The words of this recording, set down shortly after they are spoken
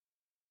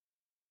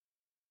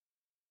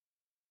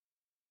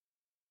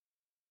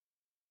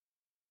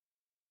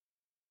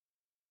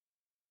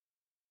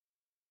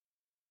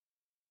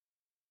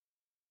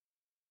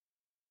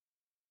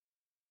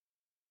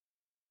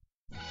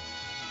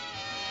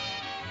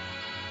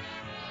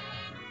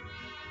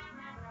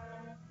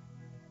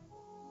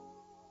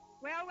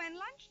when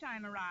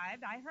lunchtime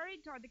arrived, I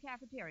hurried toward the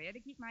cafeteria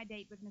to keep my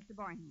date with Mr.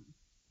 Boynton.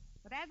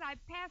 But as I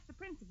passed the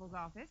principal's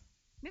office,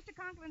 Mr.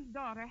 Conklin's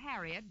daughter,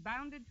 Harriet,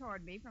 bounded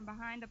toward me from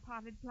behind a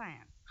potted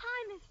plant. Hi,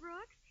 Miss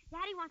Brooks.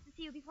 Daddy wants to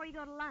see you before you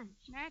go to lunch.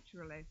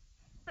 Naturally.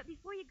 But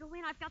before you go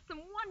in, I've got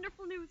some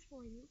wonderful news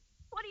for you.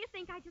 What do you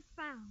think I just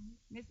found?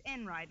 Miss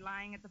Enright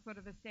lying at the foot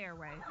of the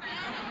stairway.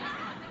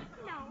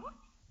 No.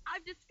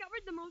 I've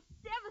discovered the most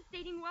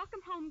devastating welcome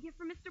home gift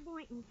for Mr.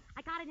 Boynton.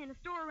 I got it in a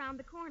store around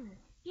the corner.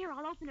 Here,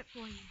 I'll open it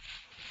for you.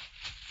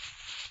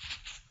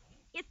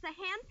 It's a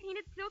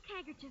hand-painted silk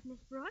handkerchief, Miss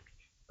Brooks.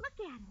 Look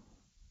at it.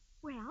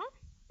 Well,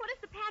 what does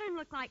the pattern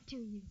look like to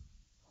you?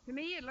 To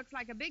me, it looks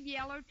like a big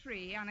yellow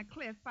tree on a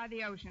cliff by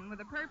the ocean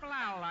with a purple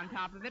owl on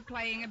top of it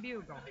playing a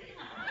bugle. That's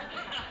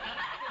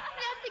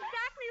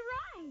exactly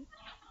right.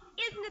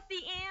 Isn't it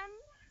the end?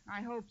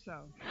 I hope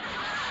so.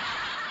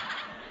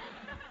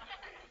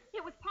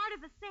 It was part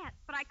of the set,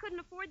 but I couldn't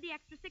afford the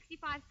extra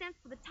 65 cents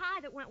for the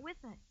tie that went with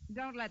it.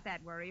 Don't let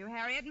that worry you,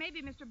 Harriet.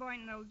 Maybe Mr.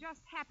 Boynton will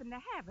just happen to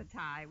have a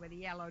tie with a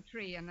yellow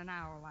tree and an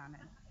owl on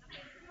it.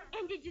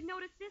 And did you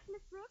notice this,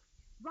 Miss Brooks?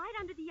 Right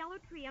under the yellow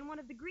tree on one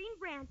of the green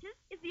branches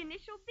is the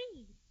initial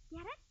B.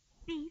 Get it?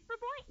 B for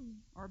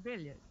Boynton. Or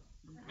billiards.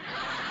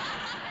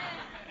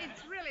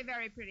 It's really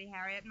very pretty,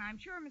 Harriet, and I'm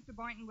sure Mr.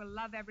 Boynton will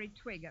love every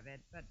twig of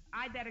it, but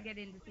I'd better get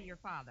in to see your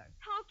father.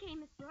 Okay,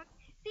 Miss Brooks.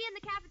 See you in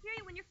the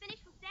cafeteria when you're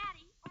finished with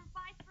Daddy, or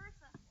vice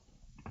versa.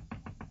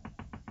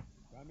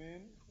 Come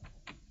in.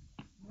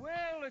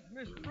 Well, it's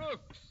Miss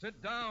Brooks.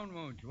 Sit down,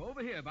 won't you?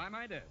 Over here by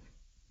my desk.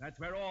 That's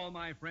where all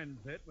my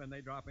friends sit when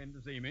they drop in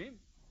to see me.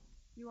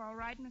 You all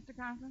right, Mr.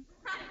 Conklin?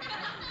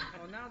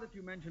 Well, now that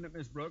you mention it,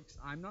 Miss Brooks,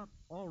 I'm not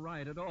all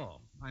right at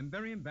all. I'm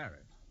very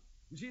embarrassed.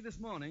 You see, this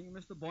morning,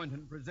 Mr.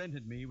 Boynton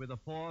presented me with a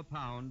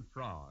 4-pound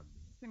frog.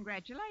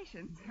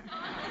 Congratulations.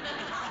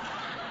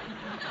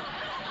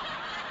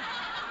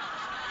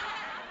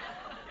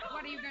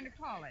 What are you going to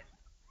call it?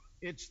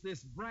 It's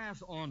this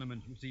brass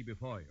ornament you see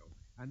before you,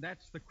 and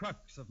that's the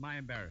crux of my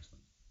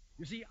embarrassment.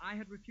 You see, I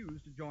had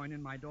refused to join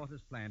in my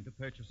daughter's plan to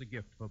purchase a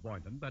gift for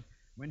Boynton, but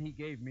when he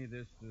gave me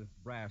this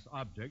brass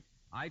object,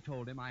 I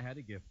told him I had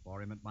a gift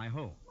for him at my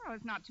home. Well,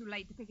 it's not too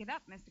late to pick it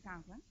up, Mr.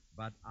 Conklin.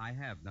 But I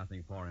have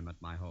nothing for him at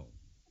my home.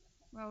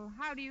 Well,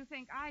 how do you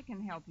think I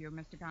can help you,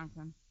 Mr.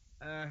 Conklin?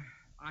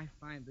 I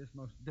find this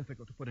most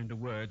difficult to put into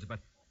words,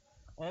 but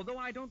although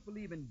I don't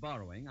believe in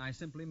borrowing, I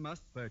simply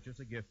must purchase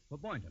a gift for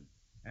Boynton.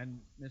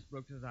 And, Miss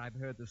Brooks, as I've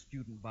heard the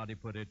student body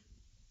put it,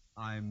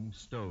 I'm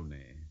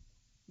stony.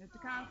 Mr.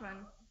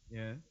 Conklin.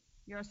 Yes?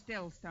 You're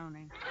still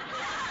stony.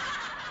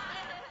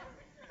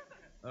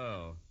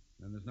 Oh,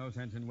 then there's no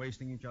sense in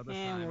wasting each other's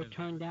time. And we'll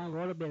turn down a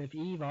little bit of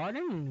Eve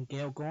Arden and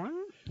Gail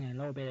Gordon, and a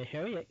little bit of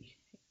Harriet,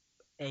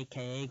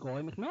 a.k.a.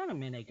 Goy McMillan, a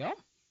minute ago.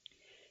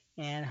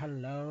 And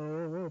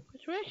hello,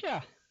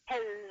 Patricia.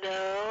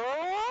 Hello,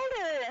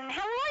 Walden.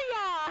 How are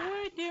ya?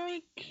 We're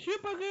doing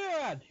super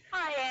good.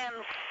 I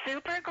am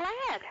super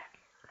glad.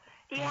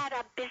 You had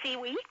a busy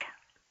week?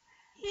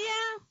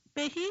 Yeah,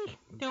 busy.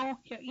 Still,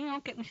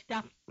 getting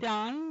stuff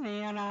done,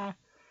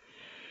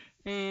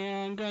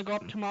 and gonna go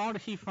up tomorrow to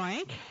see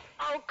Frank.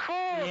 Oh,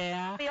 cool.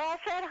 Yeah. We all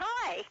said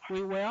hi.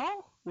 We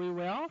will.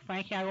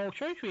 Frank had a little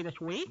surgery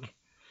this week.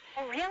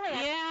 Oh,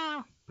 really?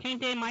 Yeah. Same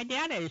day my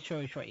dad had his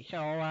surgery, so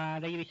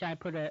they decided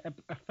to put a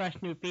fresh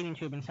new feeding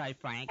tube inside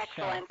Frank.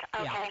 Excellent.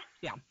 So, okay.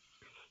 Yeah.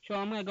 So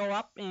I'm going to go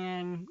up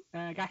and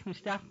got some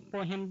stuff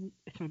for him,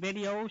 some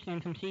videos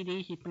and some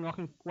CDs he's been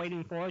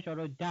waiting for, so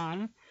they're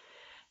done.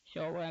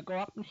 So go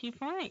up and see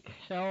Frank.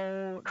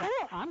 So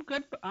cool. I'm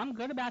good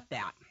about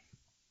that.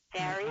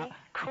 Very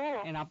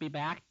cool. And I'll be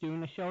back doing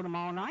the show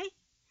tomorrow night.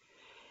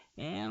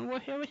 And we're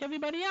here with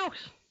everybody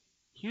else.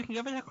 You can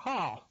give us a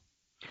call.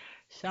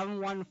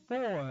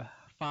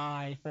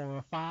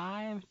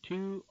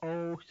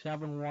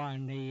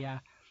 714-545-2071.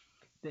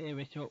 It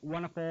was a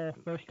wonderful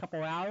first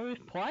couple hours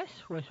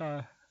plus with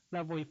our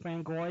lovely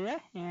friend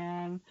Gloria,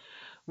 and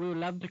we would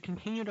love to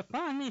continue the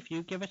fun if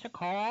you give us a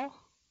call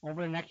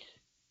over the next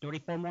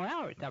 34 more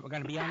hours that we're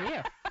going to be on the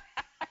air.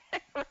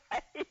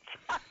 Right.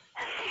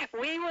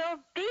 We will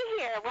be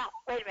here. Well,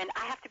 wait a minute.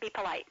 I have to be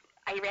polite.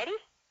 Are you ready?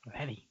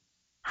 Ready.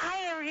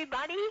 Hi,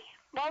 everybody.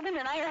 Walden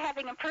and I are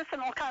having a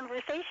personal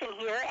conversation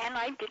here, and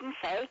I didn't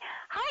say,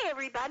 hi,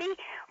 everybody.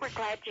 We're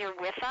glad you're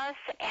with us,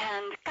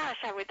 and gosh,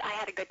 I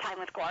had a good time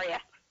with Gloria.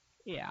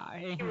 Yeah.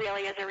 She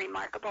really is a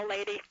remarkable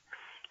lady.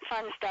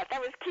 Fun stuff.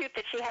 That was cute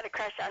that she had a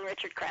crush on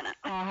Richard Crenna.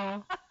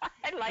 Uh-huh.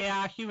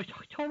 Yeah, she was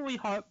totally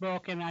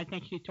heartbroken. I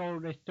think she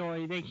told the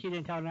story. I think she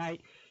didn't tell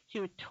tonight. She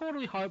was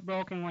totally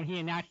heartbroken when he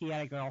announced he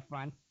had a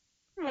girlfriend.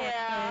 Poor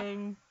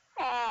thing.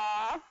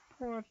 Aww.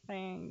 Poor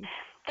thing.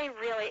 They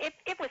really,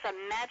 it was a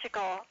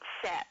magical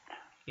set.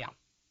 Yeah.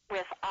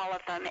 With all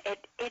of them.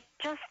 It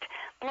just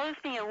blows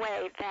me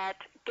away that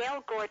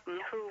Gail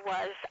Gordon, who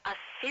was a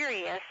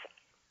serious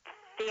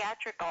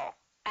theatrical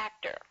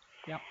actor,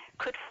 yep,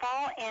 could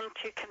fall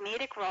into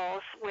comedic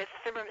roles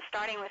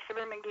starting with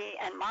Fibber McGee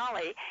and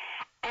Molly,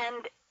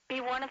 and be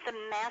one of the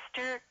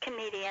master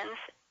comedians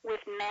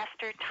with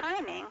master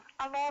timing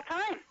of all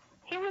time.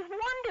 He was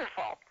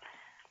wonderful.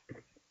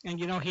 And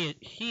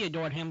she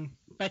adored him,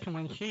 especially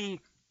when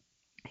he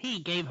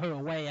gave her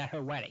away at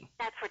her wedding.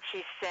 That's what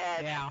she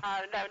said. Yeah.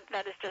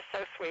 That is just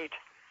so sweet.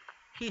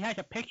 She has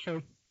a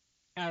picture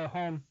at her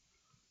home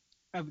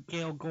of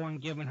Gail Gorn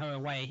giving her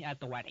away at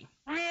the wedding.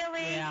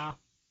 Really? Yeah.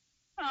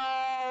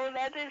 Oh,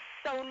 that is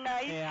so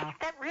nice. Yeah.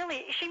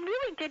 She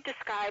really did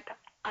describe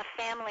a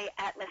family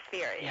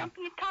atmosphere. Yeah.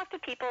 You talk to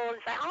people and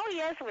say, oh,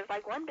 yes, it was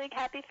like one big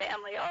happy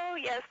family. Oh,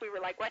 yes, we were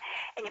like one.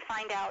 And you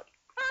find out,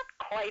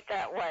 not quite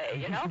that way,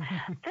 you know?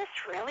 This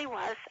really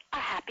was a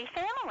happy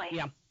family.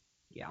 Yeah.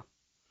 Yeah.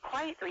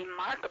 Quite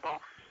remarkable.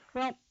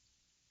 Well,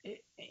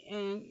 it's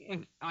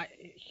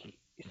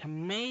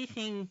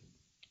amazing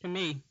to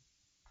me,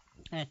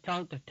 and it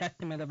tells the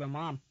testament of her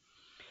mom,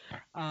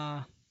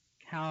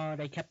 how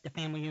they kept the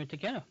family unit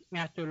together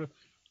after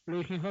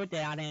losing her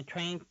dad in a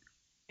train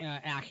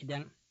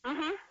accident.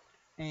 Mm-hmm.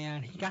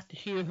 And he got to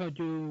see her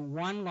do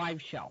one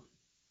live show,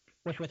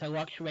 which was a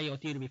Lux Radio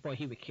Theater before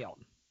he was killed.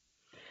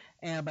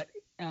 But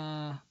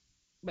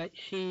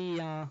she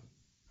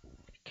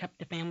kept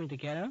the family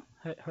together,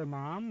 her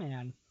mom,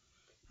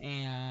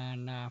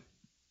 and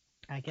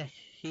I guess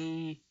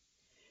she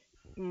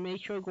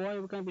made sure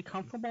Gloria was going to be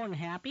comfortable and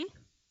happy,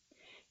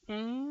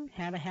 and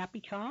had a happy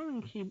child,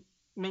 and she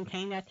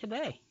maintained that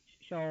today.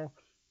 So,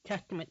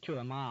 testament to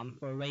her mom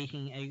for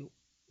raising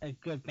a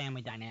good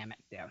family dynamic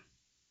there.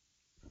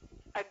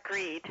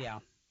 Agreed. Yeah.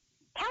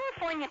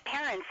 California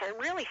parents are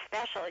really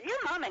special. Your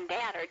mom and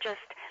dad are just,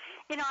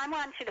 I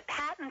want you to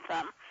patent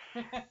them,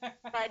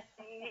 but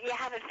you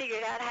haven't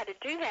figured out how to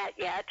do that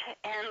yet.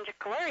 And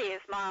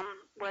Gloria's mom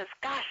was,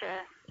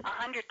 100%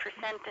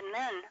 and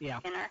then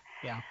in her.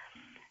 Yeah.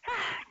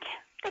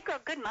 They grow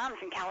good moms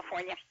in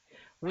California.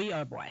 We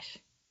are blessed.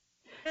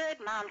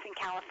 Good moms in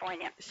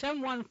California.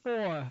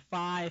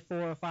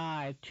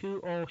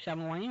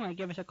 714-545-2071. You want to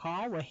give us a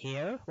call? We're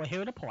here. We're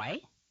here to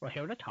play. We're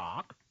here to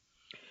talk.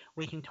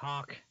 We can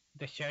talk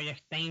the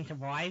serious things of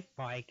life,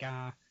 like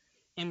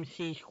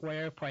MC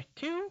squared plus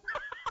 2.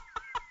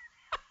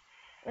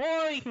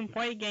 Or you can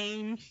play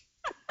games.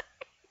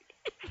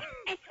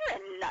 You're a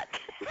nut.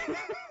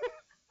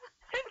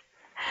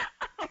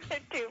 They're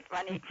too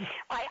funny.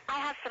 I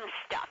have some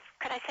stuff.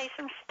 Could I say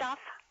some stuff?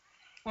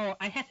 Oh,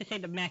 I have to say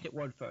the magic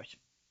word first.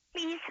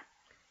 Please?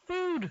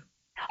 Food.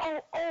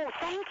 Oh,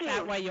 thank you.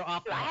 That way you're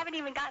off the hook. I haven't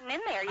even gotten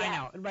in there yet. I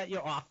know, but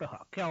you're off the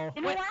hook. So,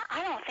 you know what?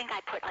 I don't think I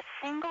put a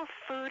single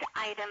food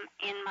item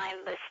in my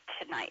list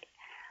tonight.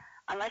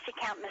 Unless you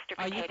count Mr.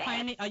 Potato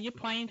Head. Are you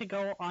planning to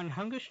go on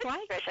hunger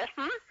strike?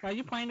 Patricia, Are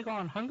you planning to go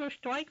on hunger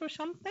strike or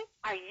something?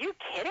 Are you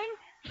kidding?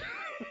 A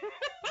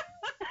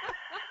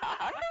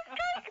hunger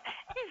strike?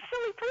 You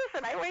silly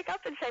person. I wake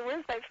up and say,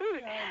 where's my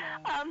food?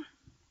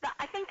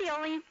 I think the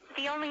only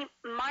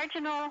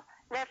marginal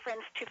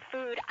reference to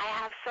food I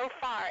have so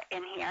far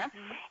in here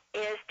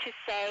is to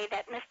say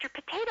that Mr.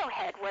 Potato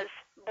Head was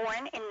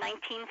born in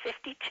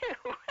 1952.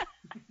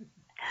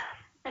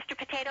 Mr.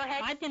 Potato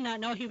Head? I did not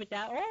know he was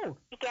that old.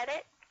 You get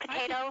it?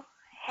 Potato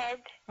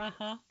Head,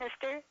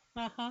 mister?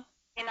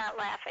 You're not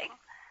laughing.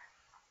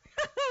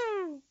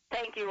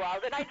 Thank you,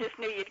 Walden. I just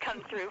knew you'd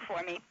come through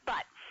for me.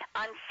 But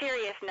on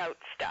serious note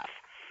stuff,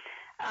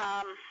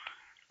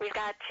 we've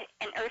got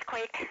an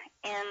earthquake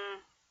in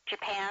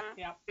Japan,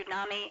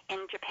 tsunami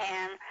in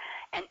Japan,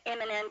 an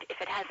imminent, if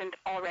it hasn't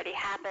already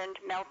happened,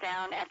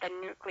 meltdown at the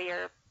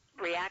nuclear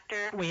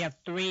reactor. We have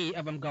 3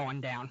 of them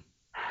going down.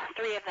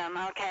 3 of them,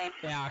 okay.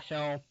 Yeah,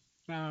 so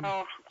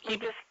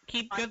keep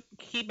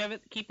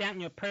that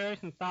in your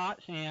prayers and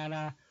thoughts,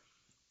 and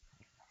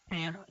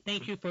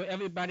thank you for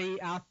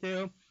everybody out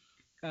there,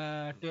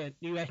 the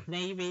U.S.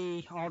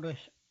 Navy, all the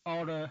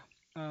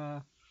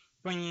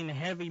bringing the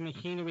heavy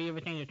machinery,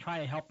 everything to try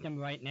to help them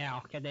right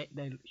now, because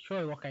they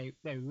sure look like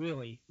they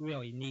really,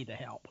 really need the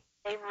help.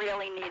 They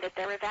really need it.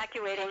 They're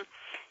evacuating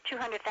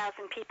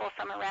 200,000 people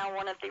from around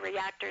one of the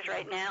reactors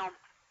right now.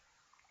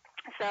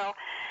 So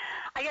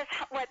I guess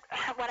what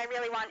I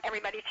really want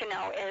everybody to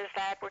know is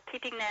that we're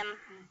keeping them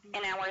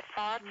in our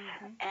thoughts,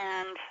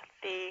 and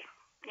the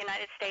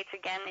United States,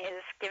 again,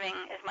 is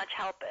giving as much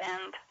help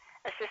and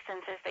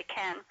assistance as they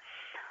can.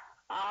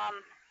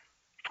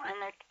 And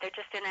they're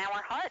just in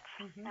our hearts.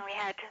 And we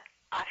had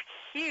a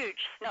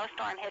huge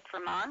snowstorm hit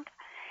Vermont,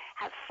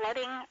 have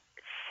flooding,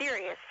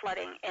 serious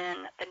flooding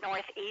in the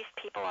northeast.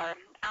 People are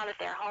out of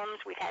their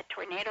homes. We've had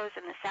tornadoes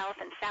in the south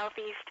and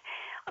southeast,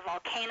 a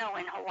volcano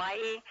in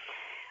Hawaii.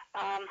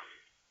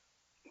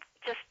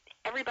 Just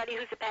everybody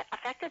who's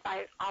affected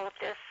by all of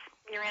this,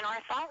 you're in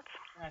our thoughts.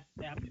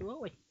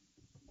 Absolutely.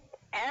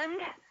 And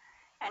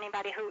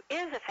anybody who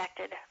is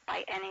affected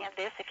by any of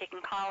this, if you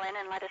can call in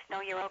and let us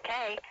know you're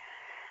okay,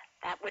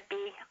 that would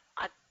be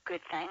a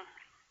good thing.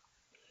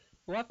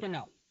 Love to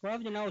know.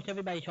 Love to know if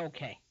everybody's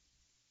okay.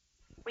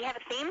 We have a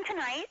theme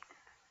tonight.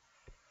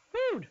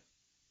 Food.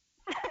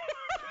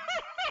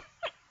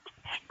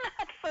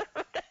 Not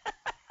food.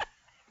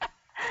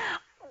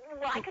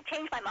 Well, I could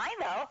change my mind,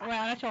 though.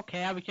 Well, that's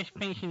okay. I was just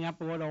finishing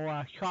up a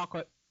little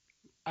chocolate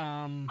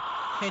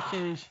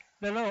kisses,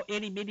 the little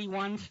itty-bitty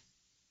ones.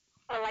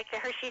 Or like the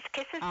Hershey's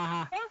Kisses?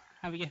 Uh-huh.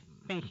 I was just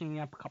finishing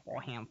up a couple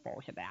of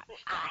handfuls of that.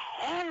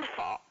 A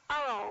handful?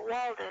 Oh,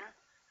 Walden.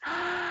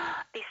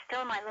 Be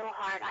still, my little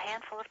heart. A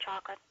handful of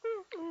chocolate.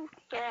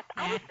 Yeah.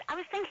 I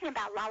was thinking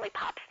about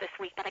lollipops this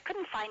week, but I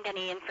couldn't find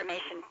any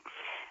information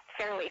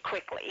fairly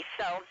quickly.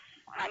 So,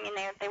 I mean,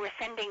 they were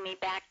sending me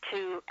back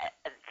to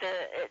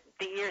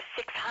the year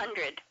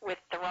 600 with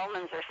the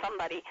Romans or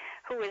somebody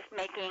who was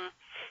making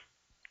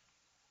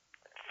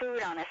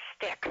food on a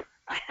stick.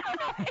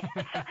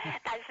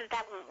 So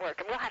that won't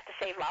work. We'll have to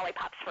save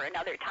lollipops for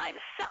another time.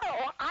 So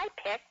I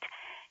picked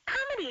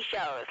comedy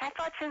shows. I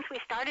thought since we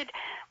started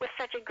with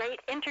such a great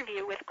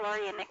interview with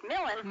Gloria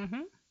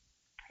McMillan,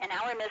 and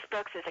Our Miss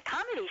Brooks is a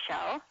comedy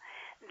show,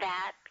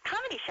 that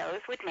comedy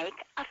shows would make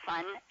a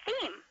fun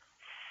theme.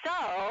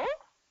 So,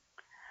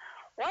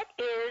 what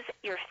is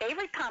your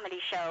favorite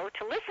comedy show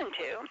to listen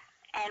to,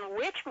 and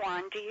which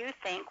one do you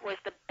think was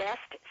the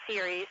best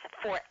series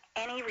for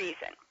any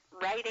reason?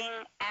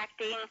 Writing,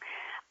 acting,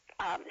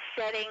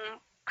 setting,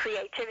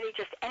 creativity,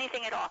 just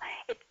anything at all.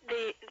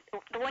 The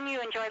one you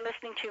enjoy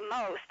listening to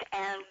most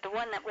and the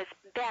one that was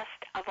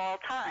best of all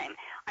time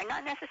are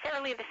not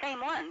necessarily the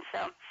same one.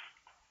 So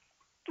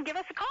give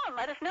us a call and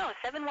let us know.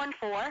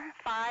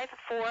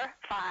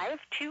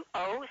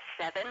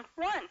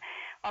 714-545-2071.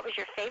 What was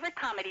your favorite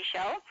comedy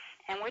show,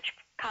 and which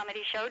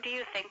comedy show do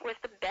you think was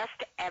the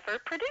best ever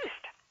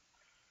produced?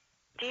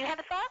 Do you have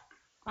a thought?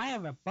 I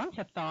have a bunch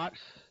of thoughts.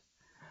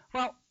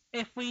 Well,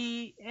 if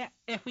we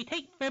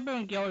take Fibber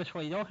and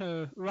Gildersleeve, those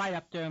are right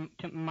up there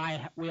to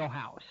my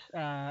wheelhouse.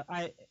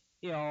 I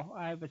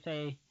would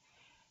say,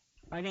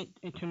 I think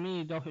to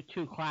me those are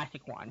two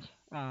classic ones.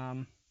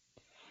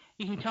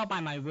 You can tell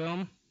by my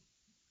room.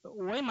 The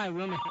way my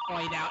room is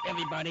laid out,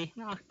 everybody.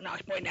 I'll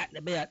explain that in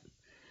a bit.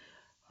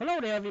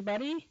 Hello there,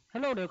 everybody.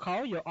 Hello there,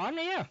 Carl. You're on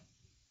the air.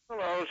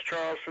 Hello, it's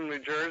Charles from New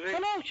Jersey.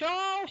 Hello,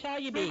 Charles. How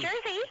you be? New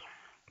Jersey?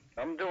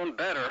 I'm doing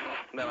better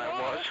than I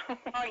was.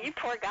 Oh, you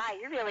poor guy.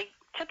 You really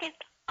took it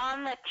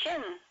on the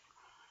chin.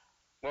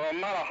 Well, I'm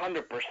not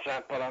 100%,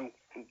 but I'm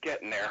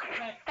getting there.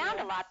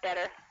 Sound a lot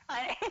better.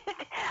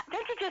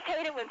 Don't you just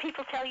hate it when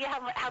people tell you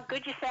how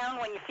good you sound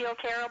when you feel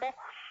terrible?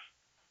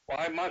 Well,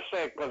 I must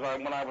say, because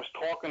when I was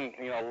talking,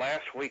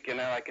 last week,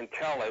 I can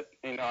tell it,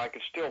 I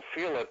could still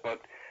feel it,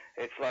 but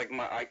it's like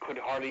I could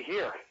hardly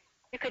hear.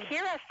 You could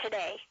hear us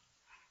today.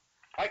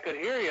 I could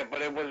hear you,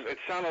 but it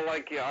sounded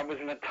like I was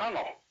in a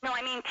tunnel. No,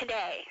 I mean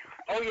today.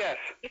 Oh, yes.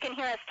 You can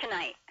hear us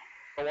tonight.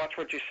 Well, watch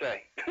what you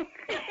say.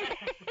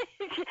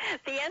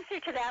 The answer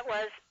to that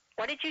was,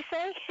 what did you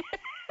say?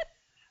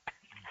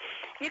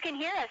 You can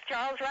hear us,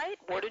 Charles, right?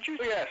 What did you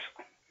say? Yes.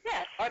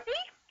 Yes. What? See?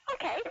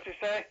 Okay. What did you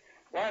say?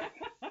 What?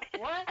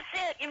 What? That's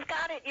it. You've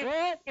got it.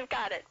 You've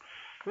got it.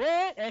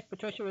 What? As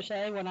Patricia would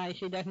say when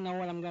she doesn't know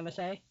what I'm going to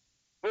say.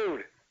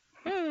 Food.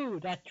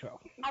 Food, that's true.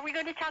 Are we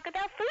going to talk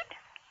about food?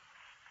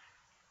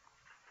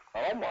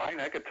 I don't mind.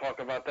 I could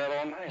talk about that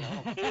all night.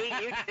 See,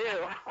 you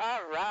do.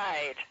 All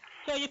right.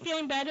 So you're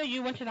feeling better?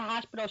 You went to the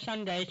hospital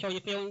Sunday, so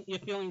you're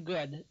feeling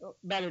good,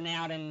 better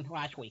now than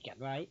last weekend,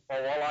 right? Oh,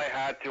 well, I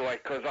had to,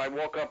 because I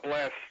woke up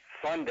last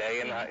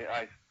Sunday and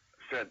I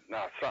said,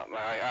 no, something,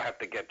 I have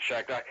to get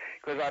checked.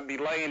 Because I'd be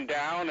laying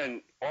down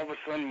and all of a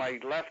sudden my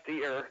left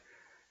ear,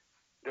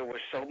 there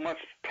was so much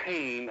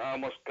pain, I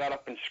almost got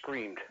up and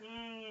screamed.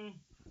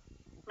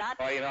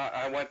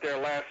 I went there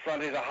last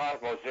Sunday to the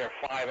hospital. I was there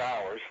 5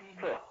 hours.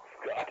 Oh,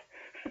 God.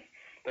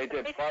 They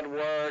did blood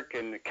work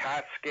and the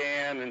CAT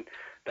scan, and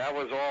that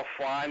was all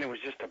fine. It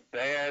was just a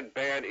bad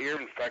ear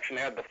infection.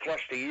 They had to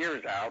flush the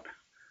ears out.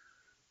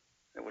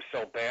 It was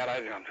so bad.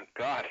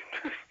 God.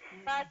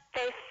 But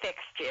they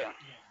fixed you.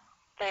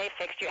 They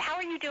fixed you. How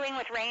are you doing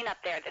with rain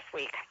up there this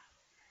week?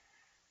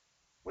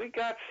 We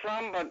got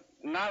some, but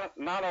not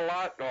a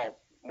lot.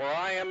 Well, where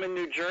I am in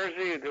New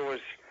Jersey, there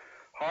was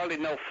hardly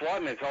no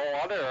flooding. It's all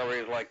other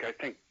areas, like I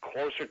think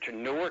closer to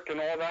Newark and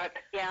all that.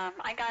 Yeah,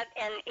 I got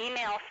an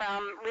email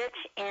from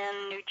Rich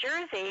in New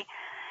Jersey.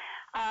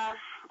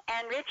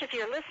 And Rich, if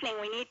you're listening,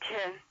 we need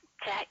to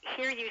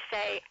hear you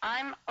say,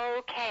 I'm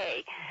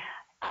okay.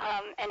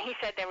 And he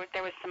said there was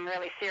some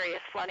really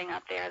serious flooding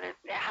up there.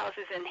 The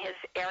houses in his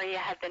area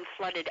have been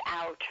flooded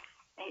out.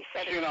 He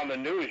said seen on the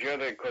news,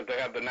 because they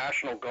have the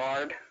National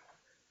Guard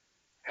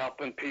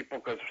helping people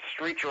because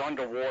streets are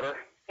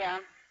underwater. Yeah.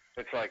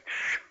 It's like,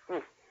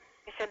 whew.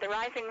 He said the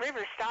rising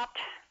river stopped,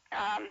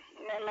 and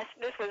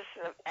this was,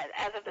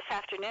 as of this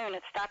afternoon,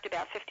 it stopped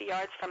about 50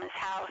 yards from his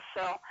house.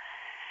 So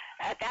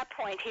at that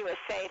point, he was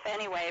safe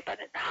anyway, but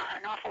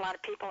an awful lot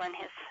of people in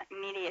his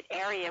immediate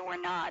area were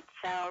not.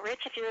 So,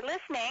 Rich, if you're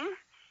listening,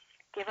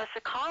 give us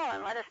a call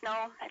and let us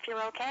know if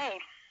you're okay.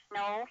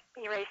 No,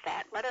 erase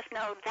that. Let us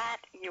know that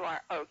you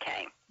are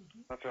okay.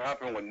 That's what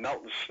happened with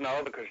melting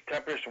snow, because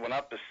temperatures went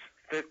up to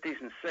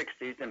 50s and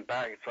 60s, and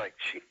back it's like,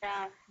 gee.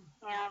 Yeah.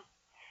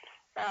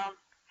 So,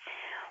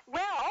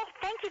 well,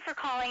 thank you for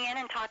calling in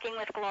and talking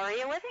with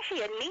Gloria. Wasn't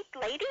she a neat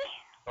lady?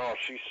 Oh,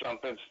 she's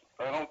something.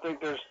 I don't think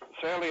there's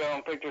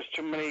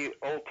too many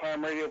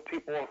old-time radio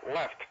people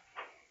left.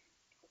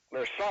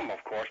 There's some,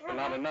 of course, but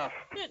not enough.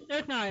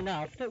 There's not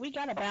enough. We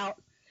got about,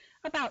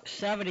 about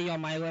 70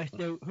 on my list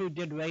who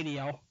did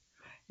radio,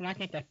 and I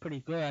think that's pretty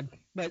good.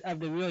 But of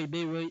the really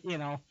big,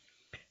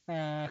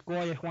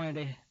 Gloria's one of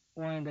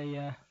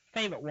the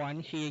favorite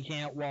ones. She is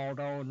Janet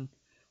Waldo and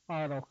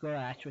all those good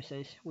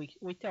actresses. We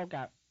still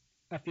got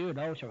a few of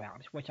those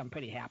around, which I'm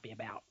pretty happy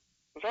about.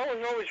 I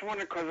was always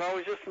wondering, because I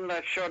was listening to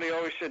that show, they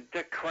always said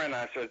Dick Crenna.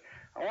 I said,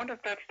 I wonder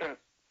if that's the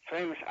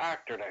famous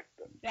actor that...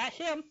 That's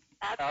him.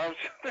 That's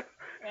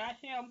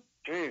him.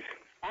 Jeez.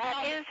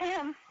 That is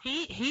him.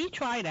 He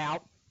tried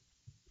out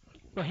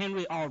for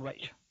Henry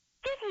Aldrich.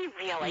 Did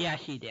he really?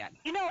 Yes, he did.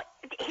 You know,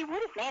 he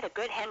would have made a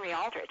good Henry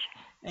Aldrich.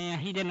 And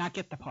he did not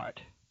get the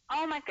part.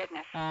 Oh, my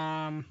goodness.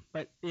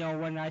 But,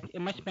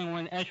 it must have been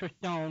when Ezra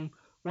Stone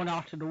went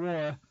off to the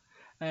war,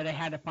 they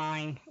had to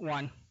find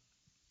one.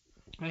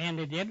 And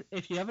they did.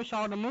 If you ever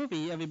saw the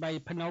movie, everybody,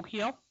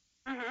 Pinocchio.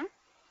 Mm-hmm.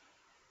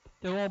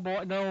 The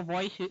little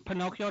voice,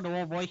 Pinocchio, the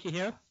little voice you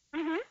hear.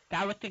 Mm-hmm.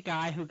 That was the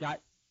guy who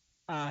got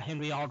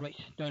Henry Aldrich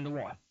during the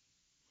war.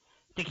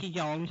 Dickie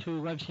Jones,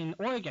 who lives in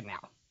Oregon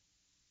now.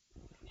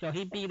 So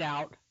he beat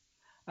out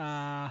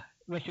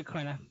Richard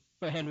Crenna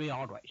for Henry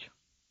Aldrich.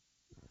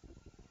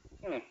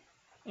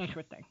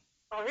 Interesting.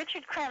 Well,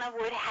 Richard Crenna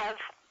would have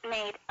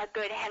made a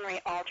good Henry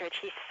Aldrich.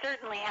 He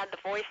certainly had the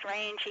voice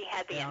range. He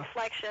had the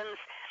inflections.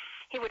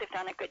 He would have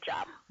done a good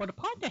job. Well, the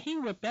part that he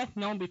was best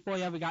known before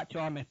he ever got to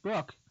Armit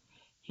Brooks,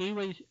 he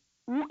was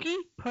Oogie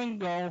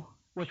Pringle,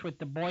 which was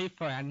the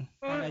boyfriend.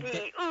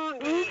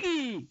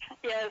 Oogie.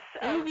 Yes.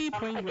 Oogie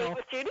Pringle. A Date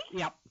with Judy?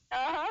 Yep.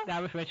 Uh-huh.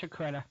 That was Richard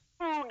Crenna.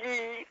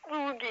 Oogie.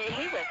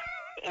 He was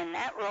in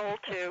that role,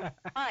 too.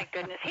 My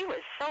goodness, he was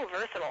so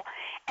versatile.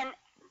 And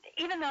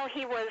even though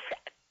he was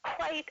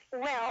quite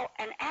well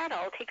an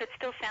adult, he could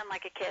still sound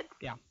like a kid.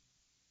 Yeah.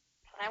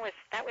 That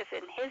was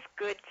in his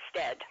good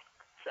stead.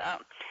 So,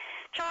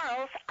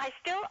 Charles, I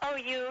still owe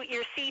you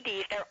your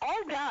CDs. They're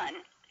all done,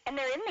 and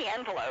they're in the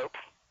envelope.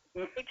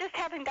 They just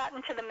haven't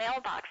gotten to the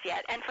mailbox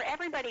yet. And for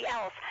everybody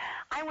else,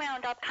 I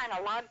wound up kind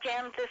of log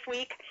jammed this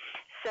week.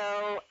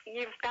 So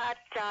you've got,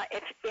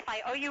 if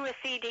I owe you a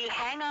CD,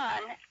 hang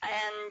on,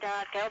 and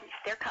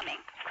they're coming.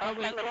 Cross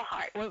my little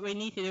heart. What we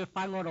need to do is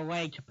find a little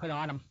way to put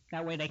on them.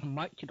 That way they can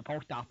march to the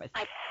post office.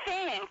 I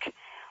think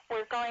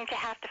we're going to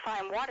have to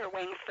find water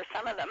wings for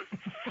some of them.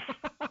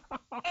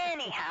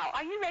 Anyhow,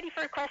 are you ready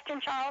for a question,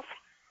 Charles?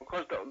 Of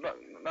course,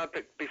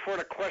 before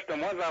the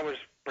question, ones I was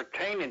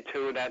pertaining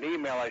to, that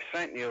email I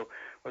sent you,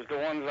 was the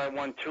ones I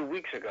won 2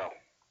 weeks ago.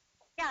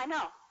 Yeah, I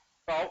know.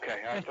 Oh,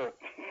 okay. I thought...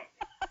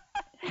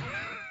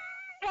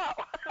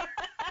 Whoa.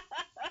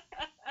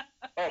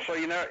 Oh, so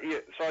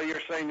so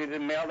you're saying you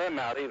didn't mail them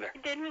out either?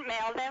 Didn't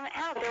mail them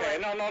out. Okay,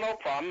 no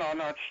problem.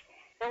 No,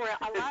 there were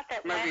a lot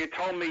that remember, you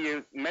told me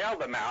you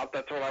mailed them out.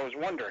 That's what I was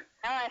wondering.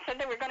 No, I said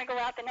they were going to go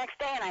out the next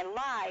day, and I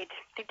lied.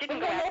 They didn't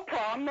go out. No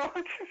problem. No.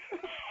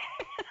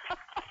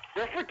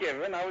 You're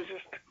forgiven. I was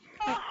just...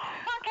 Oh,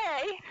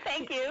 okay.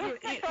 Thank you.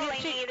 That's all I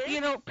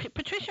needed.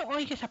 Patricia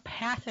only gets a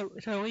pass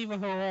to leave her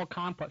little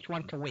complex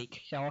once a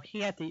week, so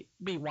she has to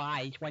be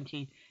wise when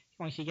she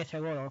gets her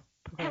little...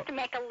 I have to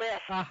make a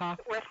list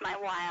worth my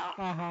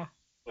while.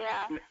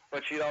 Yeah.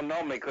 But you don't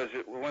know me, because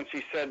when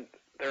she said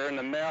they're in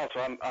the mail,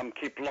 so I'm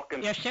keep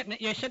looking. You're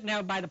sitting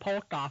there by the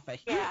post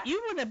office. Yeah. You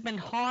would have been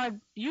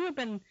hard. You would have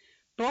been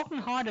broken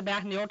hearted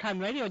back in the old time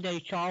radio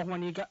days, Charles,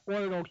 when you got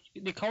one of those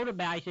Dakota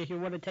badges. You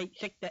would have taken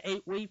 6 to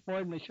 8 weeks for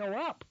them to show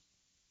up.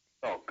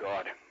 Oh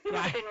God. You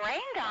would have been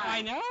rained on.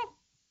 I know.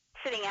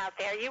 Sitting out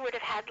there, you would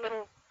have had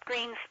little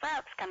green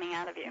sprouts coming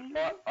out of you.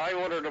 Well, I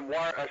ordered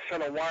a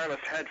set of wireless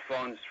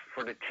headphones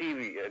for the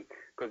TV,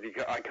 because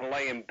I can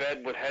lay in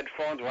bed with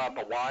headphones without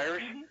the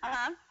wires.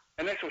 Uh-huh.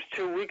 And this was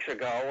 2 weeks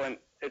ago, and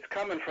it's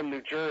coming from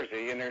New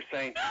Jersey, and they're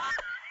saying...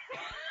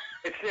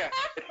 it's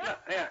not,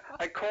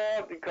 I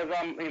called because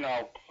I'm,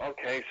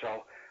 okay,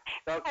 so...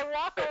 I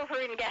walk over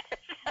and get it.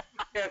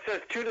 Yeah, it says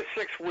 2 to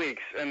 6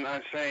 weeks, and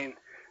I'm saying...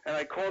 And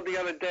I called the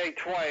other day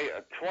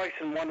twice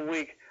in 1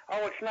 week.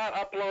 Oh, it's not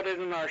uploaded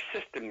in our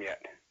system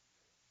yet.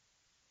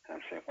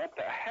 I'm saying, what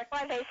the heck?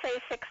 Why, they say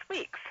 6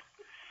 weeks.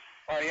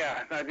 Oh,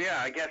 yeah,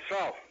 I guess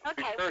so.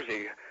 Okay. New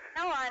Jersey.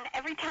 Now on,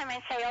 every time I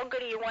say, oh,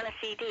 goody, you want a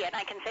CD, and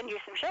I can send you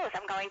some shows,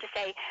 I'm going to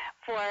say,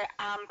 for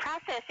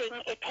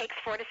processing, it takes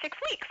 4 to 6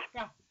 weeks.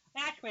 Yeah,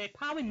 actually, it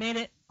probably made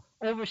it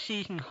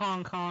overseas in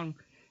Hong Kong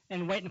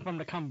and waiting for them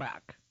to come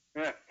back.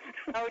 Yeah.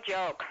 No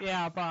joke.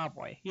 Yeah,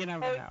 probably. You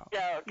never know. No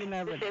joke. You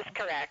never know. This is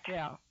correct.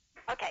 Yeah.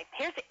 Okay,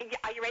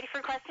 are you ready for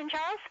a question,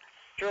 Charles?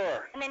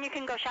 Sure. And then you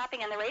can go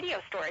shopping in the radio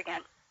store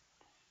again.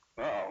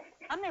 Uh-oh.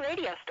 On the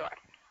radio store.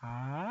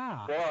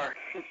 Ah. Sure.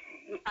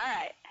 All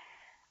right.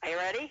 Are you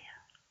ready?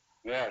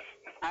 Yes.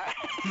 All right.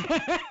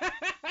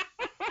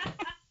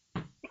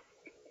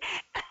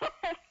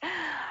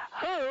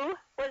 Who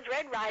was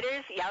Red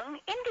Ryder's young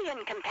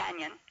Indian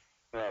companion?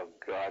 Oh,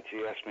 God,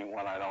 you asked me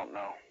one I don't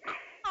know.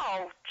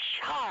 Oh,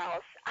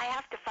 Charles, I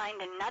have to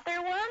find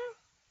another one?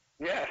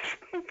 Yes.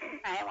 All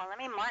right, well, let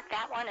me mark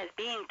that one as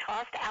being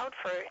tossed out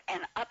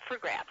and up for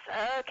grabs.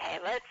 Okay,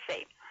 let's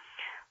see.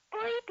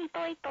 Boy.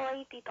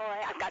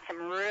 I've got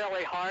some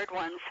really hard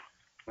ones.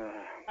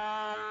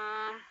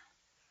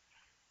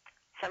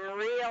 some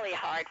really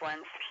hard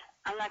ones.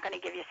 I'm not going to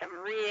give you some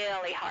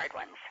really hard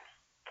ones.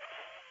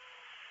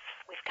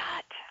 We've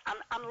got,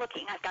 I'm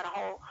looking, I've got a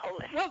whole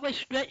list. What was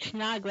Stretch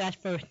Snodgrass'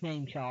 first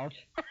name, Charles?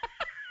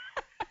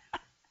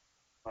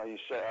 Oh, you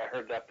said, I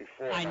heard that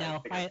before. I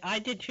know. I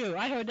did too.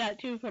 I heard that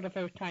too for the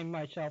first time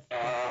myself.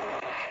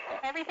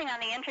 Everything on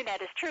the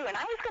internet is true, and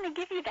I was going to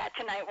give you that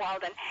tonight,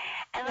 Walden.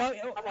 And Well,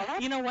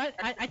 you know what?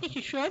 I think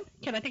you should,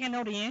 because I think I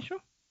know the answer.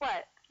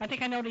 What? I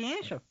think I know the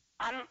answer.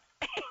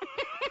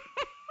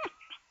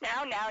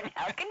 Now,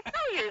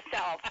 control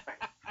yourself.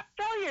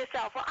 Control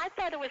yourself. Well, I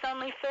thought it was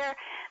only fair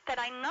that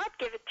I not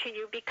give it to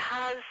you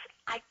because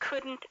I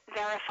couldn't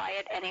verify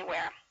it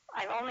anywhere.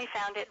 I've only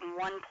found it in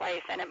one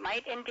place, and it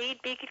might indeed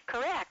be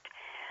correct,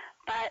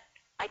 but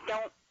I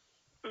don't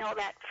know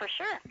that for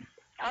sure.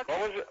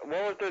 Okay. What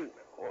was the?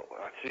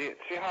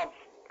 See how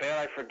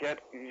bad I forget.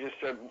 You just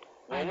said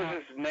what was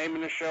his name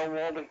in the show,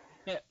 Walden?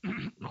 Yeah.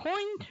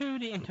 According to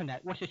the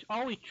internet, which is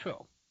always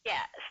true.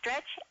 Yeah,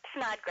 Stretch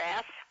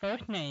Snodgrass.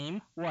 First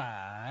name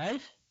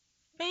was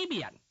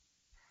Fabian.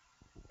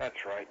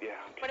 That's right, yeah.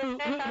 But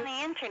it says on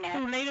the internet.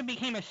 Who later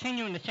became a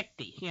singer in the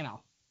 60s, you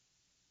know.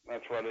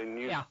 That's what I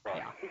knew. Yeah.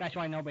 That's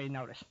why nobody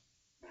noticed.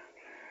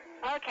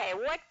 Okay,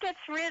 what gets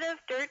rid of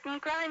dirt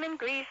and grime and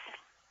grease?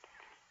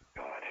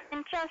 God.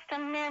 In just a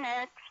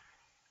minute.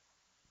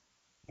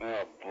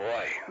 Oh,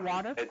 boy.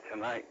 Water? It's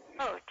tonight.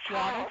 Oh,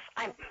 Charles,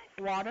 I'm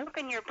Water?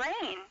 broken your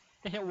brain.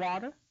 Is it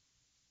water?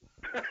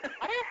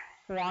 Water?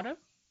 Water?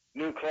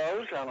 New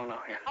clothes? I don't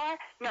know here.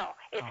 No,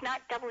 it's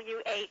not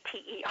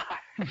W-A-T-E-R.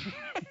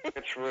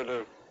 Gets rid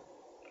of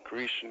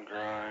grease and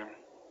grime.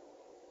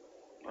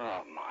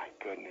 Oh, my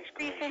goodness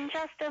Grease gracious. in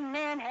just a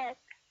minute.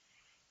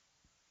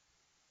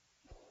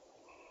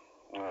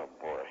 Oh,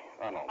 boy.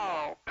 I don't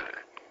know. Oh,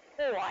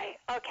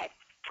 boy. Okay.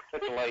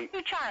 It's Who's late.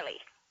 Choo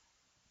Charlie?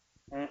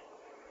 Hmm?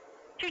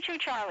 Choo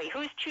Charlie.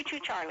 Who's Choo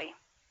Charlie?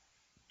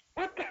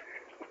 What the?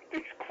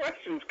 These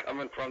questions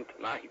coming from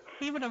tonight?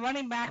 He was a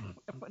running back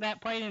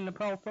that played in the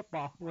Pro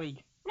Football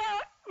League.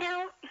 Now,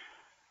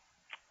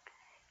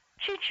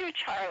 Choo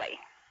Charlie.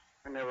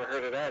 I never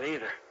heard of that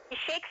either. He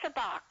shakes a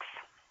box.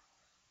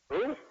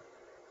 Who?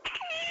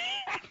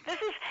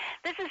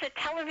 This is a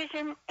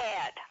television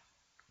ad.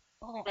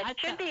 Oh, It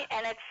should be,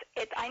 and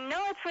it's. I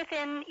know it's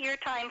within your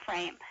time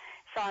frame,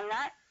 so I'm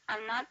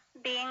not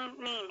being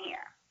mean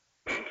here.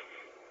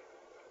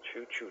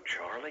 Choo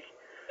Charlie?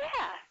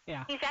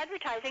 Yeah. He's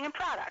advertising a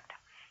product.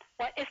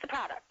 What is the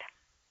product?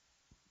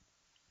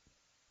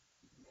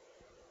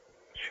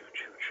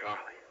 Choo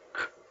Charlie.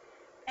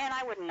 And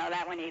I wouldn't know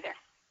that one either.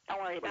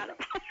 Don't worry about it.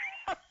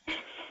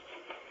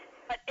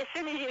 But as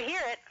soon as you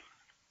hear it,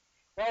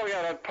 Oh,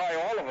 yeah, that's probably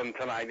all of them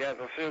tonight. Yes,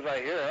 as soon as I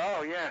hear it.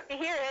 Oh, yeah.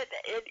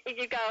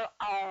 you go,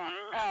 oh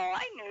no,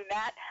 I knew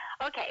that.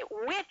 Okay,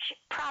 which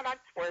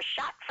products were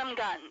shot from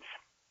guns?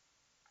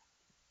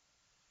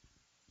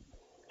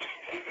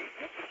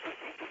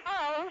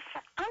 Oh,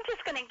 I'm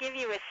just going to give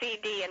you a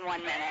CD in 1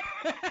 minute.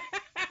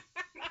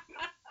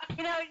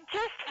 You know,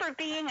 just for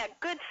being a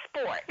good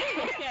sport.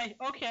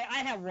 Okay, I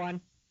have one.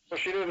 Well,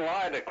 she didn't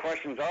lie. The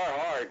questions are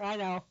hard. I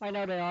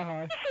know they are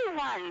hard. Easy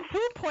ones.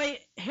 Who played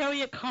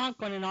Harriet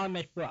Conklin in All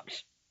Miss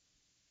Brooks?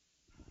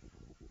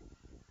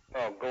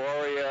 Oh,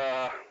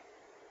 Gloria.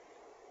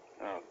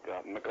 Oh,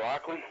 God.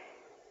 McLaughlin?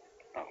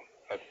 Oh,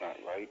 that's not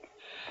right.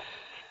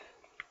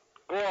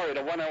 Gloria,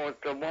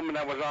 the woman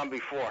that was on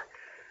before.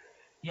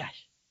 Yes,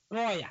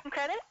 Gloria.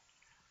 Credit?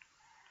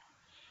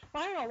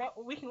 Well, I don't know.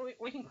 We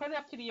can put it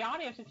up to the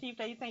audience and see if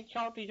they think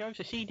Charles deserves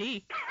a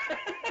CD.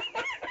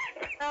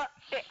 All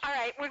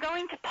right, we're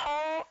going to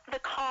poll the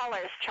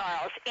callers,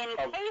 Charles.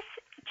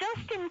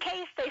 Just in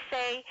case they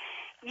say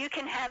you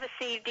can have a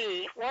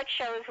CD, what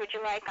shows would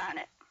you like on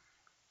it?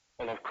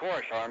 Well, of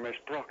course, our Miss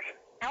Brooks.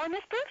 Our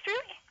Miss Brooks,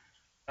 really?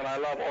 And I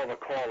love all the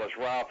callers.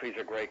 Ralph, he's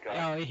a great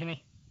guy. Oh, isn't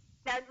he?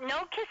 Now,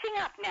 no kissing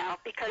up now,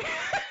 because...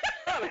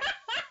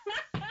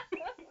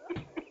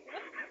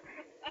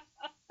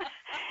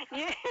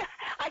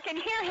 I can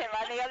hear him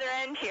on the other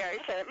end here.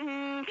 So,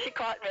 she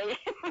caught me.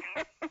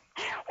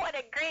 What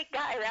a great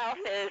guy Ralph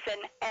is,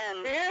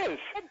 and He is.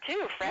 Fred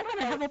too. Fred,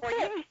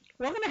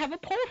 We're gonna have a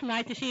poll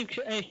tonight to see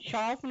if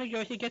Charles from New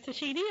Jersey gets a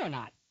CD or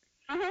not.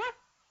 Mm-hmm.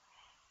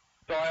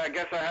 So I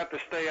guess I have to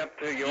stay up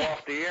till you're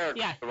off the air.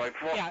 Yeah. If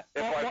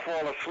I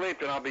fall asleep,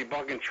 then I'll be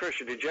bugging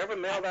Tricia. Did you ever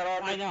mail that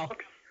on? I know.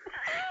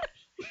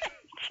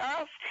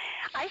 Charles,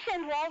 I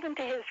send Walden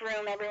to his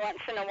room every once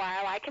in a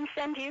while. I can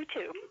send you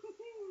too.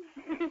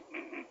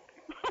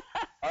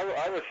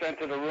 I was sent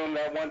to the room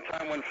that one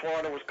time when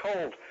Florida was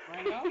cold.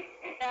 I know.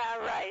 Yeah,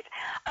 right.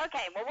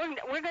 Okay, well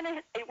we're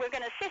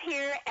gonna sit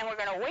here and we're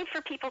gonna wait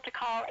for people to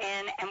call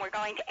in, and we're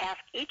going to ask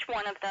each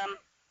one of them,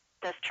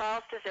 does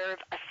Charles deserve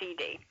a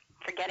CD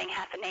for getting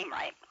half a name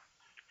right?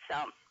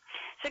 So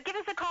give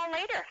us a call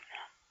later.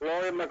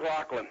 Gloria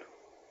McLaughlin.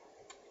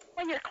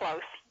 When you're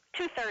close,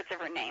 2/3 of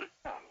her name.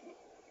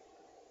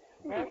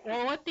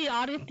 We'll let the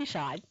audience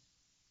decide.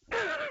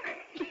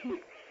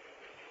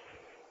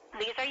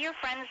 These are your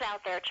friends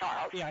out there,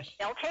 Charles. Yes.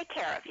 They'll take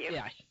care of you.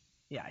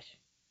 Yes.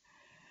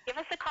 Give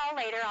us a call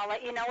later. I'll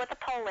let you know what the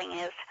polling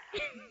is.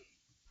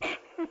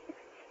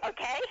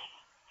 Okay?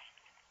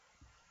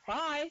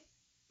 Bye.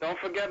 Don't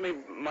forget me,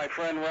 my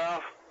friend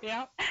Ralph.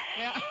 Yeah.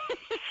 Yeah.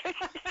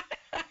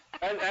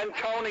 And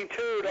Tony,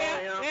 too.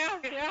 Yeah.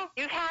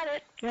 You've had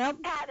it. Yep.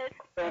 Had it.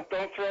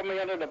 Don't throw me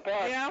under the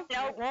bus. Yeah.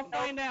 Nope. We'll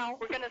find out.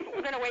 We're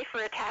gonna wait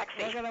for a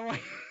taxi. We're gonna wait.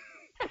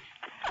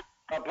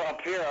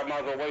 Up here, I might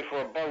as well wait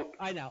for a boat.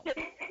 I know.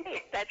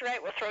 That's right.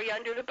 We'll throw you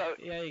under the boat.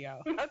 There you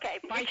go. Okay.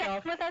 Bye, Check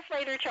Charles. with us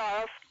later,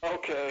 Charles.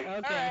 Okay.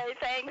 All right.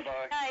 Thanks.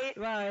 Bye. Night.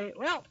 Right.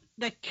 Well,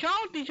 the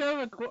Charles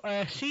deserve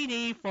a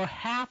CD for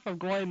half of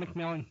Gloria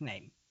McMillan's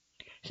name.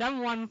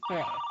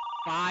 714-5.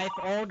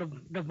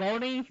 The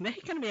voting. This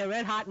is going to be a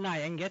red hot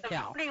night, I can get The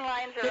tell. voting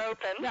lines are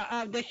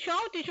open. The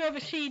Charles deserve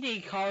a CD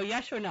call,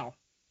 yes or no?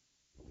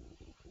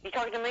 You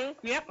talking to me?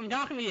 Yep, I'm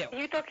talking to you.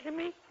 You talking to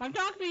me? I'm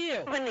talking to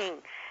you.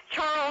 Winning.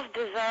 Charles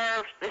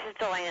deserves, this is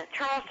Delaney,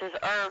 Charles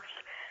deserves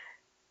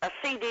a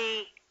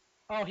CD,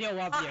 Oh, he'll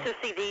love lots you. of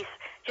CDs,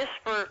 just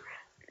for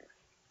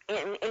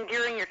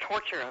enduring your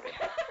torture of it.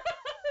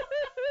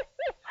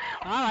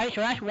 All right,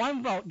 so that's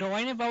one vote.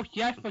 Delaney votes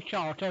yes for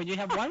Charles. So you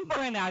have one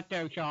friend out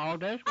there, Charles.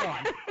 There's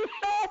one.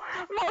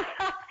 Most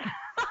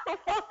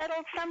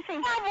Settled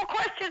something. horrible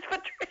questions,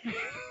 Patricia.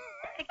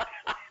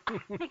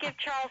 To give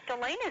Charles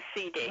Delana a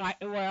CD.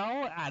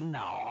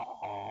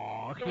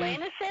 No.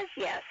 Delana says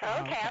yes.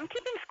 Okay, I'm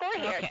keeping score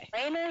here. Okay.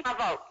 Delana. I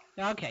vote.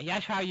 Okay,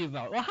 that's how you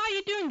vote. Well, how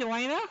you doing,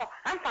 Delana? Oh,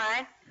 I'm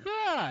fine.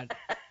 Good.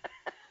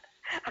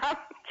 I'm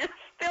just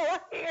still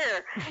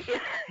here.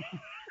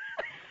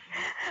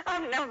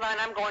 Never mind,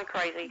 I'm going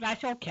crazy.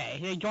 That's okay.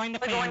 You join the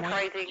We're going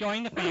family. crazy.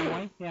 Join the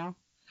family. Yeah.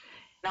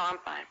 No, I'm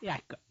fine. Yeah,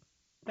 good.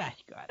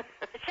 That's good.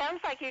 It sounds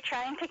like you're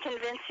trying to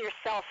convince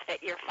yourself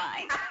that you're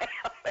fine.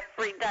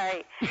 Every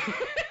day.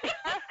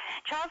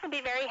 Charles will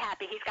be very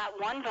happy. He's got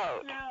one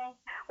vote. No.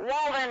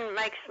 Walden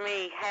makes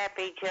me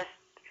happy just,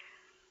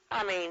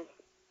 I mean,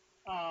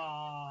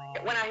 Oh.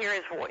 when I hear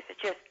his voice.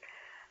 It's just,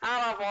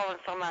 I love Walden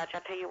so much. I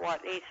tell you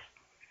what,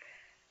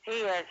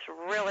 he has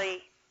really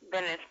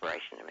been an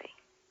inspiration to me.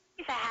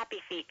 He's a happy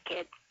feet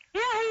kid.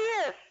 Yeah,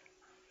 he is.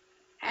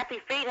 Happy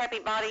feet, happy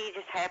body, he's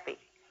just happy.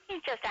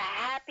 He's just a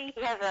happy.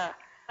 He has a,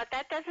 But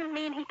that doesn't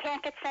mean he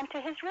can't get sent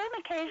to his room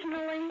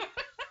occasionally.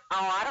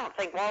 I don't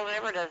think Walden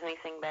ever does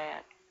anything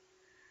bad.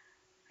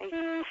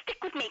 Stick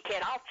with me,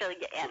 kid. I'll fill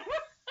you in.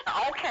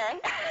 Okay.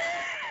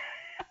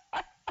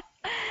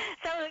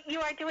 So you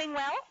are doing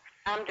well?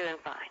 I'm doing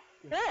fine.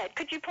 Good.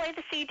 Could you play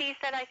the CDs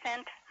that I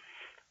sent?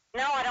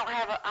 No, I don't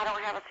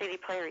have a CD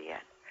player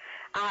yet.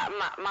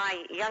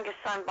 My youngest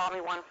son bought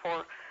me one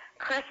for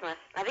Christmas.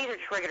 Now these are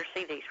just regular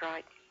CDs,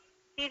 right?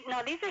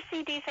 No, these are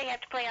CDs that you have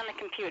to play on the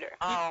computer.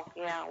 Oh,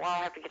 yeah. Well,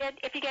 I'll have to get.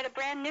 If you get a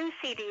brand new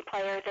CD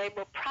player, they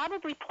will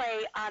probably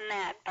play on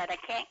that, but I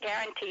can't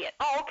guarantee it.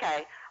 Oh,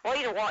 okay. Well,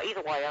 either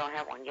way, I don't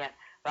have one yet.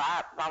 But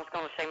I was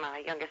going to say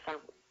my youngest son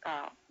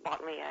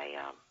bought me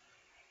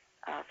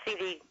a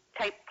CD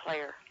tape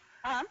player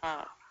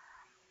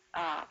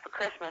for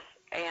Christmas,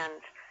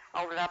 and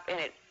opened it up, and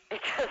it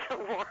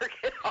doesn't work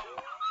at all.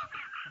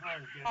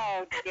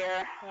 Oh,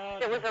 dear.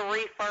 It was a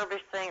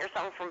refurbished thing or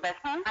something from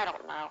Best Buy. I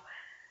don't know.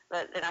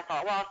 But then I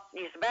thought, well, I'll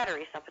use the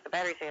battery. So I put the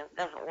batteries in. It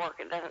doesn't work.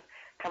 It doesn't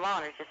come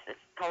on. It's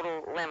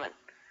total lemon.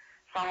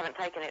 So I haven't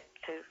taken it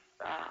to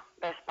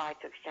Best Buy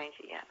to exchange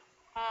it yet.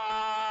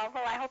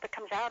 Well, I hope it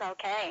comes out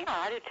okay. Oh,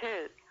 I do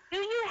too. Do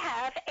you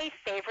have a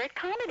favorite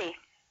comedy?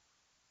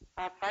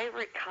 My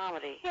favorite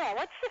comedy? Yeah,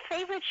 what's the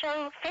favorite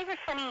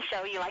funny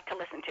show you like to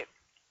listen to?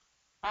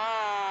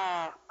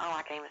 I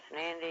like Amos and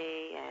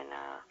Andy, and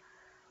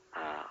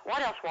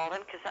what else, Walden?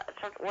 Because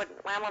when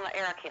I'm on the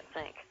air, I can't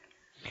think.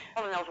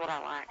 Walden knows what I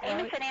like.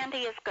 Amos and Andy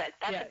is good.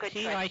 That's a good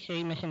She choice. likes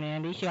Amos and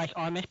Andy. She likes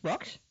Miss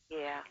Brooks.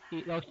 Yeah.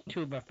 Those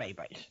two of her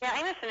favorites. Yeah,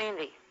 Amos and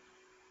Andy.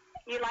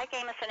 You like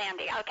Amos and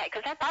Andy? Okay,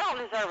 because that's. I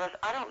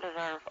don't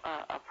deserve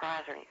a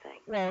prize or anything.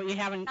 Well, you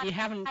haven't.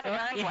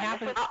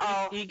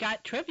 Uh-oh. You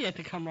got trivia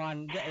to come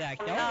on.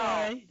 Don't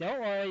No.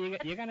 worry.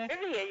 You're gonna.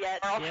 Trivia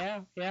yet.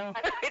 Yeah.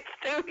 It's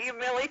too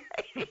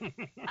humiliating.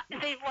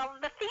 See, well,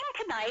 the theme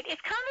tonight is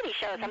comedy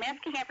shows. I'm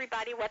asking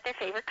everybody what their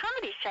favorite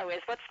comedy show is.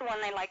 What's the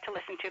one they like to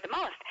listen to the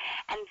most?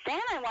 And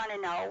then I want to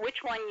know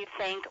which one you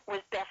think was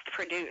best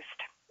produced.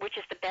 Which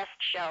is the best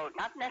show?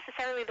 Not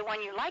necessarily the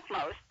one you like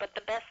most, but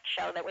the best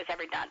show that was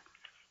ever done.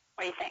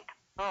 What do you think?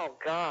 Oh,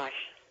 gosh.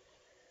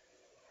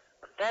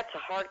 That's a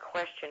hard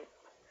question.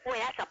 Boy,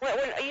 that's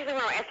a... Usually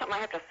when I ask something, I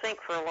have to think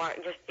for a while,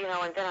 just,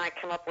 and then I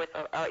come up with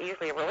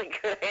usually a really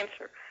good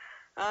answer.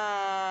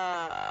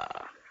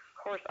 Of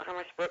course,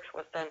 Amos Brooks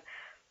was done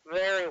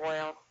very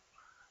well.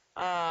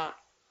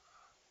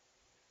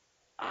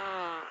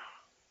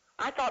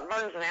 I thought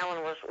Burns and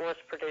Allen was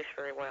produced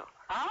very well.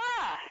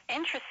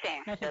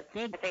 Interesting. That's a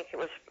good. I think it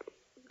was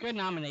Good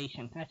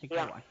nomination. That's a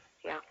good one.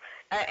 Yeah.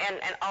 And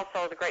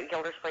also the Great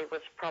Gildersleeve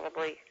was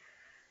probably,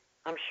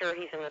 I'm sure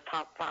he's in the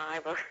top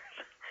 5. Or,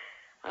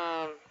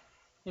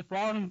 If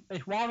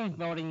Walden's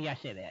voting, yes,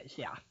 it is.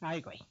 Yeah, I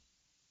agree.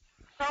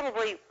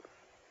 probably,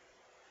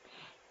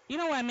 You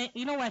know what I mean?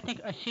 You know what I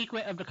think a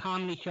secret of the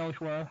comedy shows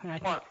were? And I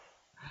think what?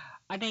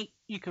 I think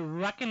you could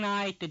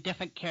recognize the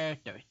different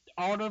characters.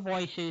 All the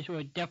voices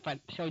were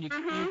different, so you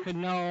could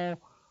know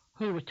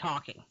who was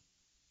talking.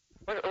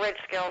 Red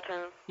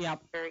Skelton.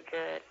 Yep. Very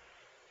good.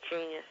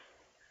 Genius.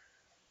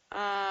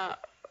 Lemon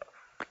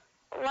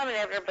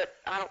Editor, but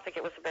I don't think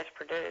it was the best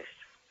produced.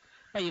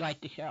 But you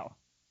liked the show.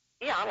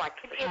 Yeah, I liked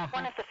it. It's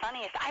one of the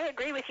funniest. I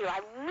agree with you. I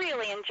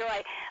really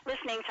enjoy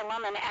listening to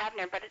Lum and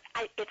Abner, but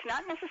it's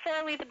not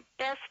necessarily the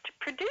best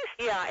produced.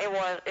 Yeah, it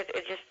was.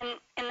 It just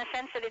in the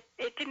sense that it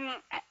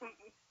didn't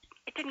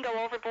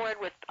go overboard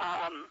with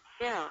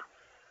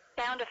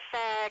sound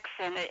effects,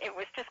 and it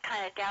was just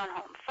kind of down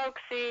home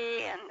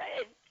folksy, and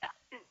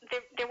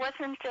there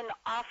wasn't an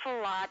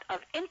awful lot of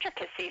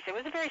intricacies. It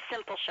was a very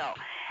simple show.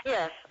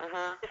 Yes,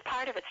 It's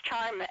part of its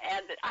charm,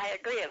 and I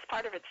agree, it's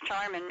part of its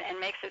charm and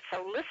makes it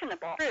so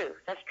listenable. True,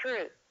 that's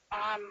true.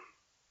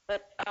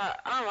 But I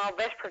don't know,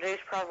 best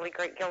produced, probably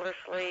Great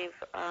Gildersleeve.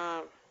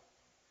 Right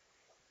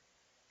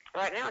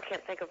now I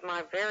can't think of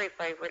my very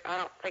favorite. I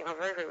don't think my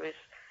very favorite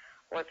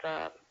was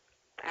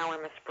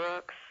Alan Miss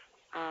Brooks.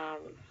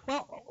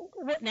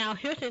 Now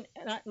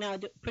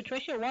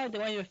Patricia, one of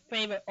your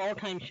favorite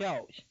all-time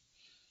shows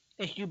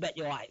is You Bet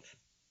Your Life.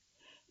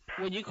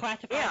 Would you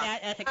classify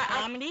that as a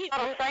comedy?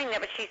 I was saying that,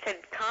 but she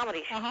said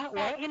comedy.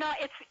 Well, you know,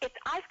 it's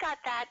I've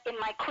got that in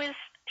my quiz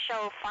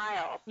show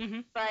file,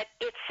 but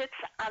it sits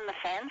on the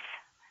fence.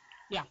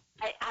 Yeah.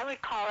 I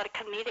would call it a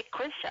comedic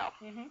quiz show.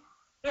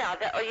 Yeah,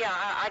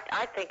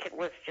 I think it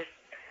was just,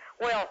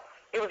 well,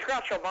 it was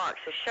Groucho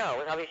Marx's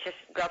show. I mean, it's just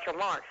Groucho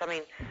Marx. I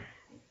mean,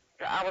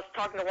 I was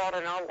talking to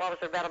Walden, what was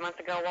it, about a month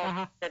ago?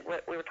 Walden said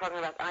we were talking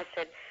about, I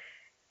said,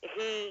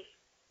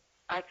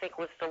 I think,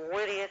 was the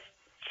wittiest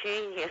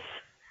genius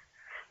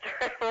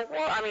there ever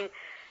was. I mean,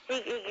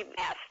 he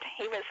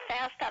was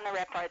fast on the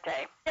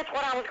repartee. That's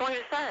what I was going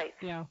to say.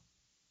 Yeah.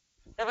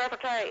 The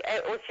repartee,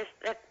 it was just,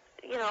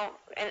 you know,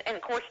 and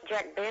of course,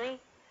 Jack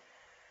Benny.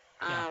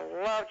 I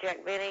love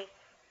Jack Benny.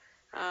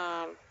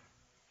 I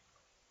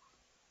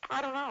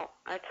don't know.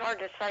 It's hard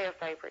to say a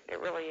favorite. It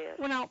really is.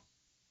 Well, now,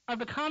 of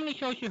the comedy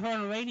shows you heard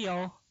on the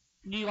radio,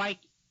 do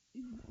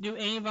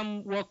any of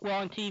them work well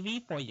on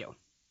TV for you?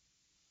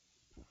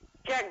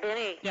 Jack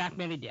Benny. Jack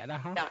Benny did,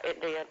 Yeah,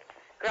 it did.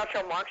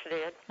 Groucho Marx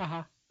did.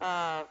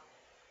 I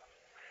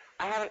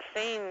haven't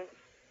seen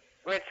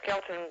Red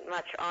Skelton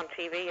much on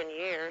TV in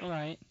years.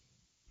 Right.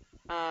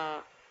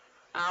 I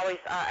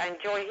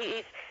enjoy,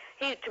 he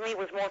to me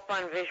was more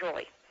fun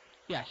visually.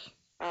 Yes.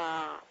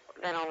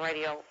 Than on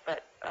radio,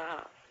 but,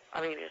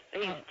 I mean,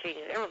 he's a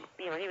genius.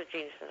 You know, he was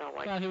genius in his own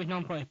way. Well, he was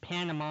known for his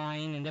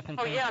pantomime and different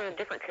things. Oh, yeah, and the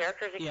different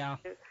characters he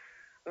could do.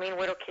 Mean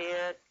Little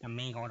Kid. The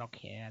Mean Little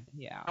Kid,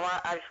 yeah. Oh,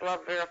 I just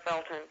love Vera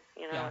Felton,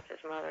 you know, as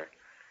his mother.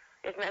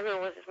 Who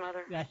was his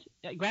mother? That's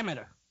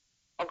grandmother.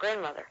 Oh,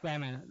 grandmother.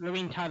 Grandmother.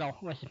 Lorene Tuttle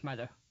was his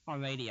mother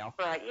on radio.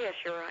 Right, yes,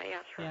 you're right, yeah,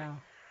 that's right. Yeah.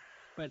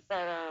 But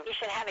you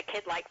should have a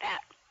kid like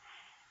that.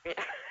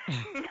 Yeah.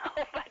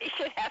 Nobody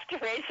should have to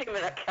raise him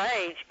in a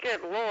cage.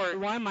 Good Lord.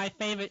 One of my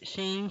favorite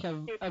scenes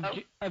of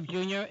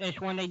Junior is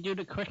when they do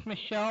the Christmas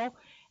show,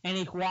 and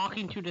he's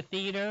walking to the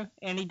theater,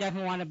 and he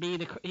doesn't want to be in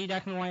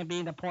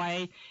the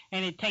play,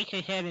 and he takes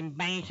his head and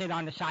bangs it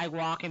on the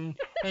sidewalk, and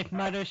his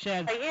mother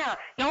said,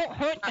 "Don't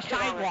hurt the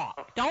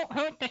sidewalk. Don't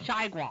hurt the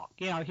sidewalk."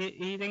 You know,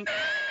 he thinks.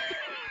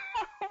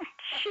 Oh,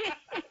 gee.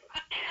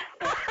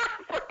 I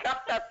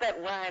forgot about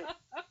that line.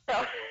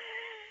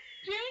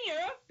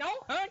 Junior,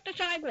 don't hurt the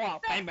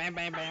sidewalk. Bang, bang,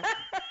 bang, bang.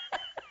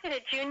 Did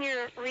a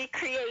Junior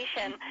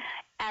recreation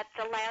at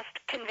the last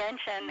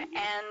convention,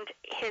 and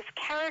his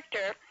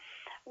character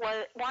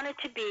wanted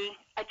to be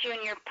a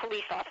junior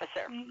police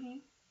officer.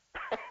 And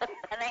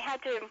they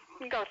had to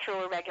go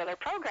through a regular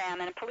program,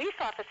 and a police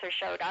officer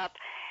showed up,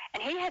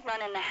 and he had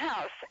run in the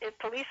house. A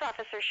police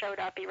officer showed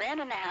up, he ran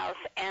in the house,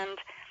 and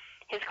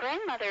his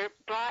grandmother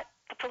brought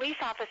the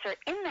police officer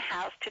in the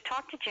house to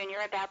talk to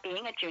Junior about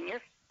being a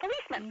junior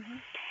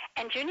policeman.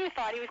 And Junior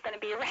thought he was going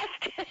to be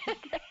arrested.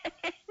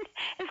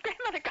 His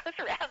grandmother goes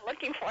around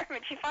looking for him,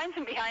 and she finds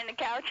him behind the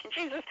couch, and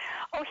she says,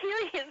 "Oh, here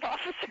he is,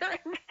 officer."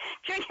 And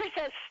Junior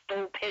says,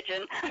 "Stool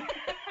pigeon."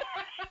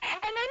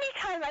 And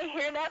anytime I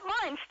hear that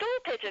line, "stool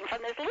pigeon,"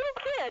 from this little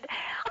kid,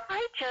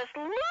 I just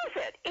lose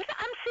it. If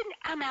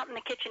I'm out in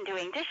the kitchen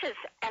doing dishes,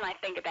 and I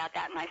think about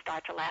that, and I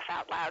start to laugh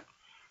out loud.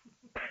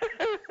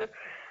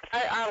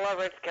 I love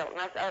Red Skelton.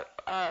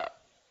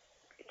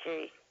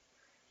 Gee.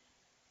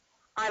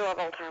 I love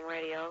old-time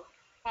radio.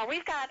 Well,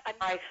 we've got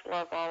I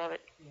love all of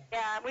it.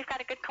 Yeah, we've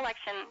got a good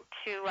collection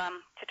to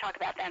talk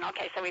about then.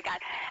 Okay, so we've got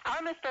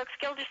Alan Miss Brooks,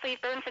 Gildersleeve,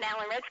 Burns and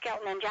Allen, Red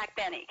Skelton, and Jack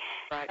Benny.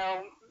 Right.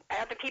 So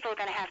other people are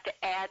going to have to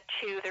add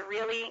to the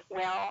really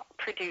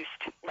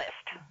well-produced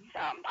list.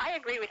 So I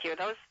agree with you.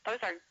 Those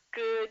are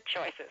good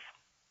choices.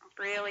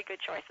 Really good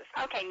choices.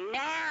 Okay,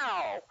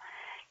 now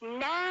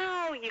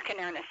you can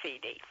earn a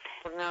CD.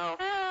 No.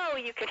 Now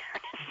you can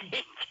earn a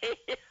CD.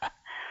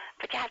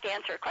 But you have to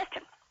answer a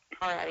question.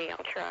 All righty, I'll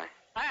try.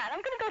 All right,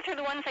 I'm going to go through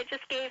the ones I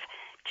just gave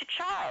to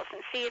Charles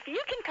and see if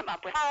you can come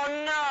up with. Oh,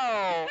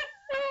 no.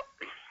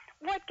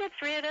 What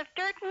gets rid of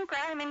dirt and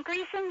grime and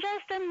grease in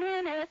just a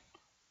minute?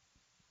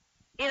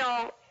 You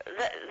know,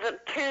 the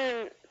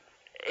tune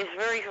is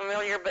very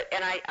familiar, but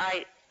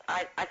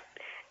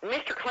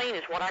Mr. Clean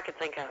is what I could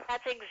think of.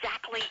 That's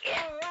exactly it.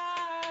 All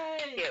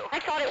right. I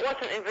thought it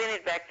wasn't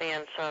invented back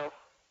then, so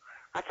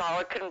I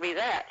thought it couldn't be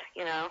that,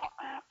 you know.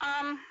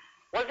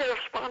 Was it a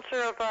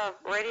sponsor of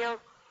radio?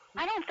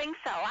 I don't think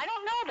so. I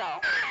don't know, though.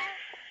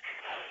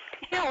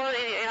 Yeah, well,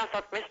 and I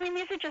thought,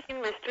 maybe it's just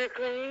Mr.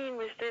 Clean,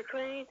 Mr.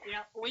 Clean.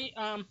 Yeah, we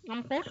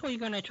unfortunately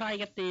going to try to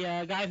get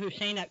the guy who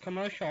sang that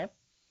commercial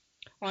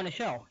on the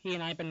show. He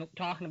and I have been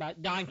talking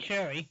about Don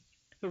Cherry,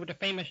 who was a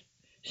famous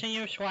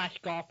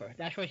singer/golfer.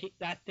 That's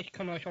this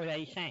commercial that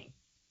he sang.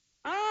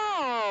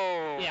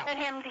 Oh. Yeah. Let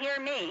him hear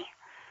me.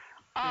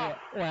 Oh.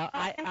 Yeah,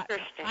 well,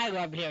 interesting. I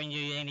love hearing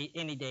you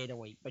any day of the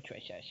week,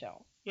 Patricia.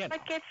 So you know.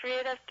 But gets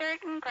rid of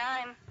dirt and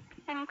grime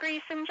and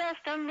grease in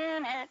just a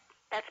minute.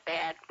 That's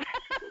bad.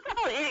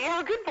 Oh, you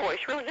have a good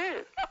voice, really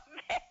do.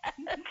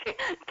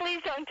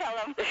 Please don't tell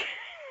him.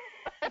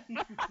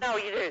 No,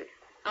 you do.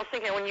 I was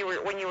thinking when you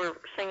were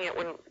singing it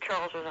when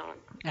Charles was on.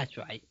 That's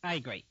right. I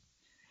agree.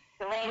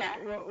 Elena.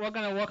 We're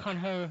gonna work on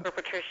her. Or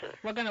Patricia.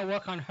 We're gonna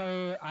work on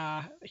her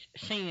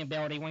singing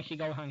ability when she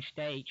goes on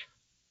stage.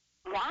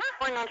 What?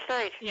 Going on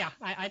stage. Yeah,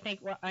 I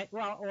think. We're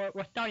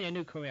starting a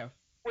new career.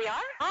 We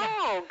are?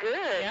 Oh,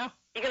 good. Yeah.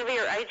 You gonna be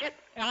her agent?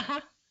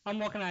 I'm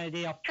working on a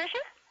deal.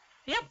 Tricia?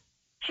 Yep.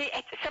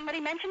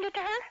 Somebody mentioned it to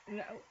her?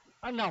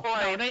 No.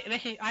 Boy. No.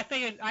 I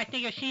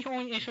figured she's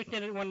only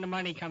interested in when the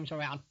money comes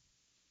around.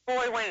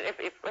 Boy, if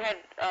we had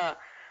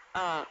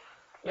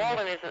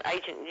Walden as an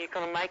agent, you're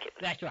gonna make it.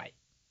 That's right.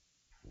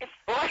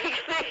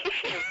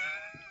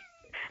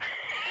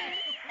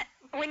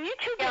 When you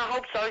two I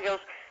hope so. He goes,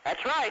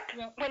 that's right.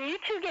 When you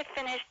two get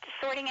finished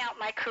sorting out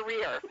my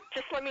career,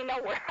 just let me know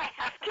where I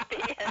have to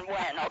be and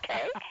when,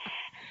 okay?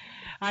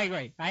 I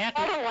agree.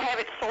 Walden will have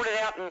it sorted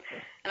out in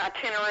an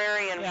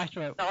itinerary, and that's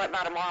right. I'll let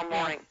by tomorrow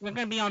morning. Yeah, we're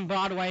going to be on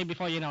Broadway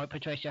before you know it,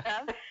 Patricia.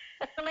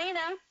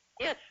 Selena?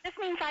 Yes. This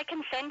means I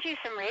can send you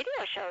some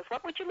radio shows.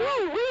 What would you like?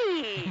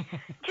 Woo-wee!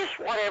 Just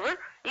whatever.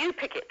 You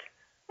pick it.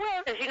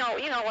 Well, because you know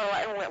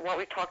what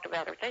we talked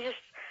about. Everything.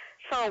 Just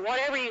so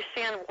whatever you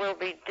send will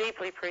be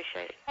deeply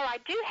appreciated. Well, I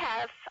do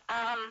have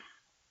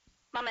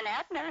Mom and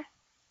Abner.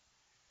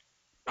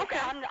 Okay.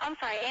 I'm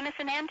sorry, Amos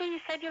and Andy. You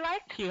said you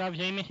liked? She loves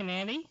Amos and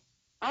Andy.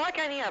 I like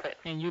any of it.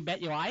 And You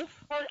Bet Your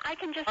Life. Well, I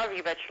can just. Love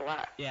You Bet Your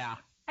Life. Yeah.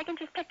 I can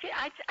just pick you.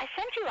 I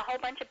sent you a whole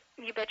bunch of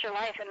You Bet Your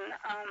Life, and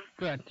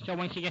Good. So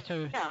when she gets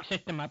her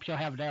system up, she'll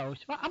have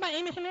those. Well, how about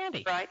Amos and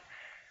Andy? Right.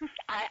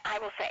 I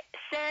will say,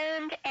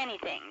 send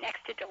anything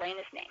next to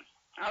Delena's name.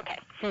 Okay.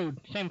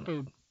 Food. Send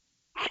food.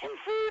 Send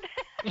food.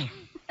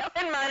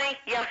 Send money.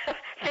 Yeah.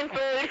 Send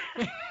food.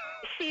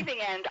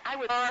 Receiving end. I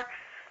would. My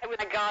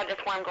God,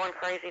 that's why I'm going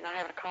crazy not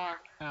having a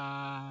car.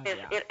 Yeah.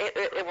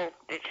 It will.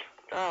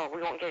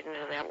 We won't get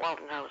into that.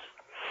 Walden knows.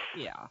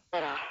 Yeah.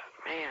 But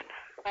man.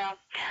 Well,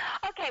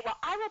 okay. Well,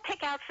 I will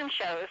pick out some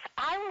shows.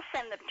 I will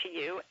send them to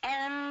you,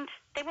 and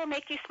they will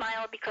make you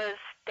smile because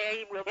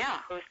they will be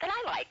shows that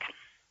I like.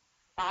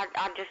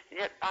 I'm just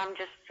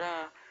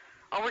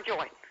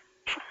overjoyed.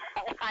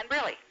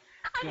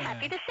 I'm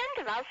happy to send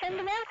them. I'll send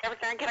them out. Every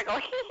time I get, I go,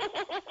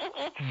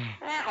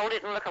 hold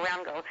it and look around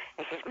and go,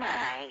 this is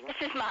mine.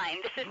 This is mine.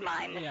 This is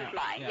mine. This is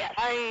mine. Yeah. Yes.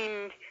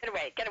 Get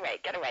away. Get away.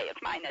 Get away.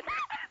 It's mine.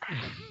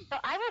 So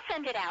I will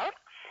send it out.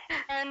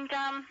 And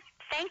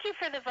thank you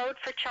for the vote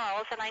for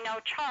Charles. And I know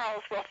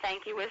Charles will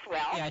thank you as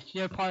well. Yes,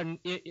 you're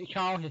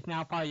Charles is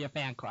now part of your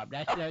fan club.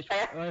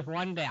 There's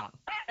one down.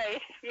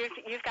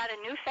 You've got a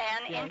new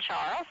fan in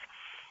Charles.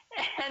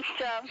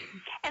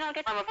 And I'll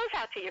get the votes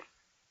out to you.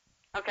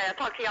 Okay, I'll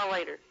talk to y'all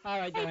later. All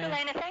right, Hey, Joanna.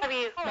 Delana, thank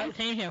you. Bye,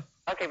 same here.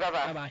 Okay,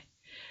 bye-bye. Bye-bye.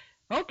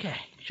 Okay,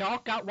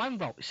 Charles got one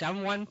vote.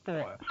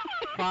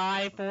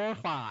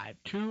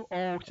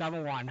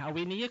 714-545-2071.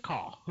 We need a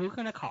call. Who's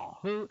going to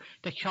call?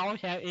 Does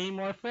Charles have any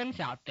more friends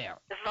out there?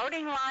 The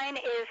voting line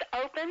is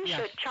open. Yes.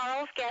 Should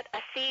Charles get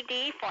a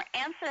CD for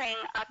answering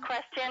a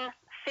question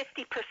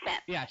 50%?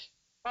 Yes.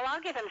 Well,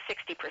 I'll give him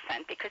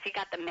 60% because he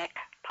got the Mick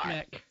part.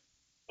 Nick.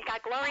 He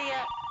got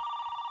Gloria.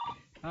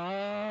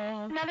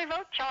 Another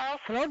vote, Charles.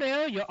 Hello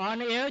there. You're on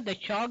the air. Does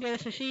Charles get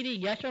us a CD?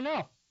 Yes or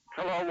no?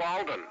 Hello,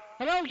 Walden.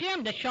 Hello,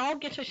 Jim. Does Charles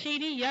get a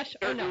CD? Yes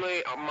or no?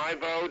 Certainly, my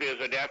vote is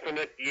a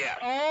definite yes.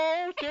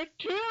 Oh, there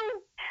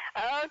two.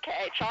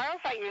 Okay, Charles,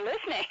 are you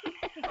listening?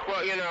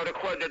 Well, to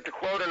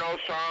quote an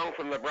old song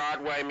from the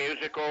Broadway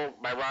musical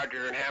by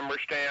Rodgers and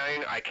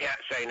Hammerstein, I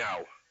can't say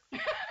no.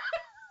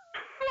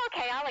 Well,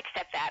 okay, I'll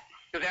accept that.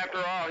 Because after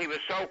all, he was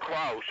so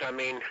close. I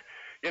mean,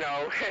 it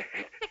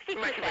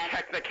might be a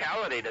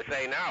technicality to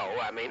say no.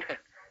 I mean,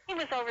 he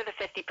was over the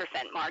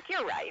 50% mark.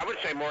 You're right. I would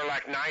say more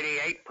like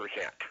 98%.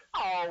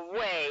 Oh,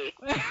 wait.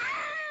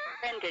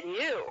 Brendan,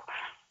 you.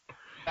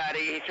 But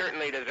he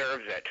certainly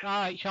deserves it. All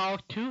right,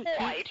 Charles. Two.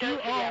 Boy,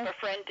 don't you have a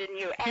friend in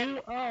you.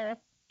 And 2-0.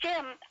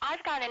 Jim,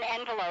 I've got an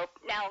envelope.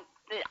 Now,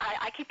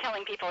 I keep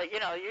telling people, your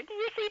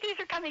CDs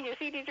are coming, your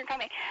CDs are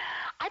coming.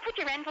 I put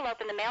your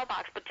envelope in the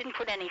mailbox but didn't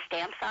put any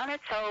stamps on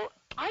it, so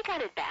I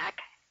got it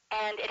back,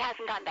 and it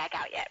hasn't gone back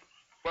out yet.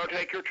 Well,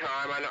 take your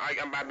time.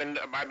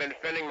 I've been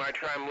spending my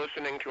time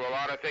listening to a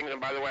lot of things,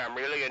 and by the way, I'm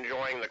really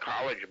enjoying the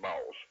college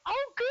bowls.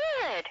 Oh,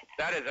 good.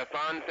 That is a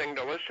fun thing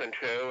to listen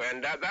to,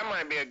 and that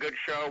might be a good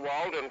show,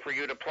 Walden, for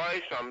you to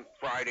play some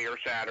Friday or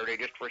Saturday.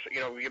 Just for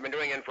you've been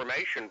doing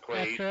information,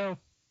 That's please. true.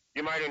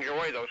 You might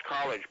enjoy those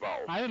college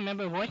bowls. I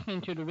remember listening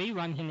to the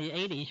reruns in the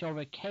 80s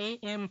over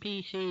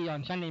KMPC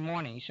on Sunday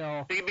morning,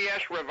 so...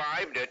 CBS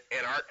revived it,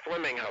 and Art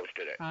Fleming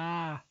hosted it.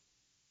 Ah.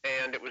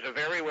 And it was a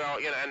very well,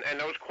 and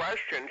those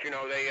questions,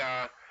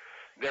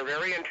 they're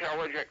very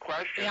intelligent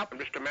questions. Yep. I'm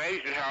just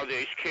amazed at how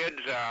these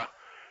kids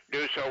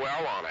do so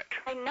well on it.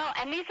 I know,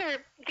 and these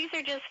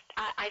are just,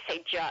 I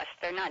say just,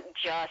 they're not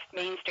just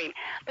mainstream,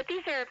 but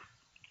these are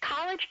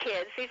college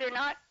kids. These are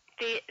not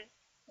the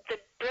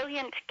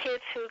brilliant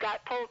kids who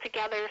got pulled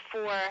together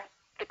for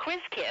the quiz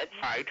kids.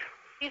 Right.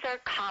 These are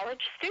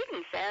college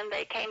students, and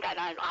they came down.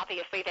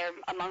 Obviously, they're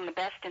among the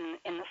best in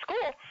the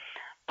school.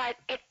 But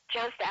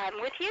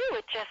I'm with you,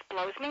 it just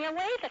blows me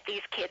away that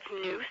these kids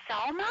knew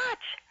so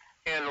much.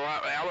 And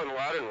Alan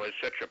Ludden was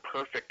such a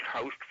perfect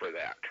host for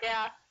that.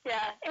 Yeah,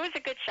 it was a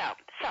good show.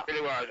 So. It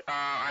really was.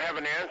 I have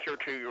an answer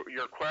to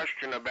your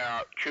question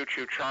about Choo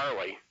Choo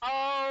Charlie.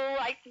 Oh,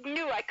 I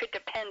knew I could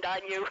depend on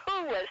you.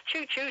 Who was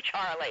Choo Choo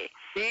Charlie?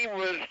 He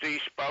was the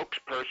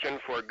spokesperson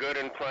for Good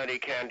and Plenty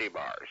candy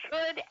bars.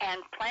 Good and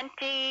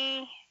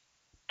Plenty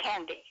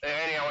candy.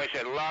 And he always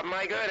said, "Love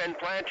my Good and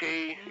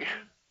Plenty."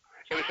 Mm-hmm.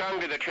 It was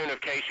sung to the tune of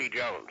Casey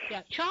Jones.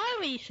 Yeah,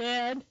 Charlie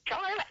said.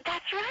 Charlie,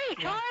 that's right.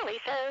 Yeah. Charlie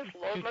says,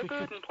 "Love my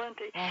Good and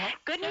Plenty."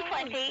 Good and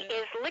Plenty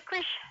is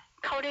licorice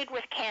coated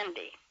with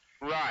candy.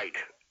 Right,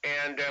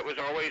 and it was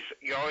always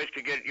you always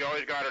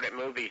got it at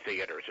movie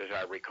theaters, as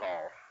I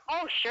recall.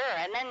 Oh, sure,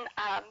 and then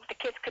the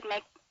kids could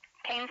make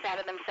pains out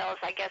of themselves,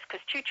 I guess,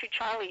 because Choo Choo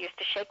Charlie used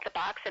to shake the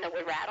box and it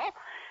would rattle.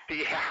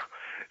 Yeah,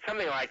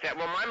 something like that.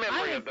 Well, my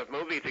memory of the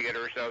movie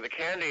theaters, though, the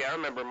candy I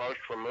remember most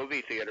from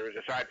movie theaters,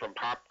 aside from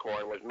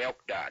popcorn, was Milk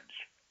Duds.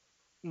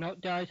 Milk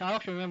Duds. I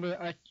also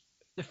remember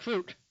the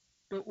fruit.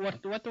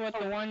 What the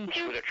one?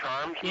 Was it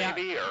Charms,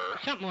 maybe, or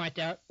something like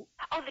that?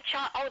 Oh,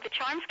 the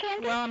Charms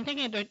candy. Well, I'm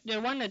thinking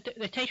the one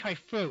that tastes like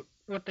fruit.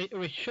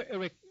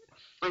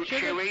 Fruit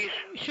Chewies?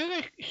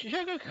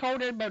 Sugar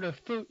coated, but the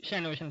fruit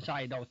centers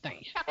inside those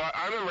things. Well,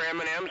 I remember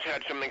M&M's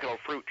had something called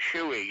Fruit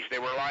Chewies. They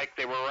were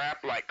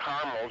wrapped like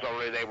caramels,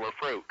 only they were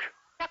fruit.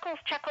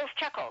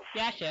 Chuckles.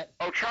 That's it.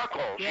 Oh,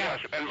 Chuckles, yeah.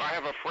 Yes. And I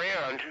have a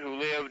friend who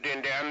lived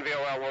in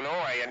Danville,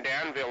 Illinois, and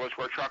Danville is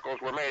where Chuckles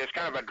were made. It's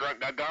kind of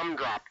a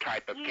gumdrop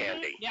type of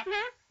candy. Yep.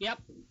 Mm-hmm.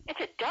 Yep. It's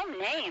a dumb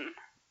name.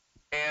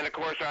 And, of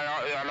course,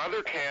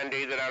 another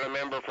candy that I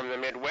remember from the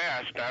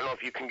Midwest, I don't know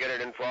if you can get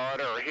it in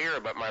Florida or here,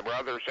 but my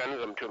brother sends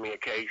them to me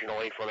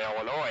occasionally from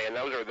Illinois, and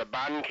those are the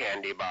Bun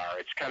Candy Bar.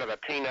 It's kind of a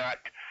peanut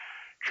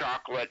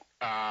chocolate,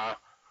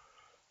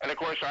 and, of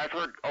course, I've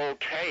heard old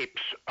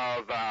tapes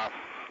of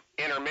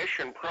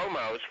intermission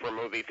promos for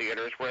movie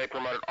theaters where they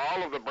promoted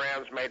all of the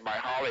brands made by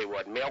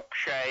Hollywood,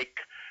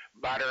 Milkshake,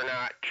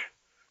 Butternut,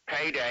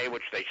 Payday,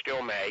 which they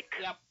still make.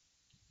 Yep.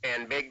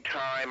 And Big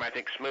Time, I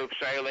think Smooth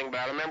Sailing,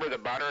 but I remember the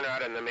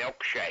Butternut and the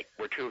Milkshake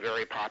were two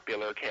very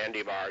popular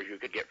candy bars you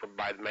could get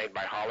made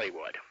by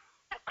Hollywood.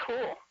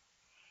 Cool.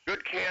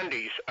 Good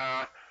candies.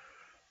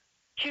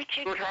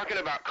 We're talking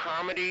about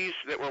comedies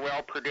that were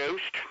well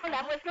produced. Well,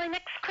 that was my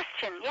next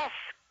question. Yes,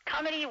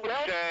 comedy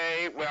well.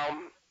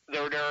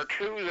 There are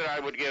two that I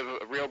would give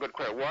real good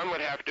credit. One would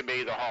have to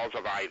be The Halls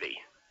of Ivy.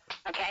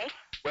 Okay.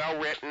 Well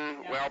written,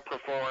 well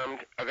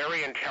performed, a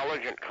very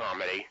intelligent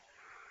comedy.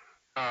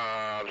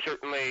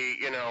 Certainly,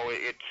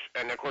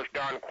 and of course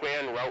Don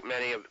Quinn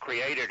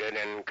created it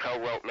and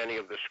co-wrote many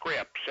of the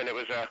scripts, and it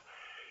was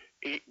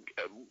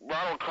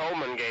Ronald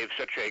Colman gave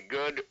such a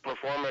good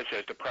performance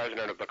as the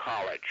president of the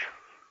college.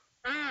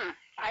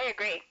 I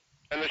agree.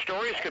 And the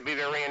stories could be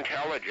very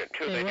intelligent,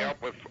 too. They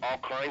dealt with all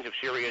kinds of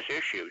serious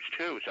issues,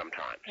 too,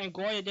 sometimes. And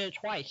Gloria did it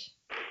twice.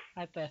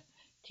 But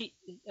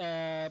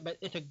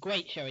it's a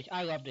great series.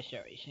 I love the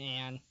series,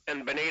 and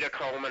Benita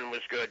Coleman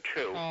was good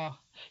too.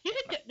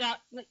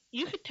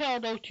 You could tell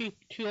those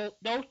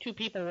two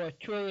people were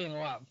truly in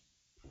love.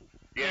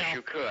 Yes,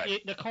 you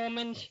could. The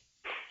Colemans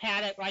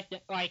had it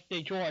like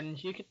the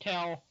Jordans. You could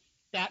tell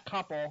that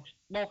couple,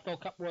 both those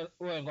couples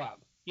were in love.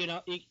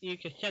 You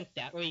could sense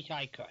that. At least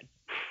I could.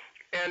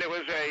 And it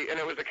was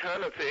a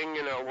kind of thing,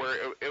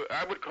 where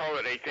I would call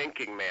it a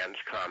thinking man's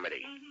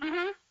comedy.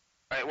 Mm-hmm.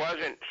 It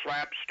wasn't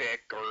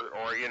slapstick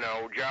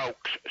or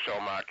jokes so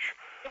much.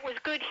 It was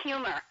good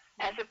humor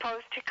as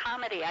opposed to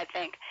comedy, I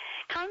think.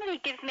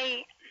 Comedy gives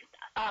me,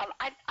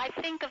 I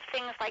think of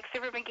things like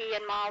Fibber McGee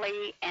and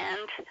Molly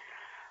and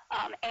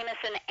Amos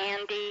and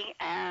Andy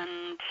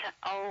and,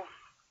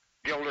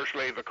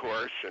 Gildersleeve, of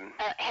course. And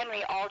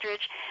Henry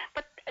Aldrich.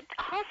 But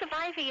House of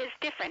Ivy is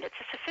different. It's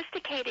a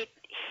sophisticated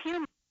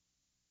humor.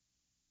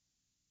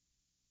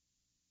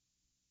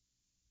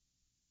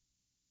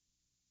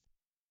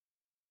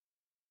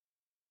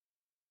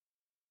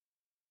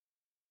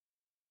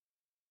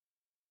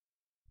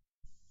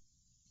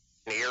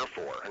 Ear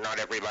for, and not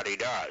everybody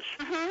does.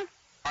 Mm-hmm.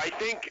 I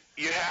think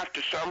you have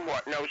to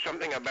somewhat know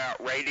something about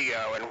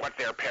radio and what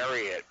they're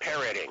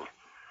parroting.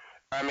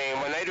 I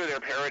mean, when they do their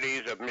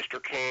parodies of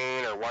Mr.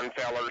 King or One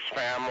Feller's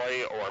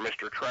Family or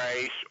Mr.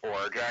 Trace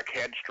or Jack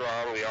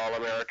Headstrong, the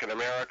All-American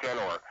American,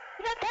 or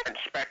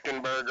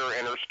Spectenberger,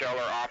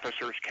 Interstellar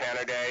Officer's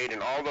Candidate,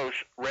 and all those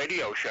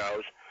radio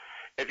shows,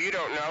 if you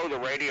don't know the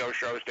radio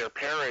shows they're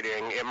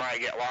parroting, it might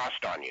get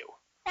lost on you.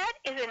 That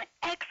is an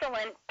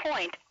excellent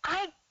point.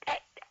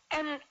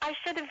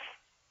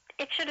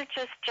 It should have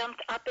just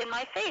jumped up in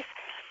my face.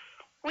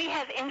 We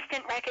have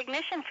instant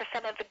recognition for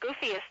some of the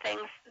goofiest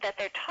things that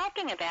they're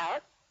talking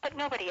about, but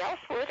nobody else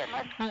would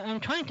unless...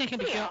 I'm trying to think of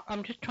the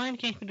I'm just trying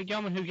to think of the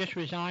gentleman who just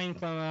resigned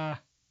from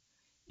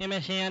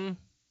MSN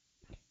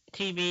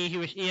TV. He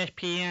was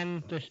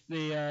ESPN,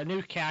 the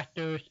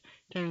newscasters,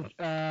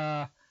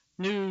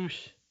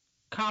 news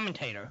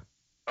commentator.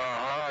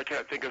 I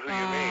can't think of who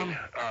you mean.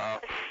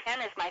 MSN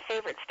is my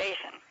favorite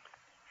station.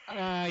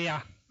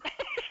 Yeah.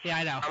 Yeah,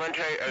 I know. I'm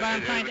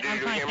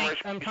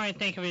trying to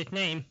think of his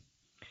name.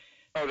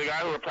 Oh, the guy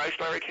who replaced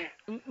Larry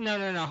King?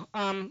 No.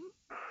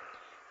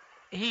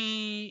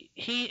 He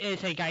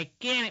is a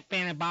gigantic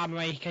fan of Bob and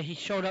Ray because he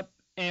showed up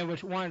and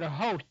was one of the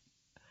hosts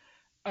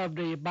of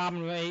the Bob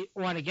and Ray,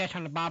 one of the guests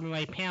on the Bob and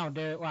Ray panel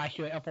there last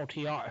year at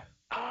FOTR.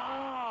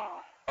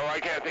 Oh, I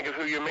can't think of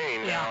who you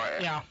mean.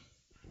 Yeah.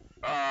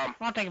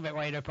 I'll think of it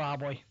later,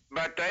 probably.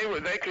 But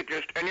they could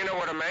just, and you know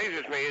what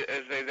amazes me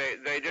is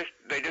they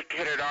just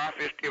hit it off.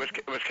 It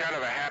was kind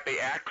of a happy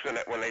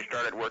accident when they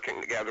started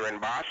working together in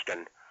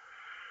Boston,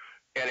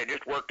 and it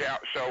just worked out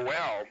so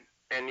well.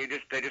 And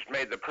they just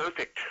made the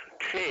perfect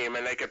team,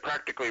 and they could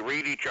practically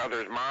read each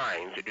other's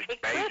minds. It just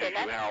amazes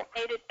you how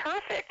made it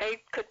perfect.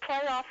 They could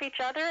play off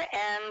each other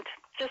and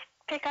just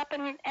pick up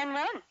and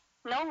run.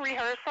 No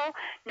rehearsal,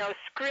 no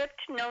script,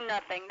 no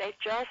nothing. They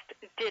just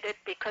did it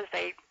because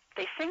they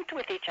synced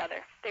with each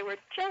other. They were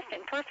just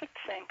in perfect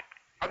sync.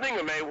 I think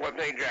what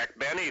made Jack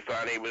Benny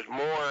funny was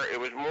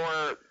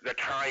more the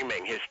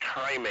timing, his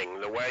timing,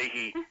 the way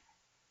he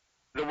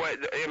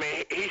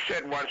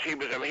said once he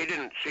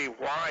didn't see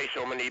why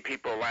so many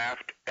people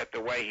laughed at the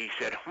way he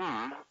said,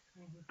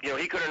 You know,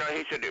 he could have known,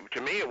 he said,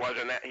 to me it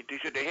wasn't that, he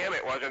said to him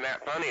it wasn't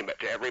that funny, but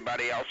to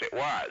everybody else it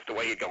was, the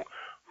way he'd go,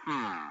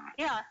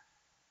 Yeah.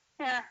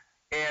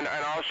 And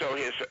also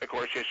his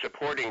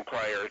supporting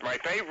players. My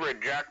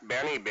favorite Jack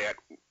Benny bit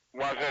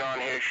wasn't on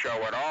his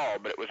show at all,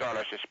 but it was on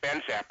a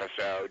suspense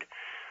episode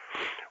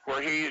where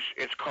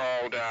it's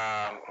called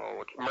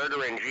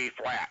Murder in G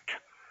Flat.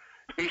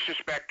 He's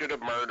suspected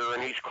of murder,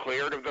 and he's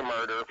cleared of the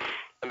murder,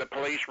 and the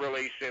police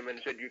release him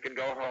and said, you can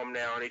go home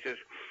now. And he says,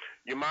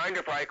 you mind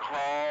if I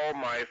call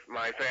my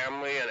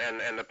family?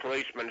 And the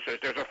policeman says,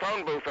 there's a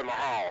phone booth in the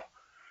hall.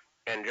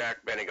 And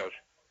Jack Benny goes,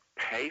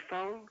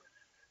 payphone?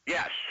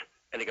 Yes.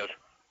 And he goes,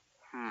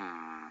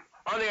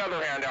 On the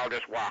other hand, I'll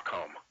just walk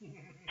home.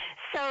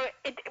 So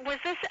was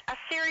this a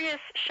serious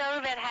show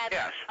that had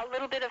a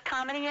little bit of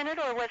comedy in it,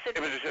 or was it...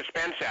 It was a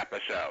suspense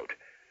episode.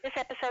 This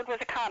episode was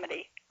a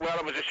comedy. Well,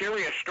 it was a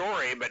serious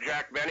story, but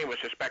Jack Benny was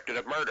suspected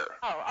of murder.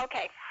 Oh,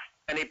 okay.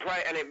 And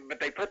but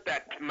they put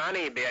that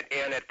money bit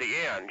in at the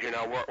end, you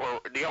know, where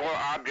the whole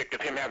object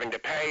of him having to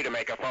pay to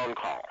make a phone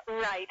call.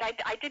 Right.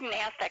 I didn't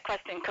ask that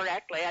question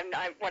correctly.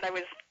 What I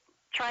was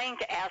trying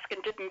to ask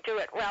and didn't do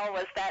it well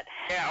was that...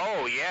 Yeah,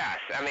 oh, yes.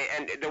 I mean,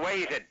 and the way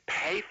he said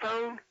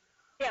payphone?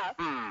 Yeah.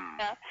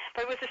 Yeah.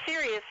 But it was a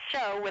serious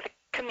show with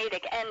a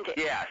comedic ending.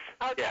 Yes.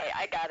 Okay, yes.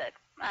 I got it.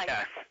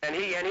 Yes, and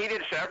he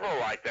did several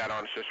like that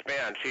on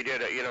Suspense. He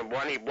did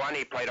one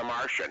he played a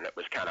Martian that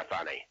was kind of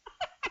funny,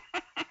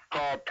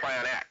 called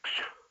Plan X,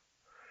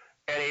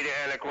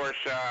 and of course,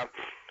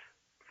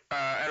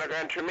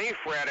 and to me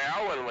Fred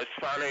Allen was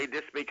funny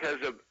just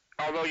because of,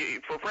 although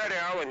for Fred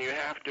Allen you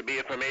have to be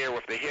familiar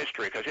with the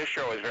history because his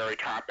show is very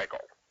topical.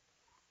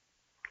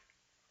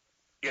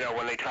 You know,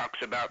 when he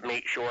talks about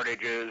meat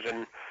shortages,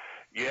 and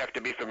you have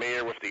to be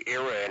familiar with the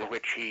era in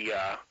which he.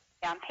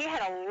 Yeah, he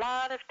had a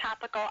lot of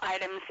topical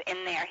items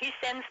in there. He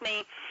sends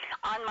me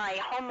on my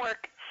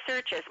homework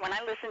searches. When I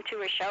listen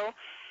to a show,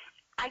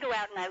 I go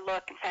out and I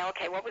look and say,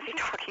 okay, what was he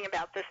talking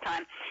about this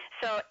time?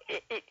 So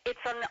it's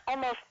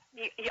almost,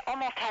 you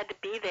almost had to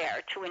be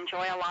there to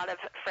enjoy a lot of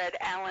Fred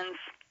Allen's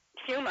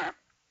humor.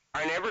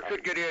 I never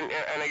could get in,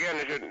 and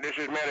again, this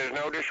is meant as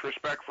no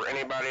disrespect for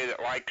anybody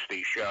that likes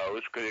these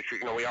shows, because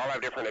we all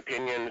have different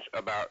opinions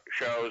about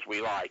shows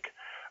we like.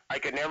 I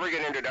could never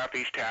get into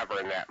Duffy's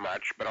Tavern that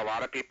much, but a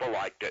lot of people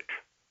liked it.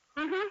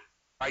 Mm-hmm.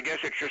 I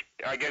guess you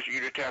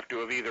just have to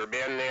have either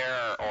been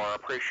there or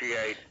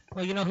appreciate.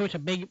 Well, you know who's a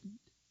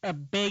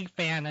big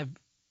fan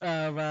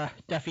of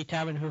Duffy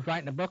Tavern, who's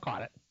writing a book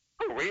on it.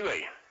 Oh,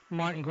 really?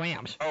 Martin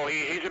Grams. Oh,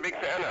 he's a big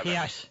fan of it.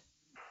 Yes.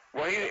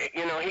 Well,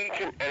 he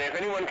can, and if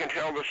anyone can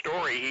tell the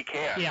story, he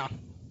can. Yeah.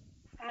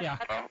 Yeah.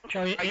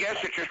 So I guess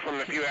it's just from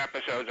the few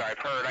episodes I've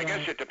heard. I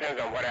guess it depends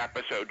on what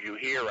episode you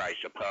hear, I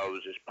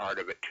suppose, is part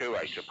of it, too,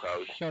 I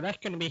suppose. So that's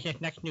going to be his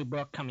next new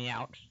book coming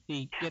out.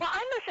 Well,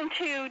 I listen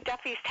to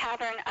Duffy's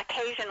Tavern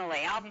occasionally.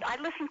 I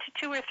listened to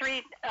 2 or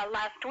 3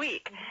 last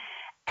week.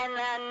 and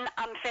then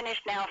I'm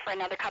finished now for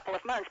another couple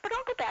of months. But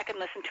I'll go back and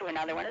listen to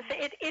another one.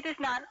 It is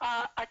not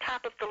a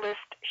top of the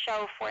list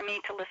show for me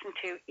to listen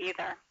to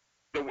either.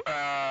 And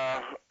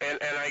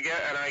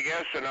I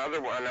guess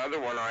another one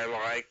I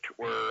liked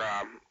were,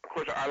 of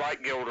course, I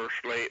like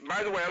Gildersleeve.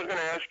 By the way, I was going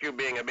to ask you,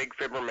 being a big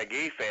Fibber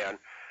McGee fan,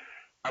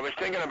 I was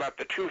thinking about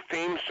the two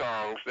theme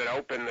songs that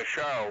opened the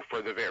show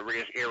for the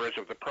various eras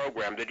of the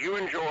program. Did you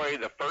enjoy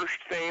the first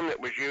theme that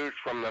was used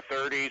from the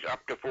 30s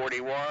up to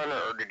 41,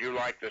 or did you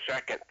like the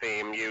second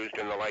theme used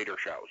in the later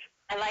shows?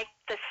 I like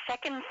the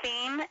second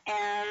theme,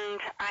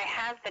 and I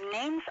have the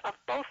names of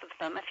both of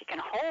them. If you can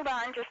hold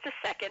on just a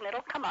second,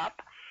 it'll come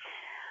up.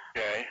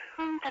 Okay.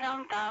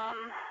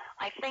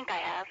 I think I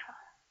have.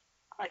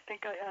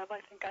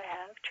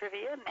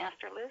 Trivia,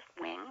 Master List,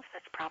 Wings.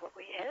 That's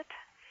probably it.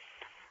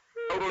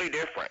 Totally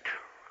different.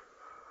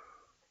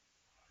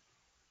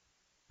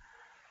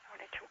 In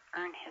order to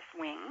earn his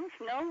wings.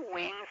 No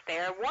wings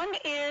there. One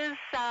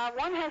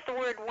has the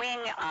word wing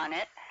on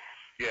it.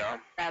 Yeah.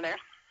 Rather.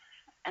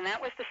 And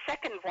that was the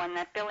second one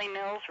that Billy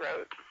Mills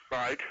wrote.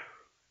 Right.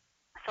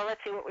 So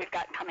let's see what we've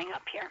got coming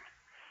up here.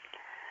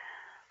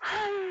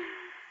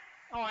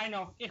 Oh, I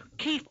know.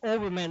 Keith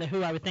Olbermann,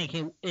 who I was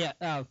thinking,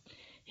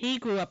 he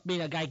grew up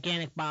being a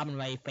gigantic Bob and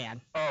Ray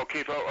fan. Oh,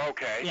 Keith,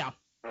 okay. Yeah.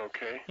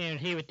 Okay. And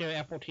he was there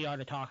at FOTR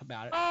to talk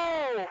about it.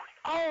 Oh,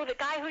 the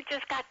guy who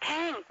just got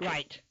tanked.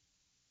 Right.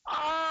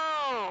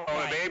 Oh. Oh,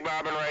 right. A big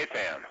Bob and Ray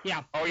fan.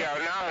 Yeah. Oh, yeah,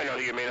 now I know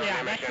who you mean.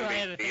 Yeah, that's what I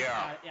had to think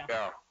about it,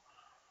 yeah.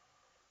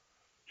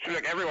 Seems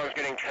like everyone's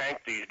getting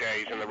tanked these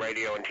days in the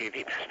radio and TV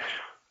business.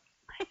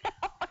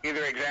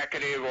 Either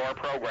executive or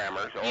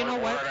programmers or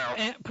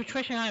what?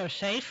 Patricia and I are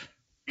safe.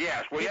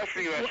 Yes, well,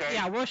 yesterday you said.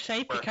 Yeah, we're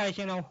safe because,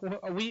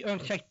 we earn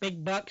such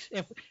big bucks.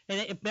 If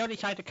they'll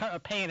decide to cut our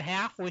pay in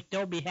half, we'd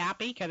still be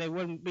happy because it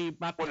wouldn't be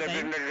about the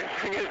same. Well, the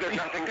thing is, there's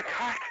nothing to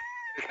cut.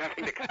 There's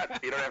nothing to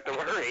cut. You don't have to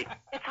worry.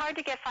 It's hard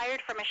to get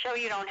fired from a show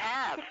you don't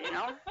have,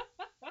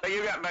 But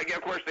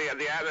of course, the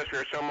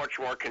atmosphere is so much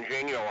more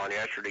congenial on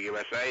Yesterday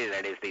USA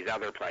than it is these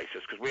other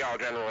places, because we all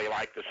generally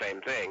like the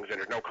same things, and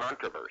there's no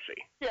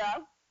controversy. Yeah.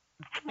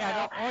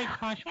 Yeah, the only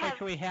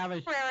controversy we have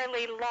is...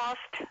 temporarily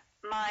lost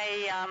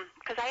my,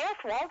 because I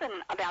asked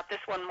Walden about this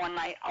one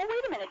night. Oh,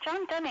 wait a minute,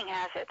 John Dunning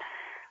has it.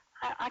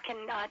 I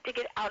can dig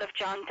it out of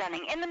John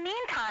Dunning. In the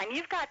meantime,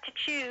 you've got to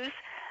choose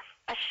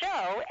a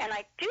show, and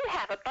I do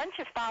have a bunch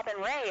of Bob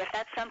and Ray, if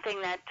that's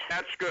something that...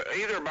 That's good.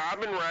 Either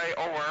Bob and Ray,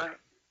 or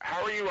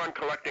how are you on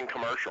collecting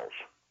commercials?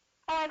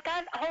 Oh, I've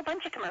got a whole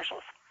bunch of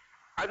commercials.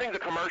 I think the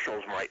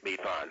commercials might be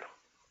fun.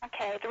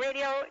 Okay, the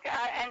radio,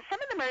 and some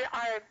of them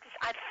are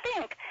I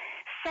think,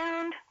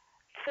 sound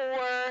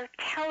for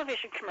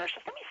television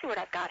commercials. Let me see what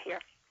I've got here.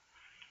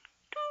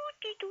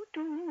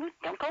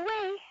 Don't go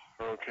away.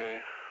 Okay.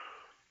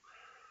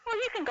 Well,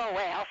 you can go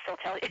away. I'll still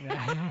tell you.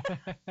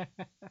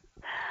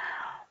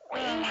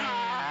 We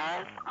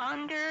have,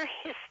 under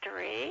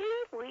history,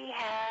 we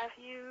have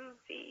UVW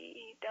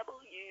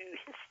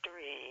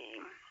history,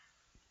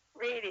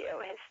 radio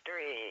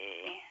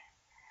history.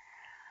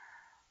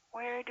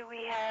 Where do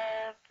we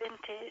have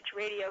vintage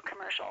radio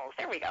commercials?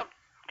 There we go.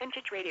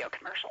 Vintage radio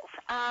commercials.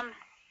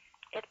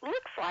 It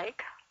looks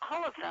like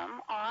all of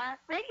them are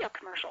radio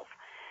commercials.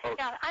 Okay.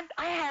 Now,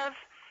 I have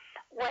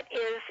what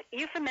is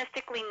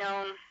euphemistically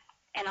known,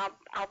 and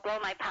I'll blow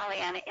my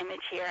Pollyanna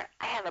image here.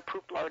 I have a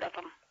poop load of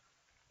them.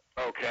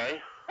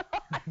 Okay.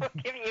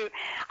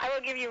 I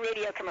will give you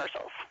radio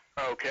commercials.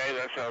 Okay,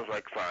 that sounds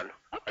like fun.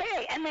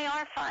 Okay, and they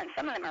are fun.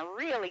 Some of them are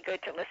really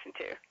good to listen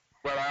to.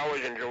 Well, I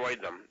always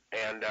enjoyed them,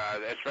 and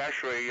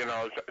especially, some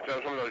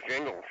of those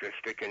jingles just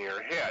stick in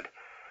your head.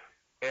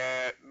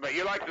 But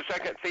you like the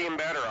second theme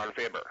better on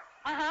Fibber.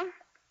 Uh-huh.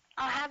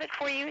 I'll have it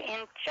for you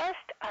in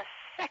just a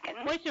second.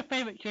 What's your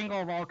favorite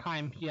jingle of all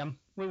time, Jim?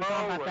 We were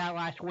talking about that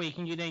last week,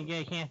 and you didn't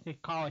get a chance to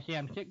call us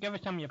in. Give us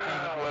some of your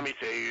favorite. Let me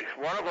see.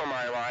 One of them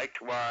I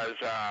liked was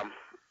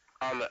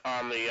on the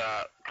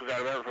because I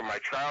remember from my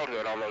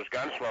childhood on those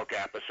Gunsmoke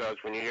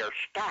episodes when you hear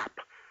 "Stop,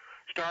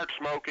 start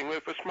smoking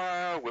with a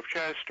smile with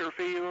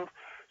Chesterfield,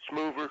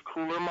 smoother,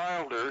 cooler,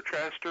 milder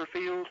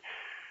Chesterfield.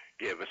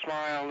 Give a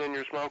smile in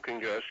your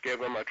smoking, just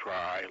give 'em a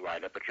try.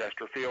 Light up a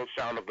Chesterfield,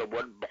 sound of the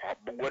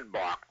wood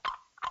block.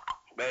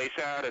 They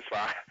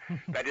satisfy.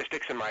 That just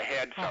sticks in my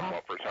head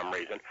somewhat for some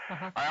reason.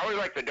 I always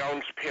like the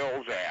Doan's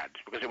Pills ads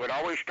because it would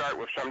always start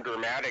with some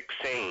dramatic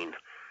scene.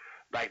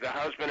 Like the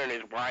husband and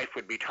his wife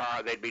would be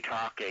they'd be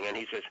talking, and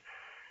he says,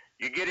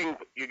 "You getting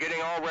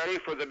all ready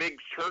for the big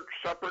church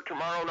supper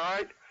tomorrow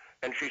night?"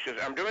 And she says,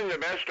 "I'm doing the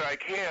best I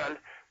can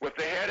with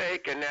the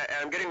headache, and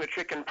I'm getting the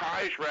chicken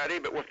pies ready,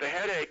 but with the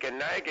headache and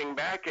nagging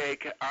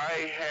backache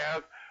I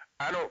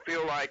don't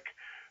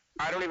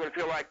even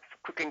feel like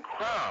cooking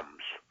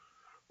crumbs."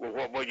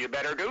 Well, you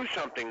better do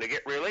something to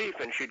get relief.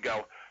 And she'd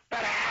go,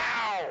 "But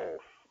how?"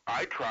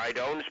 "I tried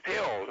Doan's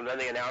Pills." And then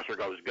the announcer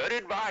goes, "Good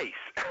advice."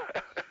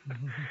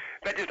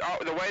 That just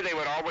the way they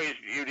would always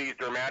use these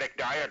dramatic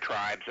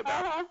diatribes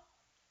about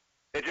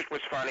it just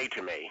was funny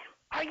to me.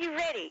 Are you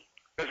ready?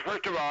 Because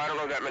first of all, I don't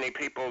know that many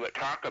people that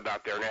talk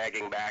about their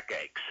nagging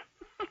backaches.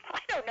 I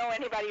don't know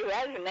anybody who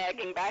has a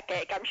nagging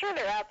backache. I'm sure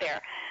they're out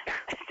there.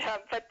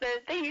 But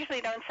they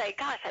usually don't say,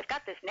 gosh, I've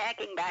got this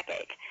nagging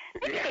backache.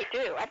 Maybe they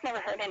do. I've never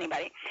heard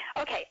anybody.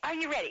 Okay, are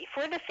you ready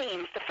for the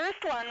themes? The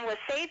first one was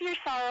Save Your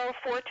Sorrow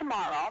for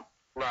Tomorrow.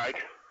 Right.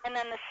 And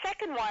then the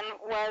second one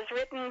was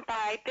written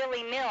by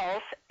Billy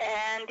Mills,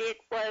 and it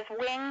was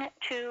Wing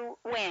to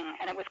Wing,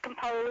 and it was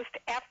composed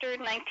after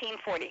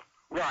 1940.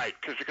 Right,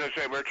 because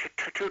they were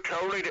two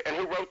totally... And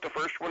who wrote the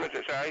first one, does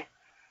it say?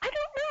 I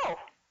don't know.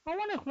 I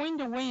wonder if Wing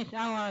to Wing is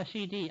out on a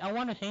CD. I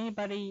wonder if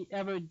anybody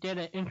ever did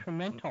an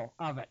instrumental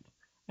of it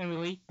and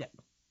released it.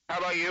 How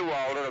about you,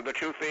 Walden, of the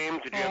two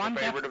themes? Did you have a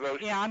favorite of those?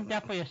 Yeah, I'm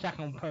definitely a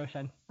second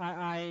person.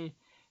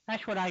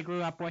 That's what I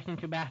grew up listening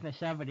to back in the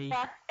 70s.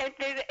 Yeah, it's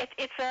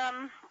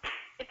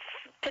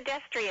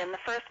pedestrian. The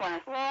first one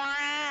is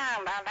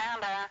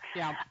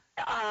Yeah.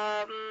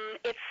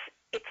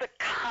 It's a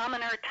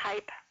commoner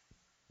type.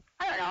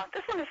 I don't know.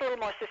 This one is a little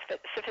more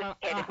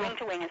sophisticated. Wing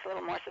to Wing is a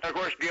little more sophisticated.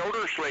 Of course,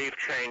 Gildersleeve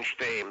changed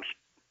themes.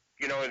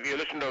 You know, if you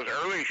listen to those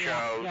early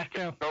shows, that's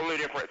true. it's a totally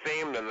different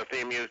theme than the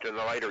theme used in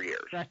the later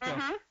years. That's true.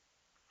 Mm-hmm.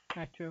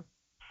 That's true.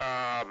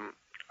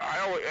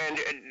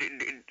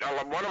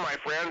 One of my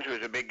friends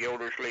who's a big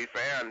Gildersleeve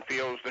fan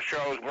feels the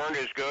shows weren't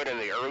as good in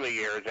the early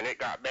years, and it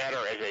got better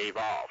as it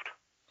evolved.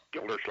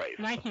 Gildersleeve.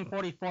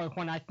 1944 is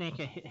when I think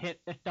it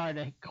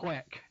started to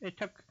click. It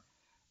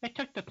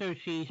took the third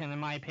season, in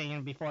my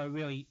opinion, before it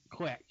really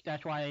clicked.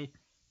 That's why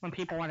when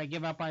people want to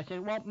give up, I say,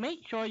 well,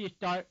 make sure you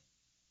start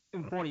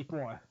in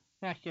 44.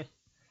 That's just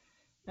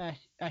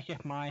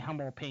my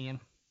humble opinion.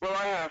 Well,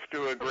 I have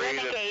to agree.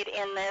 Renegade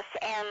in this,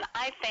 and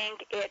I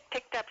think it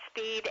picked up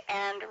speed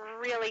and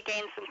really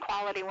gained some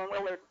quality when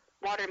Willard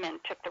Waterman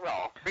took the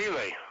role.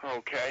 Really?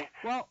 Okay.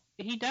 Well,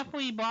 he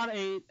definitely brought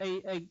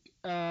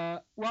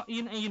well,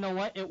 you know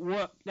what? It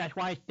worked. That's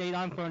why it stayed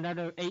on for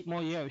another 8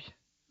 more years.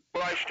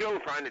 Well, I still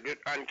find it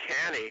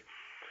uncanny,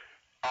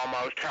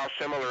 almost, how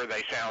similar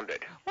they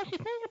sounded. Well, if you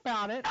think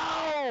about it...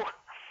 Oh!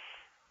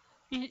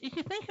 If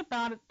you think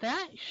about it,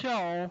 that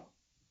show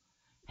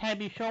had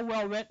been so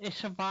well written, it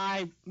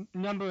survived a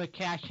number of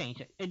cast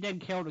changes. It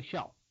didn't kill the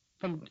show.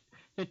 From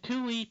the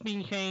 2 leads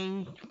being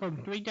changed, from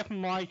 3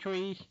 different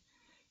Marjories,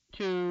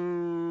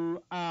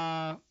 to,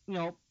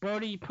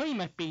 Birdie pretty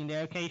much being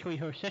there, occasionally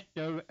her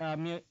sister,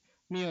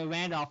 Mira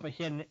Randolph, was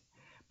in it.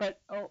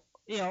 But,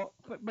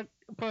 but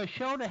for a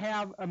show to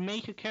have a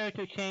major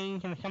character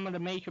change and some of the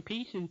major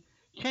pieces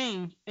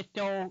change, it's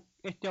still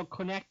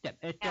connected.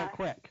 It's still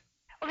quick.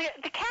 Well,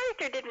 the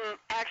character didn't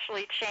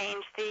actually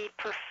change. The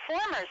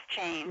performers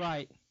changed.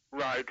 Right.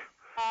 Right.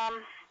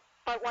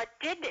 But what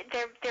did,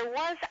 there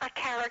was a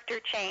character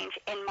change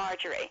in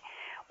Marjorie.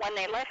 When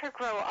they let her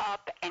grow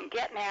up and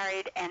get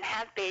married and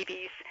have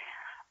babies,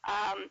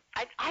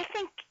 I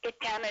think it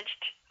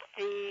damaged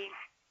the...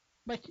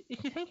 But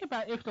if you think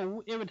about it,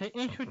 it was an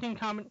interesting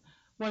comment.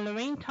 When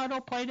Lorraine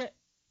Tuttle played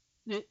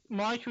it,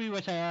 Marjorie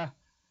was in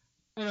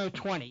her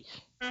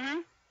 20s. Mm-hmm.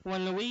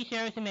 When Louise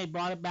Harrison, they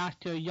brought it back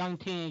to a young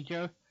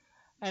teenager.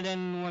 And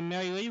then when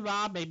Mary Lee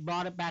Robb, they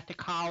brought it back to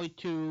college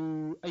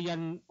to a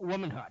young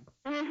womanhood.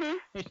 Mm-hmm.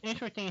 It's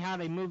interesting how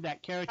they moved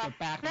that character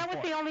back and forth.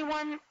 That was the only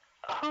one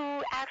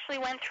who actually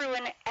went through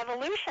an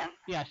evolution.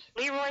 Yes.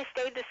 Leroy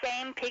stayed the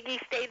same, Piggy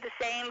stayed the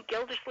same,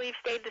 Gildersleeve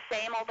stayed the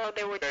same, although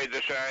there were... Stayed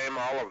the same,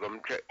 all of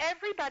them.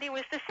 Everybody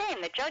was the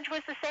same. The judge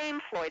was the same,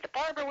 Floyd the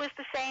barber was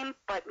the same,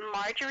 but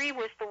Marjorie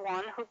was the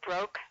one who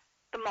broke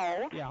the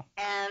mold. Yeah.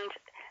 And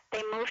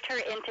they moved her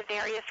into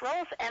various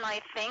roles, and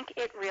I think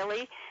it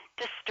really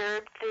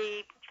disturbed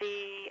the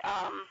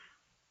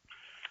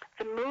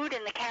mood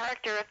and the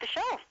character of the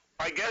show.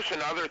 I guess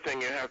another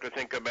thing you have to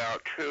think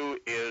about, too,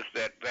 is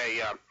that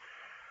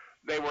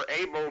they were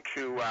able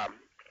to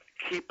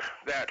keep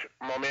that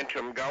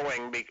momentum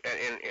going,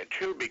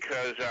 too,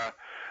 because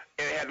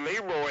had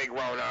Leroy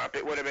grown up,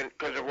 it would have been,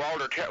 because of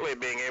Walter Tetley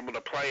being able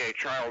to play a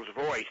child's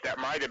voice, that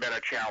might have been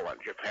a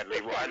challenge if had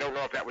Leroy. I don't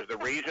know if that was the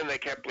reason they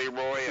kept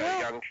Leroy a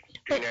young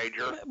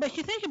teenager. But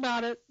you think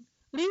about it,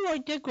 Leroy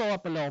did grow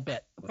up a little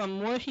bit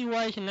from where he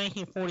was in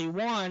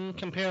 1941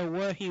 compared to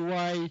where he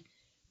was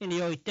in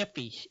the early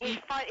 50s. He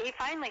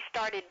finally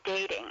started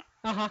dating.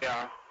 Uh-huh.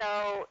 Yeah.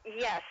 So,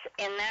 yes,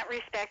 in that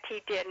respect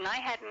he did, and I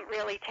hadn't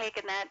really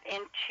taken that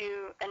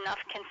into enough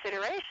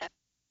consideration.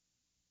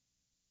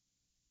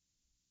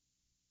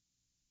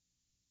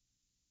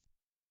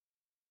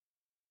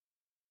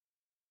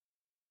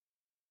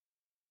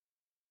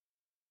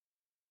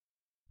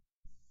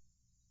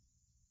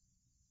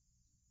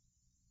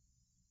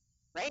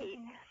 Great.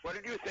 What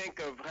did you think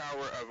of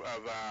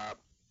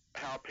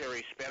Hal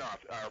Perry's spinoff,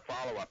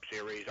 follow-up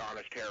series,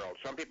 Honest Harold?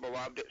 Some people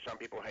loved it, some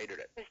people hated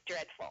it. It was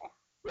dreadful.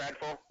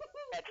 Dreadful?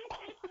 Dreadful.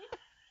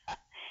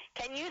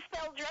 Can you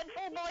spell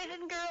dreadful, boys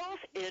and girls?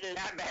 It is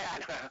not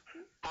bad.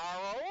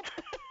 Harold.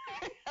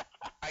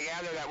 I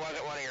gather that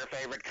wasn't one of your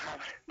favorite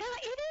comedies. No,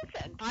 it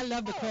isn't. I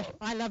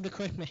love the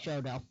Christmas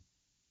show, though.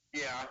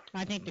 Yeah.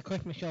 I think the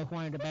Christmas show is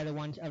one of the better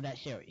ones of that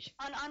series.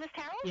 On Honest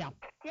Harold? Yeah.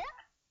 Yeah?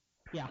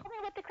 Yeah. Tell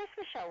me what the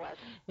Christmas show was.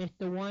 It's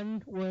the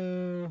one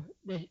where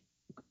the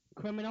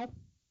criminal,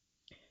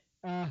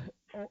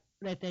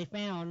 that they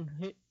found.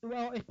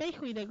 Well, it's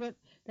basically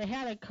they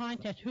had a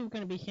contest who's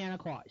going to be Santa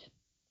Claus,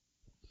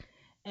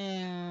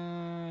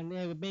 and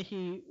they were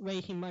basically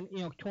raising money,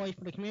 toys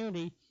for the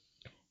community,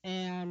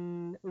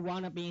 and it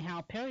wound up being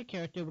Hal Perry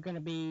character was going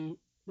to be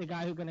the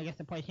guy who's going to get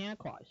to play Santa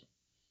Claus.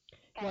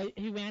 Well,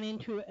 he ran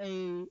into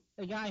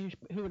a guy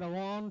who was a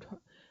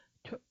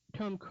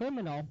long-term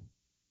criminal,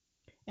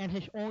 and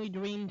his only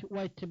dream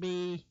was to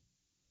be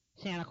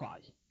Santa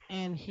Claus.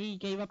 And he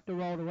gave up the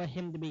role to let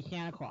him to be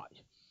Santa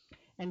Claus.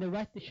 And the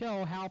rest of the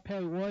show, Hal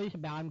Perry worries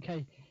about him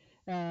because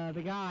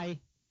the guy,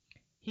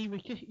 he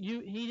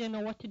didn't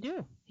know what to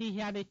do. He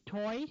had a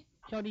toy,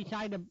 so he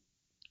decided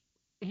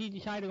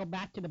to go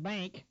back to the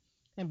bank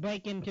and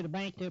break into the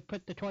bank to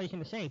put the toys in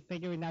the safe,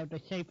 figuring out the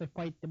safest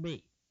place to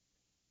be.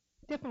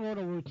 Different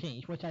little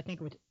routines, which I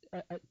think was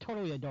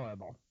totally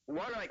adorable.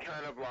 One I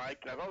kind of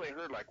liked, and I've only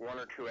heard like one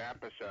or two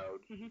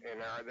episodes, and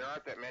there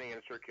aren't that many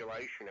in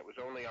circulation. It was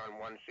only on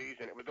one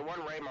season. It was the one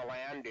Ray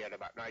Milland did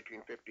about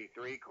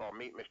 1953 called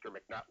Meet Mr.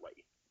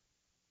 McNutley.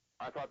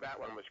 I thought that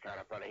one was kind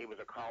of funny. He was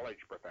a college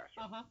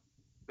professor.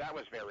 That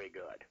was very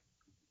good.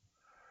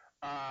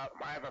 I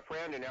have a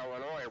friend in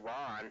Illinois,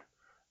 Ron,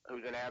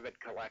 who's an avid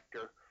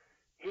collector.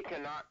 He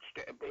cannot.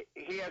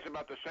 He has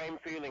about the same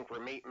feeling for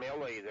Meet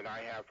Millie that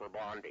I have for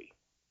Blondie.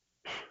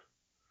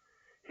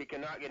 He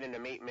cannot get into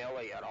Meet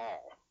Millie at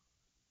all.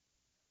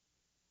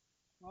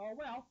 Oh,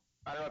 well.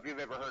 I don't know if you've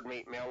ever heard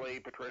Meet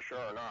Millie, Patricia,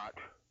 or not.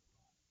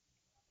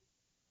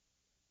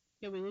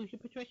 Did we lose you,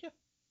 Patricia?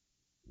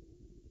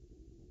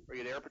 Are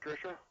you there,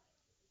 Patricia?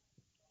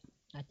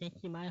 I think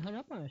she might have hung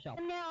up on herself.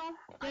 No,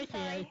 I'm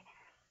sorry.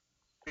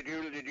 How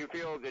did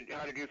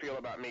you feel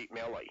about Meet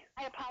Millie?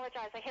 I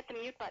apologize. I hit the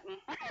mute button.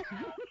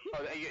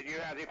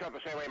 You felt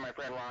the same way my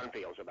friend Ron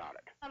feels about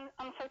it.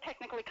 I'm so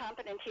technically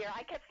competent here.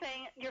 I kept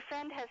saying your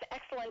friend has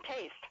excellent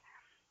taste.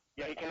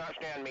 Yeah, he cannot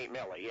stand Meet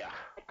Millie. Yeah.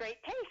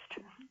 Great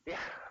taste. Yeah.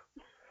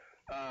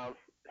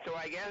 So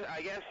I guess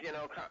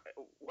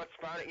what's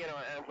fun,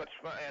 and what's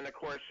fun, and of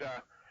course.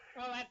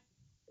 Well,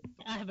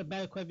 I have a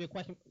better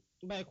question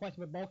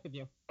for both of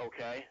you.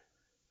 Okay.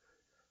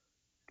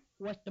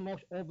 What's the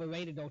most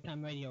overrated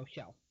old-time radio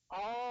show?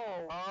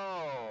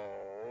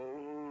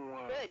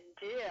 Good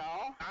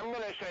deal. I'm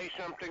going to say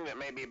something that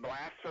may be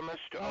blasphemous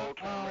to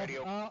old-time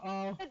radio.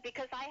 Good,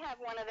 because I have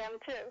one of them,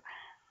 too.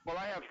 Well,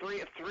 I have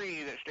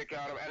three that stick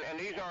out, and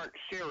these aren't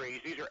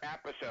series. These are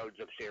episodes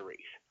of series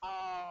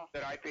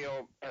that I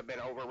feel have been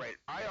overrated.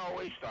 I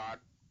always thought,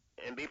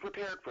 and be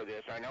prepared for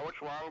this, I know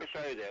it's wrong to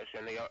say this,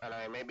 and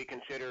I may be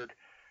considered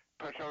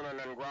persona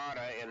non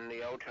grata in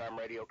the old-time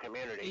radio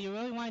community. Do you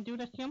really want to do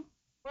this, Jim?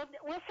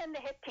 We'll send the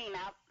hit team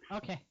out.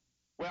 Okay.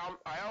 Well,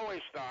 I always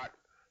thought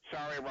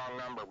Sorry Wrong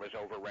Number was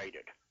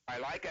overrated. I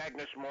like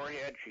Agnes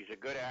Moorehead. She's a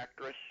good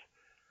actress.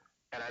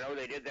 And I know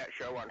they did that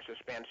show on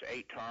Suspense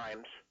 8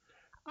 times.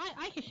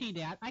 I can see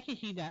that. I can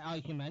see that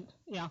argument.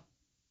 Yeah.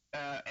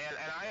 And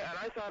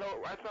I thought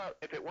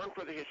if it weren't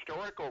for the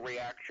historical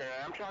reaction,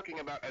 and I'm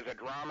talking about as a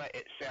drama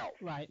itself.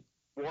 Right.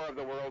 War of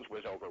the Worlds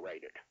was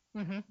overrated.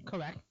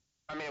 Correct.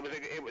 I mean,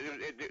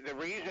 the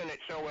reason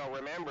it's so well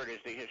remembered is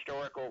the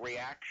historical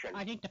reaction.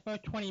 I think the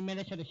first 20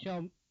 minutes of the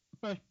show,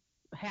 first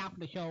half of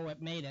the show,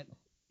 it made it.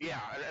 Yeah,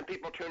 and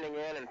people tuning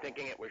in and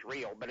thinking it was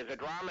real. But as a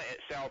drama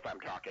itself, I'm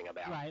talking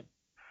about. Right.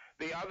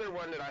 The other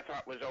one that I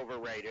thought was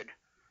overrated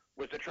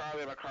was the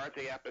Charlie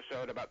McCarthy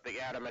episode about the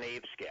Adam and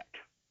Eve skit.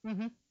 I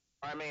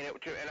mean,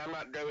 and I'm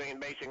not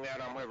basing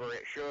that on whether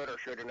it should or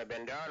shouldn't have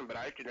been done, but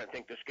I didn't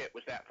think the skit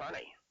was that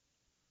funny.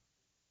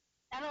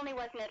 Not only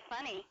wasn't it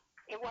funny,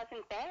 it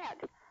wasn't bad.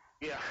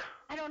 Yeah.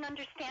 I don't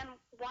understand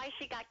why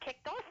she got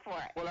kicked off for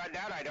it. Well,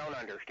 that I don't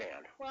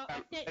understand. Well,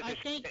 I'm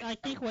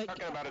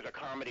talking about as a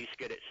comedy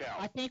skit itself.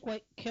 I think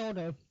what killed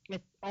her is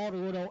all the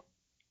little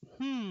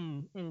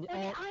I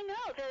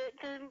know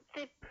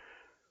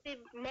the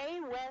Mae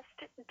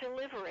West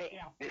delivery.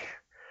 Yeah.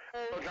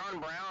 Well, John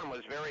Brown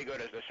was very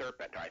good as the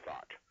serpent, I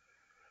thought.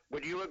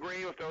 Would you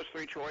agree with those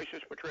three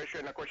choices, Patricia?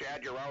 And of course, you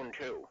add your own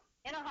too.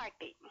 In a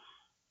heartbeat.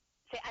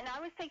 See, and I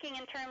was thinking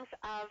in terms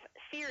of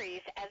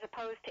series as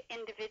opposed to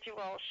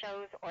individual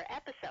shows or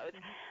episodes,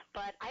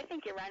 but I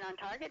think you're right on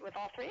target with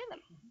all three of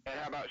them. And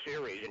how about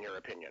series, in your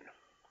opinion?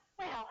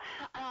 Well,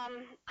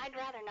 I'd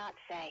rather not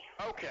say.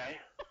 Okay.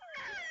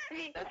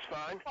 That's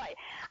fine.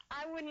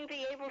 I wouldn't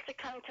be able to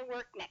come to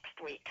work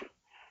next week.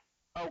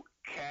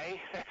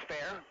 Okay, that's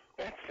fair.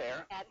 That's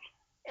fair. And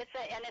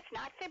it's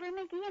not Fibber,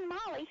 McGee, and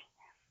Molly.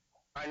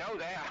 I know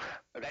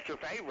that. That's your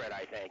favorite,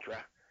 I think,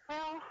 right?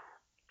 Well,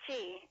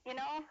 gee,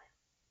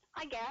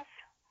 I guess.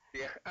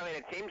 Yeah, I mean,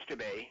 it seems to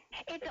be.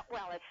 It's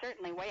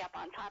certainly way up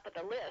on top of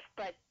the list,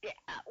 but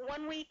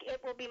one week it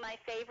will be my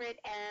favorite,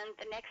 and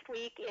the next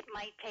week it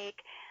might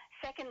take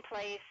second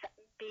place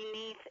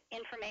beneath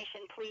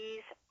Information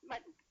Please,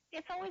 but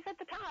it's always at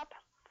the top.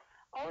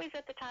 Always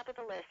at the top of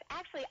the list.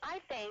 Actually,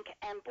 I think,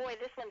 and boy,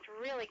 this one's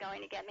really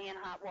going to get me in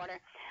hot water,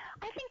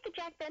 I think the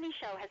Jack Benny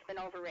Show has been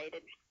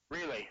overrated.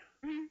 Really?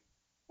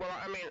 Well,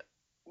 I mean,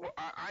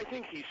 I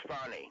think he's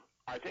funny.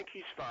 I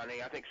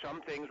think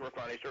some things were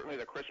funny. Certainly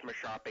the Christmas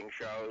shopping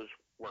shows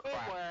were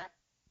classic.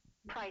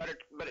 price.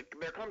 But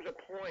there comes a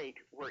point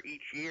where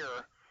each year,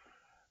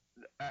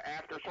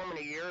 after so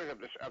many years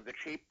of the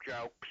cheap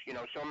jokes,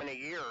 so many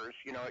years,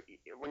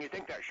 when you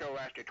think that show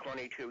lasted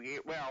 22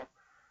 years, well,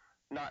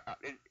 not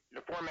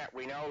the format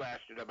we know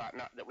lasted about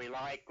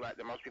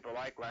that most people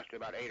like lasted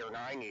about 8 or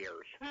 9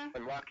 years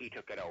when Lucky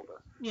took it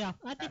over. Yeah,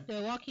 I think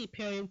the Lucky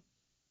period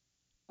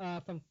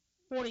from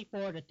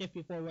 44 to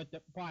 54 was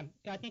the prime.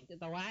 I think that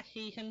the last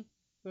season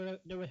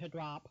there was a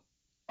drop.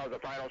 Oh, the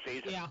final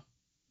season. Yeah.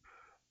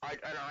 I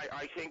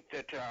think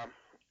that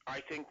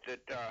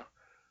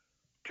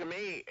to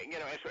me,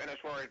 as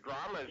far as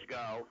dramas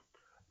go,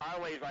 I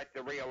always like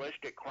the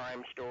realistic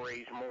crime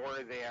stories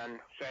more than,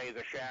 say,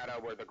 The Shadow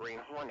or The Green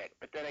Hornet.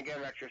 But then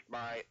again, that's just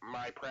my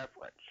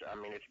preference. I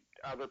mean, it's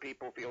other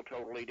people feel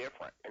totally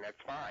different, and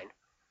that's fine.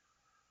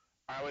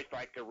 I always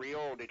like the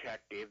real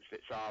detectives that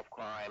solve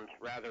crimes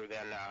rather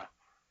than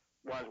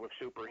ones with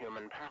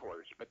superhuman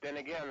powers. But then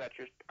again, that's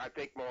just, I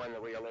think, more in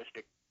the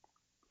realistic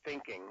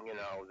thinking,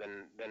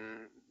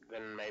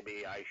 than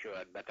maybe I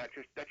should. But that's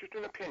just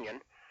an opinion.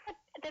 But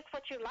that's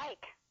what you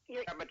like.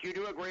 Yeah, but you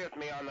do agree with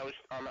me on those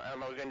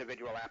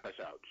individual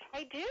episodes.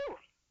 I do.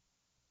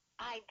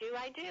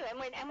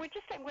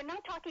 And we're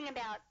not talking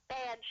about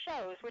bad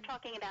shows. We're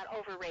talking about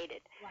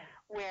overrated, right,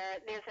 where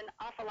there's an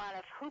awful lot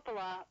of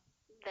hoopla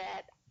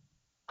that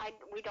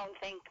we don't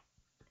think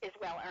is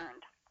well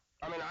earned.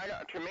 I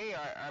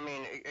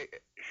mean,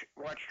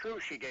 what's true,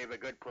 she gave a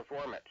good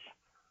performance.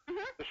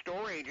 Mm-hmm. The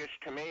story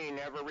just, to me,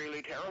 never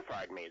really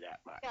terrified me that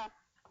much.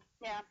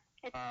 Yeah.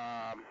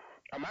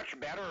 A much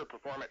better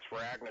performance for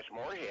Agnes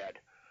Moorehead.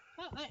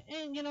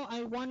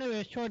 I wonder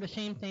if sort of the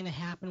same thing that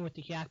happened with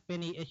the Jack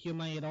Benny issue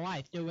Money of the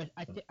Life. There was,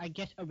 I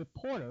guess, a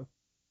reporter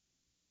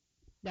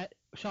that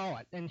saw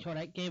it and so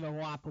that gave it a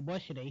lot of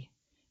publicity.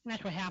 And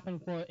that's what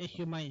happened for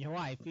issue Money of the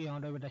Life.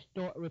 There was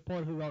a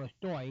reporter who wrote a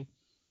story,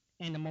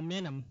 and the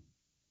momentum,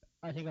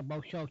 I think, of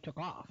both shows took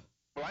off.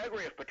 Well, I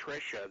agree with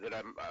Patricia that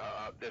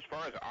as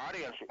far as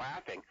audience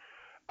laughing,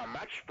 a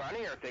much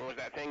funnier thing was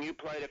that thing you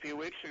played a few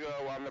weeks ago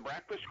on the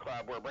Breakfast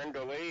Club where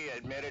Brenda Lee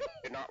admitted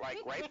she did not like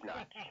grape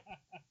nuts.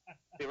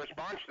 The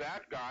response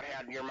that got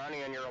had Your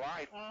Money and Your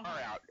Life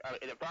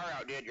it far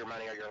outdid Your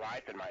Money or Your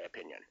Life, in my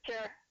opinion.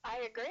 Sure,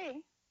 I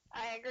agree.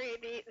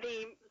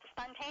 The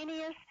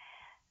spontaneous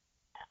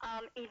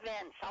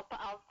events,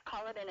 I'll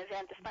call it an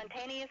event, the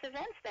spontaneous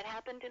events that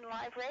happened in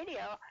live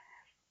radio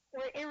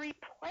were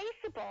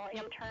irreplaceable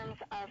in terms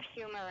of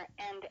humor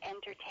and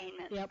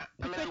entertainment. Yep.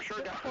 I mean, I'm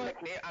sure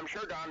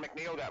Don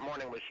McNeil that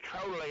morning was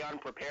totally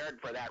unprepared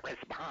for that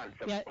response.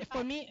 Yeah,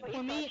 for me,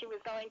 she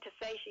was going to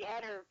say she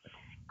had her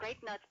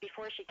grape nuts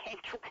before she came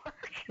to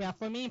work. Yeah,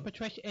 for me and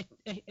Patricia,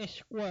 it's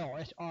squirrel.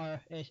 It's our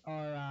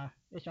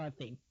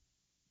theme.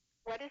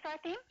 What is our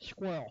theme?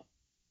 Squirrel.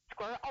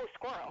 Squirrel. Oh,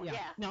 squirrel.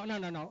 Yeah. No.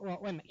 Well,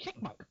 wait a minute.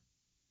 Chipmunk.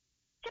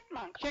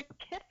 Chipmunk.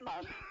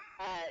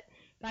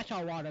 That's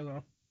our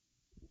Waterloo.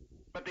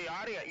 But the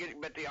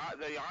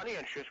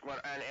audience just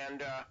went,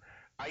 and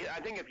I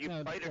think if you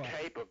played a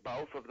tape of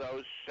both of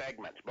those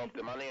segments, both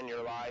The Money in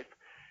Your Life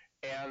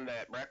and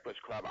that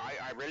Breakfast Club,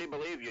 I really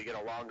believe you get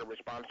a longer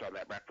response on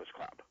that Breakfast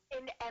Club.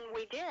 And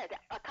we did.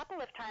 A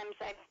couple of times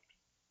I've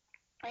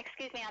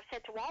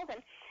said to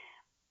Walden,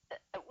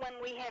 when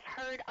we have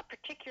heard a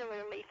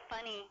particularly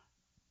funny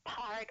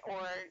part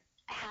or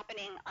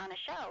happening on a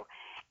show,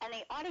 and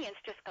the audience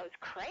just goes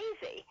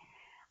crazy,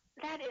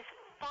 that is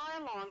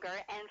far longer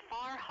and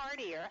far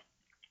heartier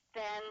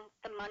than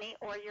the Money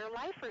or Your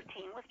Life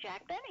routine with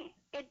Jack Benny.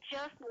 It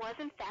just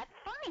wasn't that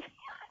funny.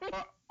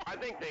 Well, I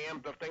think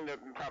the thing that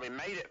probably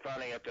made it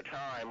funny at the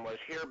time was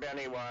here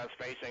Benny was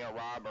facing a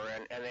robber,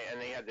 and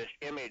they had this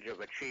image of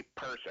a cheap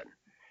person.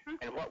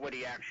 Mm-hmm. And what would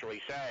he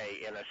actually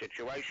say in a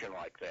situation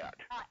like that?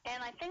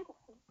 And I think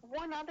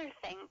one other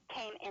thing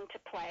came into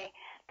play,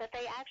 that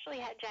they actually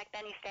had Jack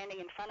Benny standing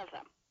in front of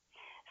them.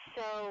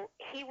 So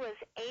he was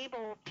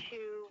able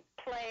to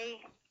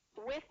play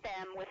with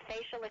them with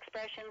facial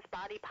expressions,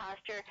 body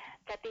posture,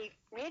 that the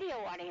radio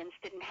audience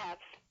didn't have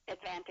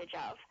advantage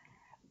of,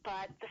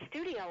 but the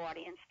studio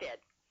audience did.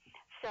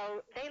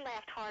 So they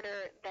laughed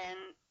harder than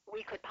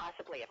we could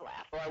possibly have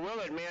laughed. Well, I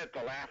will admit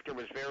the laughter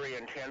was very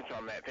intense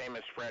on that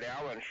famous Fred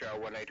Allen show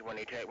when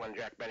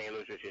Jack Benny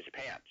loses his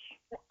pants.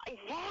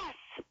 Yes.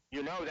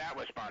 You know that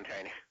was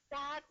spontaneous.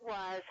 That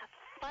was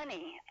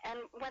funny. And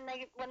when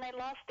they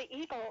lost the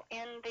eagle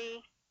in the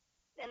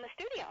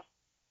studio.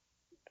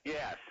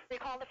 Yes.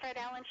 Recall the Fred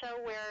Allen show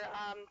where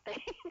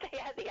they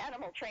had the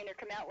animal trainer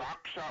come out with.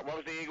 What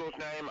was the eagle's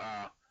name?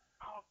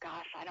 Oh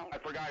gosh, I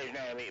forgot his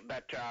name.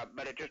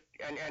 But it just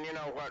and you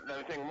know what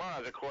the thing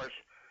was, of course.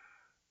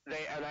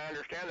 And I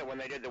understand that when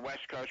they did the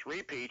West Coast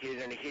repeat, he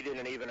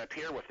didn't even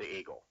appear with the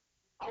eagle.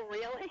 Oh,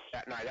 really?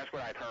 That night, that's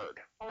what I've heard.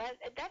 Well,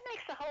 that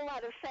makes a whole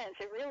lot of sense.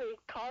 It really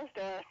caused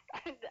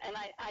and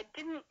I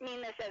didn't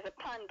mean this as a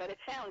pun, but it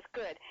sounds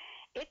good.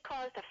 It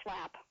caused a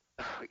flap.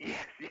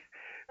 Yes.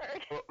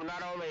 Well,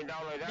 not only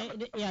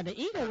that, the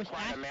eagle was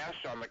quite a mess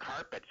on the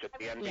carpets at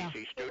the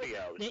NBC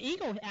studios. The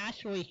eagle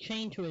actually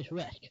chained to his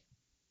wrist.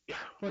 Yeah.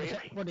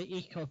 For the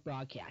East Coast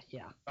broadcast,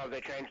 yeah. Oh,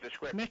 they changed the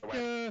script.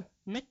 Mr.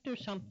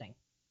 something.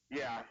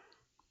 Yeah.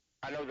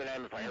 I know the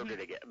name if I heard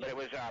it again. But it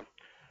was,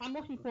 I'm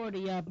looking for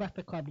the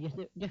Breakfast Club just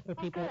for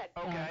people.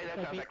 Okay,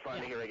 that sounds like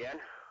fun to hear again.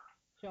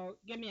 So,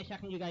 give me a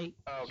second, you guys.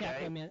 Chat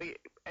for a minute.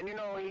 And,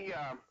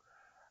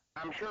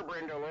 I'm sure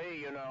Brenda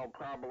Lee,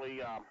 probably,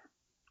 was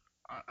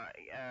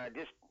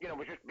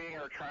just being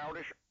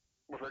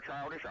with her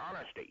childish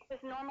honesty. He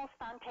was normal,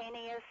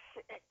 spontaneous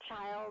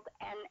child,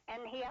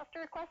 and he asked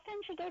her a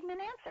question, she gave him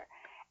an answer.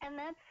 And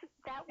that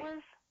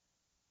was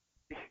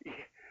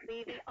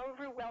the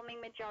overwhelming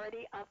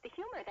majority of the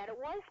humor, that it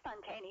was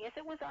spontaneous,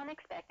 it was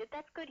unexpected.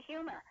 That's good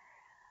humor.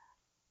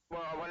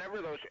 Well,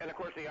 whenever those, and of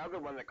course the other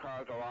one that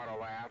caused a lot of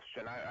laughs,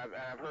 and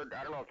I've heard,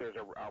 I don't know if there's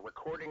a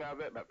recording of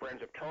it, but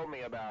friends have told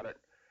me about it.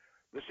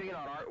 The scene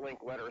on Art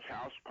Linkletter's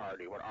house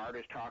party when Art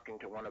is talking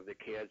to one of the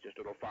kids, just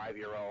a little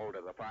 5-year-old,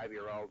 and the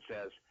 5-year-old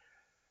says,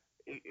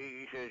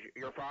 he says,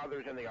 your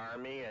father's in the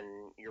army,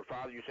 and you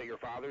say your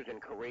father's in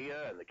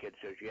Korea, and the kid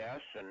says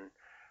yes, and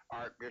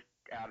Art just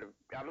out of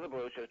the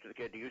blue says to the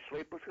kid, do you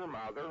sleep with your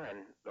mother?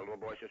 And the little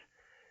boy says,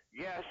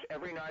 yes,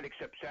 every night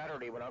except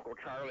Saturday when Uncle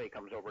Charlie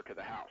comes over to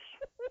the house.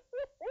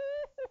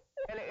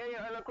 And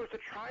of course the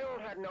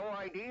child had no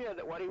idea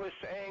that what he was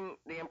saying,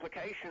 the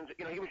implications,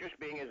 he was just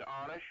being his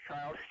honest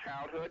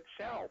childhood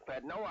self,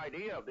 had no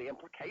idea of the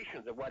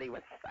implications of what he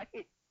was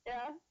saying.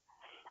 Yeah.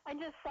 I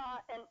just saw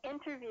an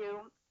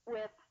interview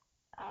with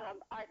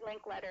Art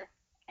Linkletter,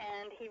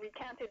 and he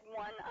recounted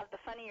one of the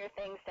funnier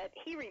things that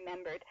he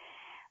remembered.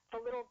 The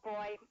little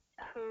boy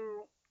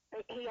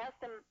he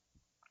asked him,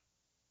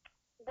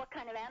 what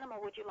kind of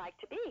animal would you like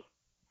to be?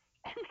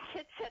 And the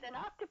kid said, an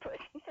octopus.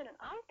 He said, an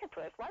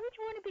octopus? Why would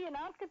you want to be an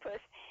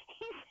octopus?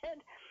 He said,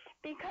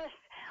 because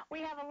we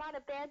have a lot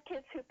of bad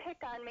kids who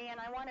pick on me, and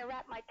I want to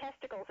wrap my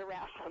testicles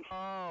around them.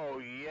 Oh,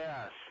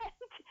 yes. And,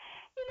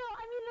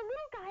 the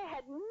little guy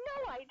had no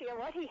idea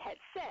what he had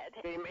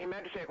said. He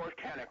meant to say, of course,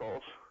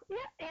 tentacles.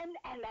 Yeah, and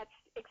that's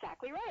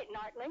exactly right.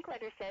 And Art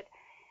Linkletter said,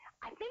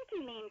 I think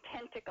you mean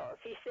tentacles.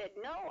 He said,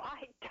 no,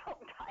 I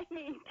don't. I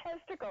mean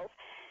testicles.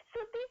 So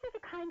these are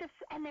the kind of,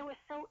 and they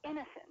were so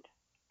innocent.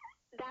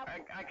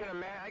 I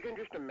can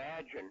just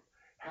imagine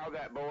how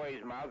that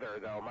boy's mother,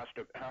 though, must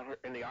have,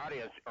 in the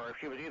audience, or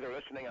if she was either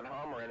listening at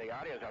home or in the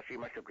audience, how she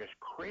must have just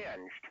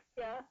cringed.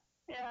 Yeah.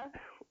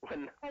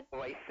 When the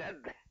boy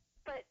said that.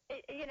 But,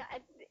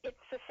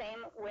 it's the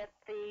same with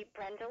the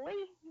Brenda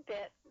Lee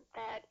bit,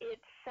 that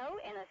it's so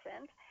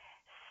innocent,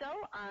 so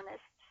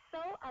honest,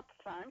 so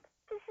upfront.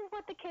 This is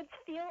what the kids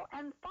feel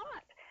and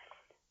thought.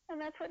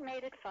 And that's what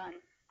made it fun.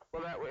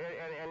 Well,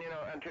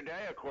 and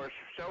today, of course,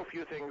 so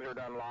few things are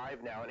done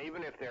live now, and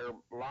even if they're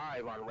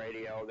live on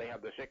radio, they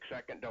have the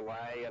 6-second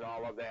delay and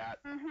all of that,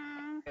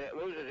 and it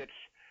loses its.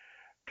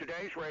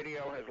 Today's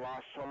radio has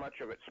lost so much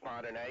of its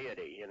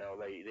spontaneity.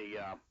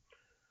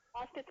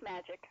 Lost its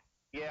magic.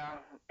 Yeah,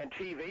 and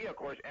TV, of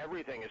course,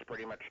 everything is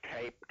pretty much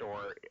taped,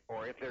 or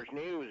if there's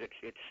news,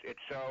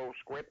 it's so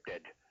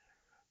scripted.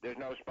 There's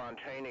no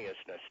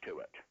spontaneousness to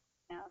it.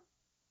 Yeah.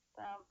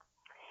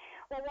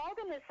 Well,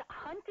 Walden is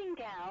hunting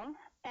down,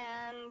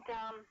 and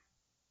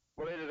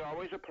well, it is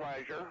always a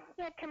pleasure.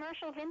 Yeah,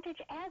 commercial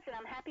vintage ads, and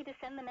I'm happy to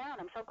send them out.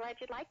 I'm so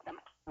glad you'd like them.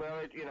 Well,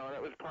 it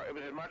was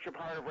as much a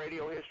part of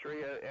radio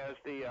history as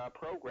the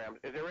program.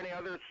 Is there any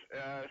other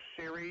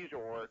series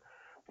or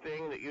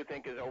thing that you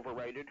think is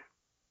overrated?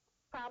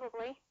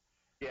 Probably.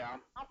 Yeah.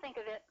 I'll think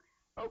of it.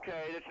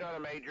 Okay, it's not a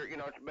major,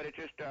 but it's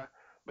just,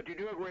 but you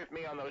do agree with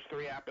me on those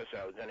 3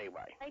 episodes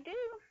anyway. I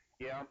do.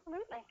 Yeah.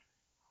 Absolutely.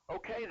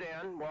 Okay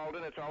then,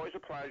 Walden, it's always a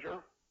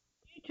pleasure.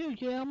 You too,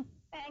 Jim.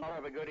 Thanks. I'll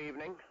have a good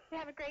evening. You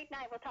have a great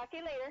night. We'll talk to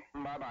you later.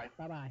 Bye-bye.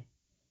 Bye-bye.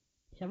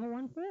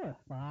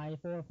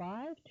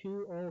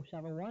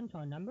 714-545-2071 is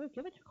our number.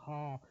 Give us a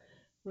call.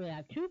 We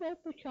have 2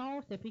 votes for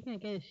Charles if he can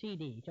get a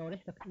CD. So this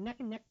is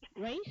the neck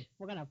race.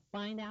 We're going to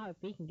find out if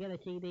he can get a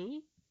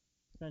CD.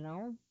 For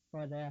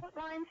the...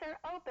 Lines are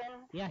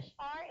open. Yes.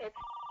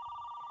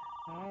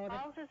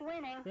 Charles is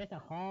winning. There's a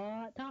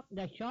hard top.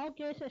 Does Charles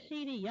get a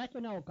CD? Yes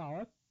or no,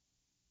 caller?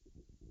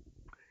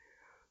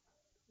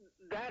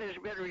 That has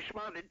been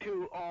responded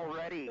to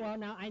already. Well,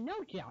 now, I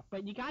know, Jeff,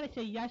 but you gotta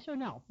say yes or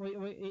no.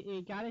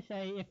 You gotta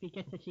say if he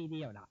gets a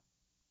CD or not.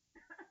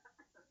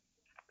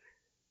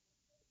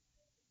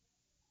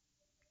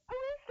 Who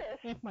is this?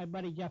 It's my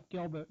buddy Jeff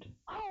Gilbert.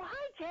 Oh,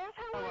 hi, Jeff.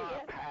 How are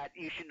you? Pat,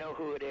 you should know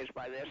who it is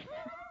by this.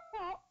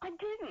 Well, I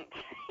didn't.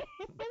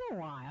 It's been a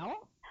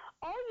while.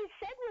 All you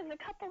said was a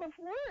couple of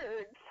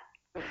words.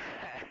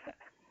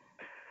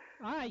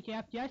 All right,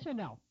 Jeff, yes or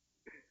no?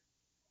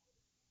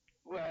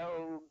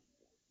 Well...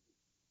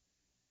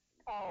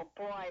 Oh,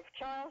 boy.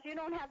 Charles, you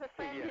don't have a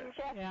friend in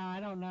Jeff. Yeah, I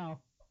don't know.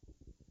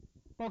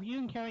 Both you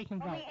and Kerry can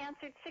vote. Only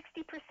answered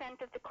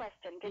 60% of the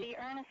question. Did he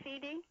earn a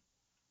CD?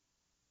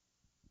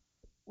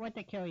 What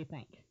did Kerry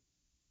think?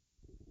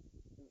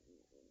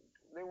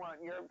 They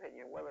want your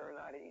opinion whether or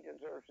not he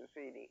deserves a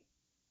CD.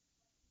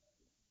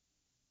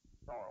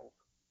 Charles.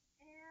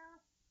 Yeah,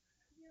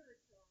 give it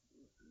to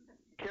him.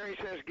 Kerry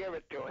says give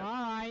it to him. All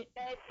right.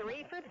 Okay,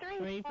 3 for 3.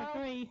 3 for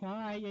 3. All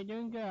right, you're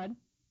doing good.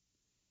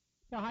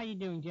 So how you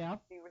doing, Jeff?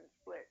 Even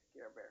split,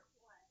 Care Bear.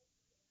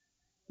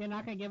 You're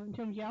not gonna give it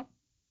to him, Jeff?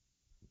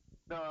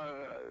 No,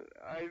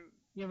 I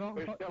You're voting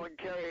was for... telling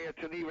Carrie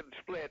it's an even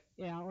split.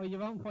 Yeah, or you're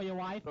voting for your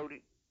wife?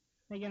 Voting.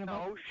 Are you gonna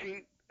No, vote?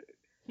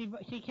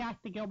 She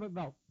cast the Gilbert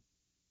vote.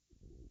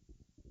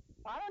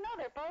 I don't know.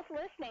 They're both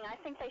listening. I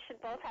think they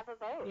should both have a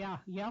vote. Yeah,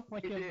 Jeff,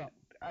 what's your vote?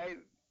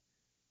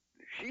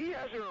 She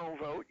has her own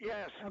vote,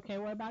 yes. Okay,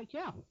 what about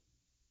Jeff?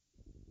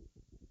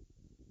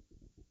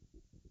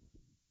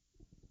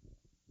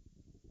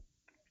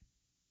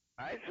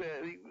 I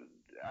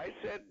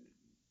said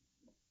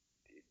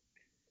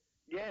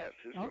yes,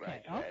 is what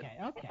I said.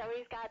 Okay. So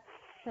he's got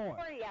four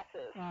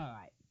yeses. All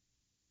right.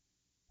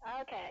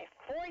 Okay,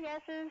 4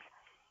 yeses.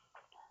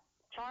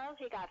 Charles,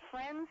 you got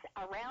friends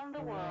around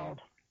the world.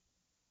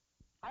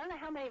 I don't know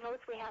how many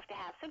votes we have to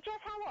have. So,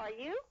 Jeff, how are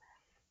you?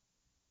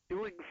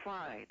 Doing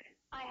fine.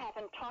 I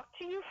haven't talked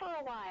to you for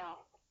a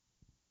while.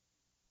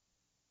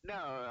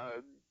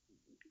 No,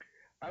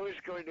 I was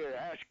going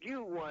to ask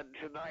you one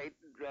tonight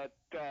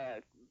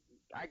that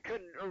I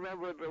couldn't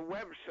remember the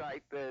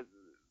website that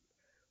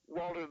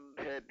Walden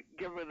had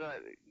given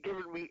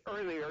me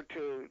earlier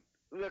to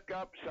look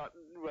up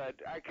something, but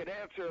I could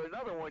answer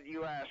another one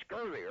you asked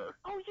earlier.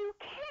 Oh, you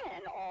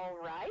can, all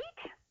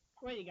right.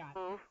 What you got?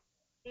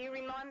 Do you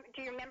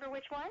remember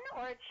which one,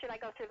 or should I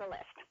go through the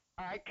list?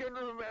 I can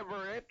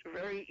remember it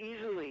very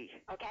easily.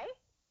 Okay.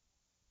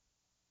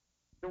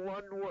 The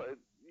one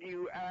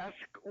you asked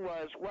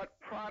was what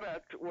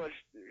product was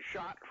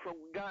shot from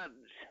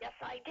guns. Yes,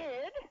 I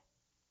did.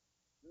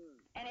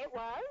 And it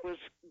was?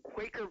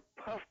 Quaker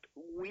puffed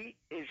wheat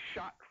is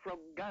shot from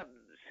guns.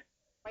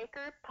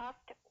 Quaker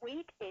puffed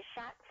wheat is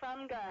shot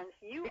from guns.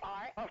 You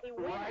are a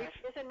winner. Rice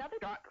There's another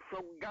shot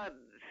from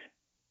guns.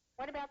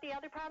 What about the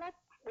other product?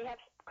 We have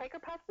Quaker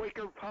puffed.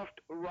 Quaker puffed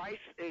rice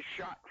is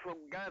shot from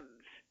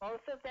guns.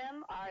 Both of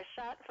them are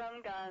shot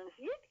from guns.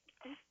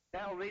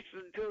 Now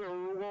listen to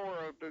the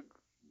roar of the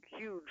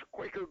huge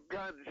Quaker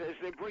guns as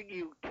they bring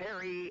you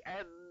Terry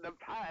and the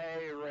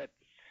Pirates.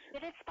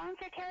 Did it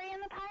sponsor Terry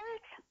and the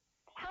Pirates?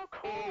 How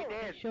cool. It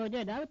did. Sure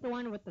did. That was the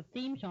one with the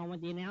theme song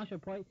with the announcer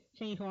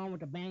singing along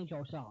with the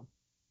banjo song.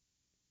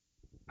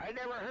 I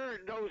never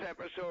heard those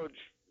episodes,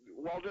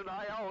 Walden.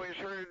 I always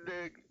heard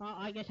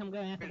I guess I'm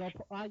going to have to go...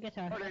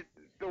 Put it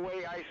the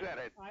way I said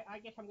it. I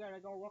guess I'm going to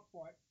go look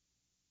for it.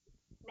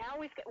 Now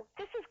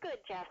this is good,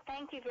 Jeff.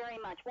 Thank you very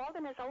much.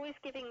 Walden is always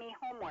giving me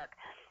homework,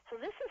 so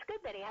this is good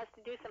that he has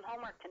to do some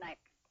homework tonight.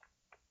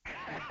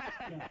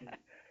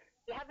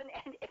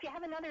 If you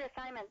have another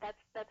assignment,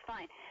 that's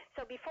fine.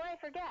 So before I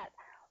forget,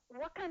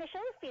 what kind of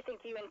shows do you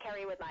think you and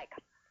Carrie would like?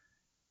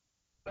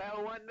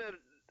 Well, one that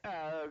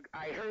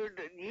I heard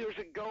years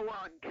ago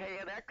on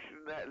KNX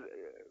and that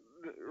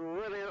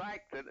really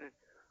liked it.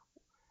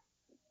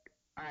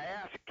 I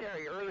asked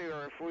Carrie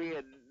earlier if we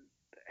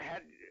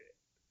had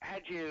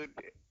you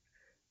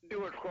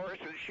do it for us,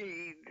 and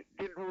she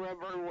didn't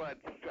remember what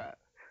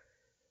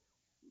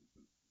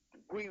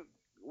we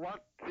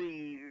want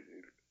the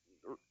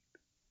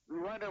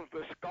run of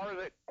the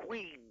Scarlet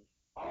Queen.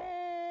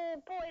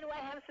 Oh boy, do I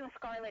have some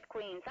Scarlet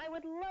Queens! I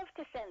would love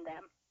to send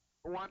them.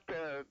 Want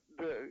the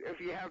if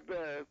you have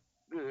the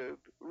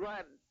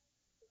run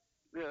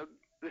the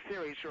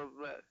series from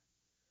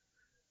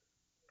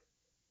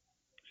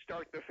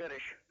start to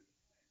finish.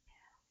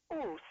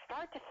 Oh,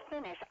 start to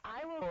finish.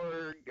 I will.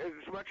 Or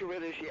as much of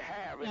it as you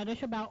have. Yeah,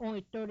 there's about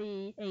only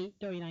 38,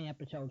 39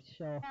 episodes,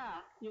 so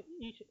yeah.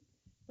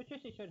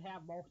 Patricia should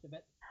have most of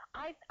it.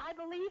 I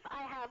believe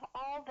I have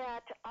all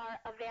that are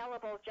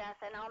available, Jess,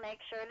 and I'll make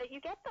sure that you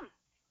get them.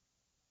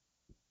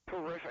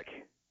 Terrific.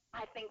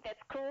 I think that's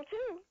cool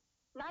too.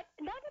 Not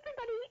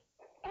everybody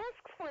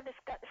asks for the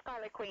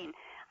Scarlet Queen.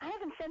 I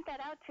haven't sent that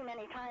out too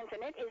many times,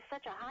 and it is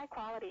such a high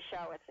quality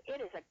show. It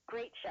is a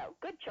great show.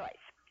 Good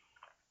choice.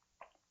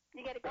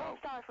 You get a gold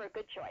star for a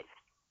good choice.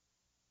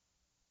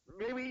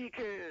 Maybe you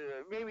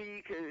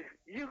could,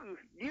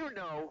 you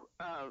know,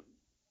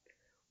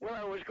 what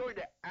I was going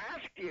to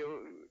ask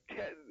you,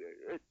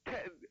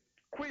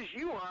 quiz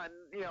you on,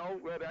 you know,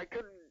 but I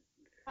couldn't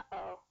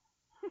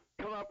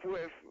come up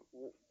with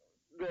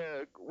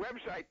the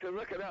website to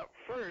look it up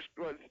first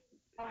was.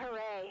 Oh,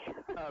 hooray!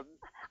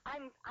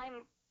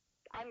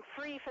 I'm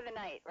free for the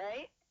night,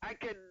 right? I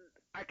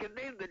can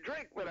name the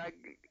drink, but I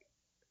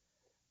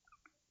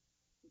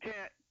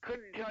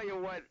couldn't tell you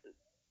what.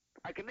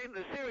 I can name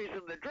the series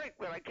and the drink,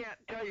 but I can't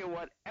tell you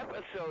what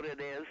episode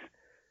it is.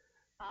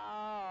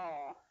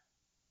 Oh.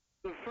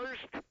 The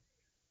first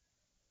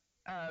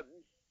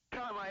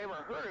time I ever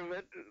heard of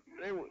it,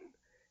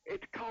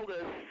 it's called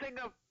a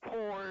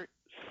Singapore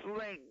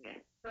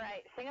Sling.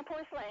 Right,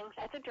 Singapore Sling.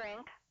 That's a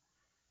drink.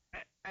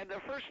 And the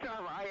first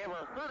time I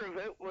ever heard of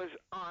it was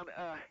on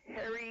a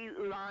Harry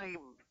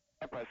Lime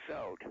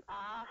episode.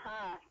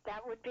 Uh-huh.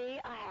 That would be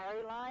a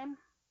Harry Lime.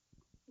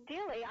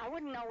 Dearly, I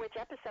wouldn't know which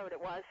episode it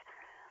was.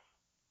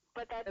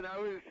 But that. And I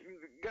was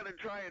going to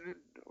try and.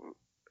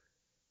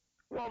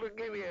 Walden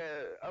gave me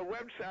a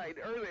website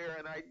earlier,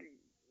 and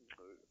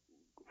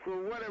for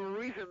whatever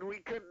reason, we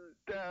couldn't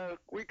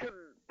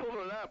pull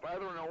it up. I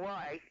don't know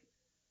why.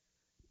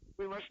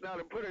 We must not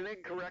have put it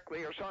in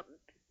correctly or something.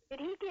 Did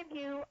he give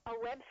you a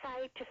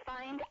website to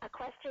find a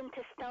question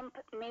to stump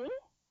me?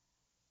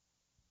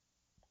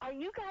 Are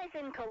you guys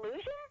in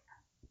collusion?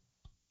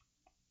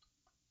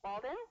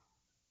 Walden?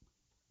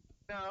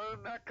 No,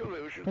 not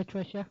collusion.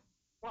 Patricia?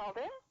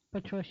 Walden?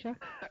 Patricia?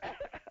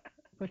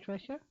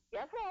 Patricia?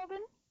 Yes,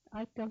 Walden?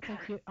 I don't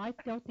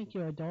think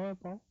you're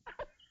adorable.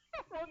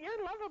 Well,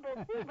 you're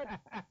lovable too, but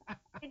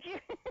did you?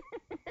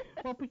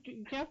 Well,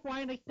 Jeff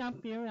wanted to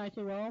stump you, and I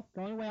said, well,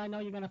 the only way I know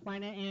you're going to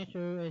find that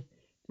answer is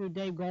through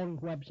Dave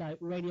Golden's website,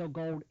 Radio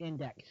Gold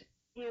Index.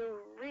 You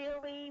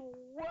really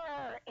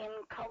were in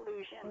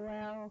collusion.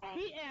 Well,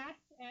 he asked,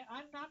 and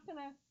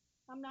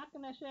I'm not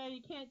gonna say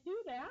you can't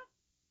do that.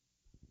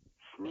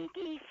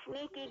 Sneaky,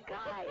 sneaky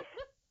guys.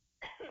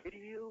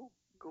 Radio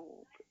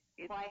Gold.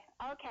 Why?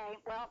 Okay.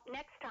 Well,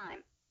 next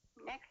time.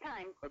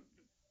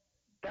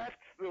 That's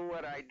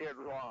what I did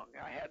wrong.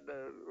 I had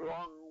the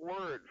wrong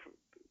word.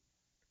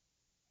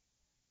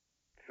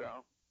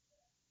 So.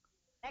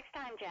 Next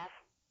time, Jeff.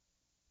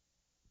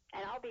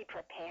 And I'll be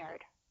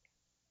prepared.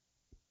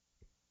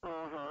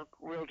 Uh-huh.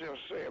 We'll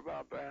just see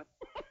about that.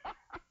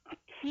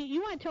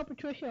 You want to tell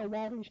Patricia a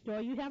Walden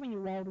story? You have any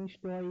Walden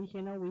stories?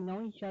 You know, we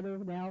know each other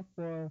now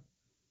for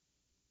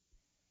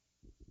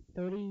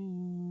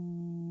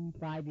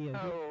 35 years.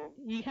 Oh.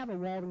 You have a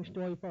Walden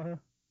story for her?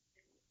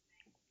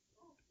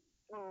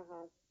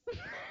 Mm-hmm.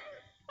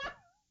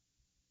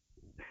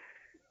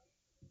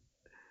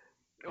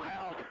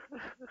 Well,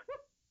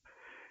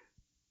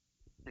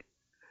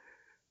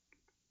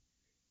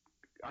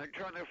 I'm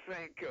trying to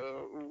think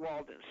of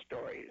Walden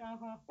stories.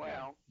 Uh-huh.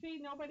 Well. See,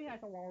 nobody has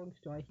a Walden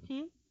story.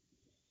 See?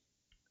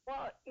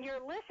 Well,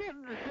 you're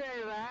listening. Didn't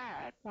say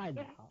that. I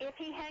know. If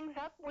he hangs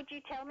up, would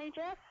you tell me,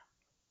 Jeff?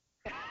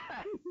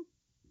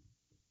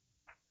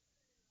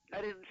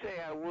 I didn't say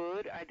I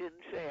would. I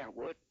didn't say I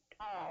would.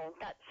 Oh,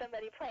 got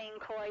somebody playing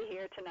coy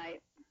here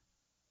tonight.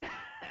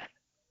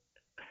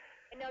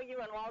 I know you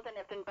and Walden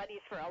have been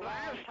buddies for a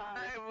long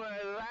time.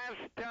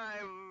 Last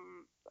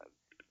time,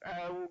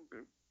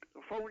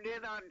 phoned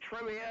in on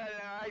trivia,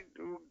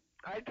 and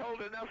I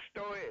told enough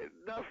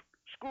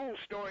school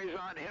stories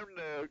on him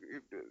to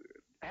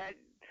had.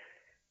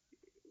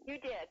 You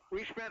did.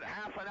 We spent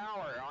half an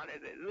hour on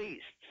it at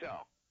least,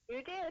 so.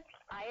 You did.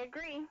 I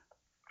agree.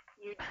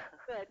 You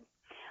did.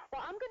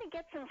 Well, I'm going to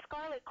get some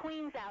Scarlet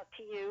Queens out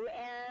to you,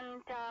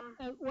 and,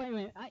 Wait a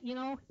minute. You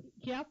know,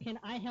 Jeff, can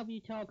I help you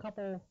tell a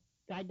couple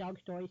guide dog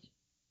stories?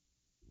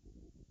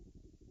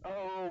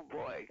 Oh,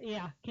 boy.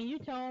 Yeah. Can you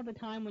tell the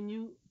time when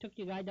you took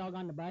your guide dog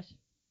on the bus?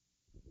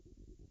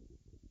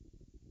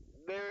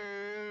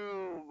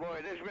 Oh,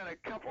 boy, there's been a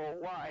couple.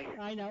 Why?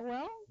 I know.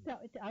 Well,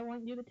 I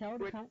want you to tell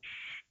the time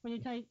when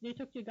you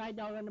took your guide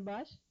dog on the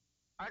bus.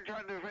 I'm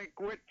trying to think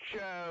which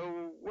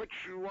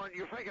one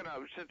you're thinking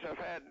of, since I've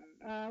had.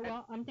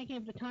 Well, I'm thinking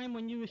of the time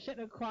when you were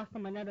sitting across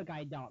from another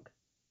guide dog.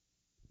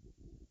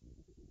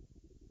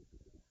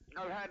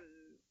 I've had.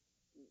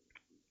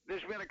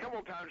 There's been a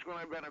couple times when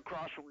I've been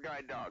across from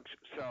guide dogs,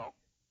 so.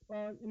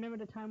 Well, remember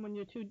the time when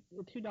the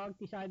two dogs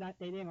decided that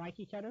they didn't like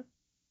each other?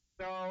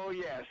 Oh,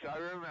 yes, I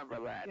remember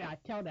that. Yeah,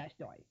 tell that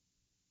story.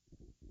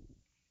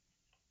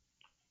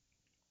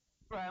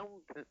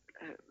 Well,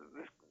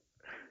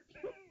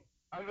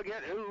 I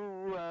forget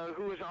who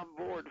was on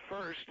board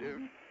first,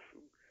 if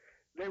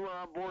they were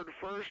on board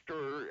first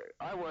or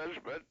I was,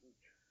 but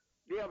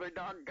the other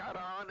dog got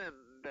on,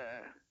 and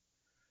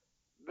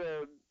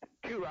the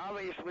two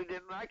obviously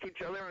didn't like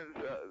each other, and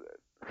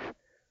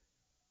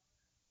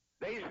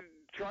they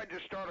tried to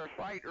start a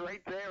fight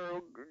right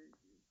there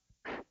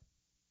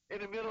in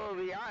the middle of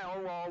the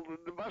aisle while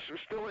the bus was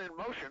still in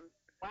motion.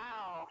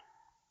 wow.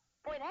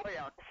 Boy,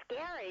 that's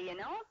scary, you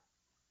know?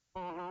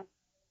 Uh-huh.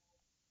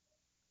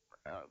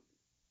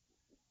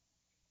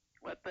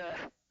 But the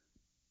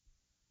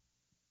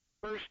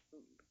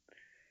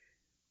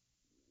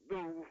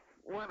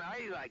one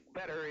I like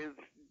better is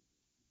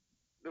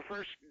the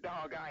first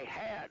dog I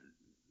had,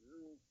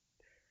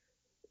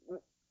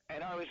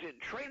 and I was in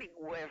training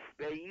with.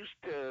 They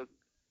used to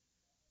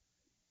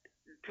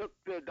took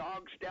the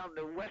dogs down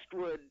to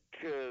Westwood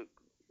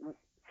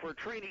for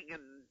training,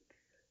 and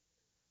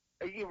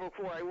a year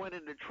before I went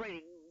into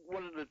training,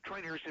 one of the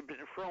trainers had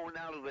been thrown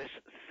out of this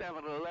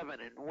 7-Eleven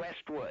in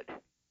Westwood.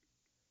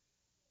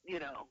 You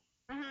know.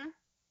 Mm-hmm.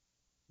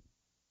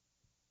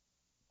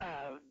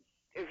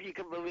 If you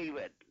can believe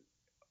it.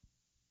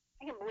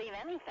 I can believe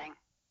anything.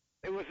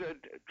 It was a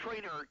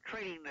trainer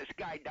training this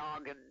guide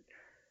dog, and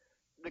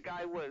the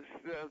guy was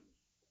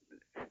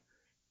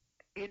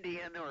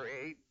Indian or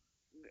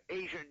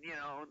Asian, you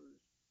know.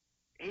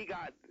 He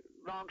got,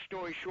 long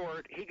story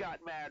short, he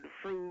got mad,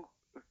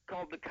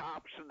 called the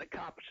cops, and the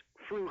cops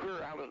threw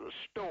her out of the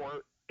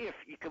store, if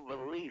you can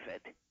believe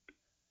it.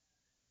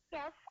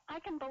 Yes, I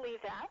can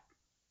believe that.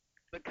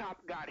 The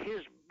cop got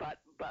his butt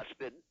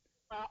busted.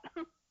 Well,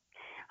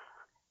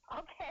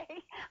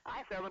 okay.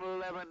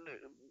 7-Eleven.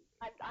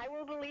 I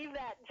will believe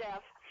that,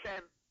 Jeff.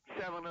 Sent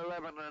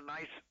 7-Eleven a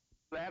nice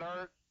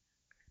letter.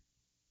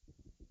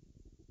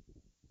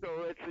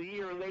 So it's a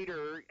year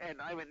later,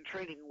 and I'm in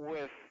training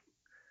with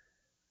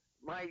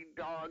my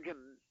dog,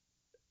 and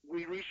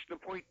we reached the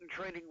point in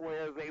training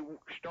where they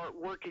start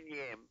working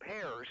you in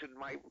pairs, and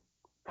my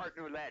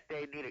partner that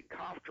day needed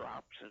cough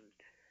drops, and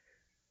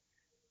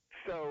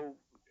so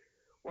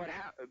what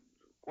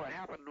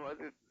happened was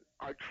that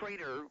our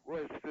trainer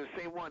was the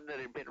same one that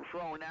had been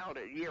thrown out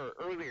a year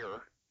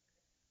earlier.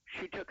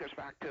 She took us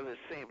back to the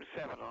same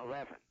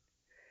 7-Eleven,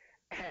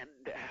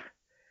 and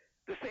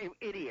the same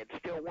idiot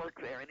still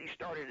worked there, and he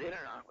started in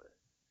on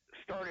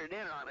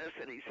us,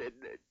 and he said,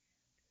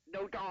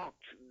 no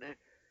dogs. And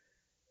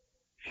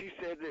she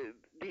said,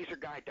 these are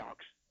guide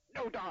dogs.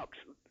 No dogs.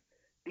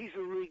 These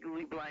are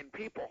legally blind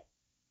people.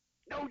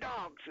 No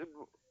dogs.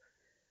 And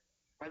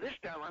by this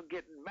time I'm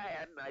getting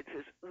mad, and I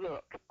says,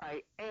 look,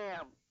 I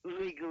am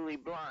legally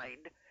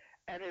blind,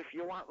 and if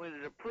you want me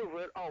to prove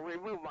it, I'll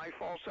remove my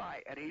false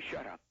eye. And he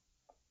shut up.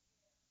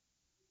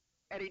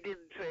 And he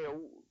didn't say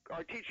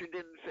our teacher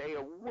didn't say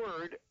a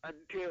word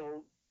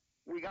until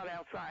we got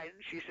outside,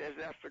 and she says,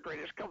 that's the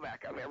greatest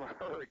comeback I've ever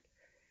heard.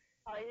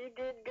 Oh, you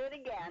did good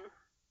again.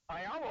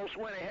 I almost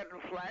went ahead and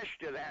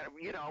flashed it at him,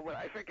 but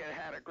I think it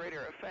had a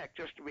greater effect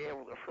just to be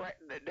able to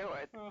threaten to do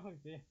it. Oh,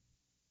 dear.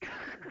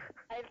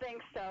 I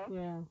think so.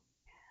 Yeah.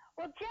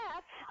 Well,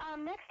 Jeff,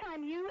 next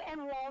time you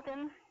and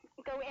Walden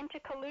go into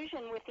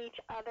collusion with each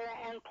other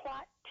and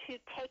plot to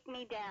take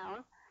me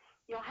down,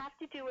 you'll have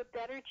to do a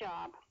better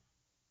job.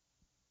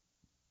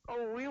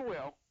 Oh, we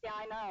will. Yeah,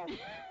 I know.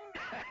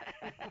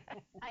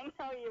 I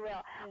know you will.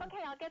 Yeah.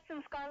 Okay, I'll get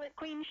some Scarlet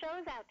Queen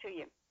shows out to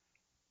you.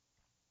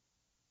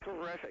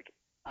 Terrific.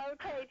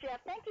 Okay, Jeff,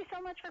 thank you so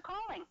much for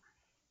calling.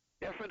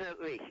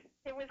 Definitely.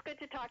 It was good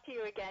to talk to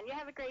you again. You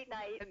have a great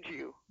night. And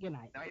you. Good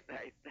night.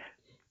 Night.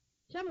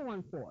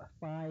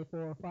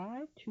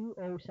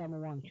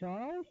 714-545-2071.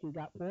 Charles, you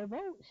got 4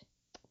 votes.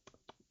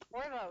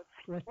 4 votes.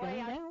 What's Boy,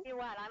 going I down? tell you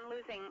what, I'm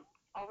losing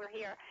over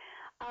here.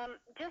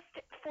 Just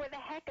for the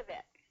heck of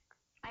it,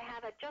 I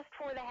have a just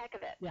for the heck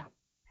of it. Yeah.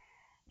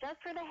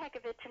 Just for the heck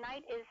of it,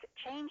 tonight is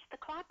Change the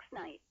Clocks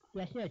night.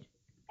 Yes, yes.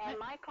 And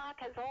my clock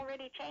has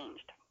already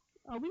changed.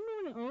 Are we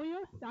moving it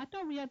earlier? I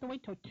thought we had to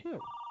wait till 2.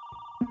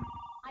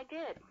 I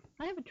did.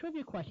 I have a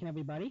trivia question,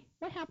 everybody.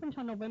 What happens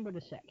on November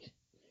the 6th?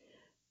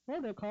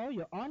 Hold the call.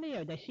 You're on the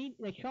air. The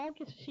Charles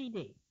gets a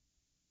CD.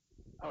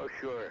 Oh,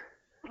 sure.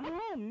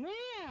 Oh,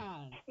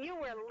 man. You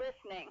were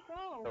listening.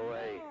 Oh, No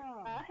way.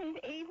 man.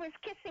 He was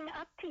kissing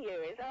up to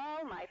you.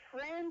 Oh, my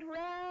friend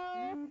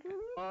Ralph.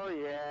 Mm-hmm. Oh,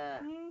 yeah.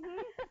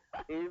 Mm-hmm.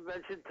 He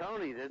mentioned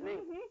Tony, didn't he?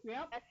 Mm-hmm.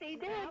 Yep. Yes, he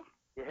did.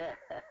 Yeah.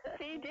 Yes,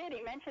 he did.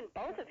 He mentioned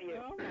both of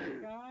you. Oh, my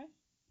gosh.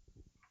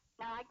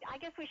 Now, I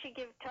guess we should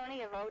give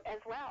Tony a vote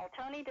as well.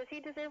 Tony, does he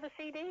deserve a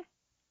CD?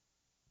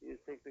 You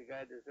think the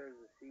guy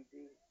deserves a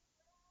CD?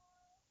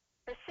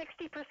 For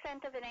 60%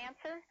 of an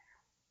answer?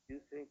 You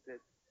think that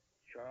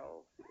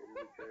Charles in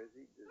New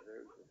Jersey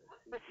deserves a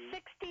For CD?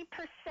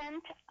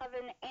 60% of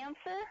an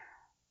answer?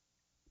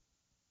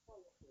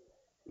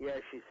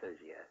 Yeah, she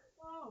says yes.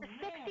 Oh, For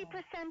man. 60%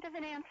 of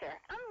an answer.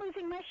 I'm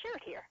losing my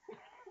shirt here.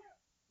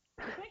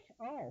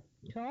 Oh,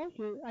 Charles,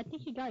 I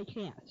think you got a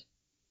chance.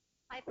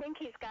 I think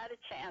he's got a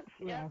chance.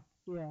 Yeah.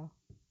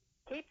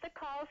 Keep the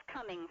calls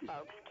coming,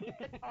 folks. Keep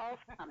the calls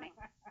coming.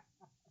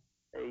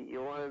 Hey,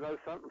 you want to know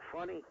something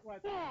funny?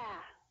 What?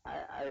 Yeah.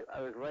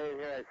 I was laying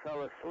here, I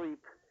fell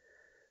asleep,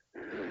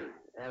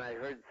 and I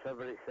heard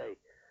somebody say,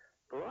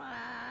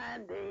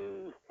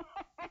 Blondie!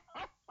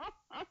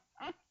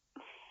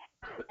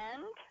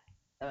 And?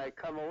 And I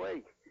come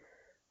awake.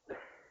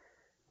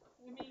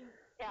 You mean...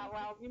 Yeah,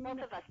 well,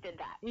 both of us did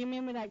that. You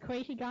remember that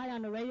crazy guy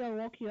on the radio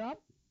woke you up?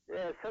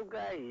 Yeah, some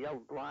guy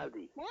yelled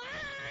Blondie.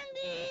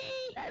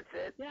 Blondie! That's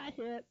it. That's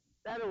it.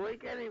 That'll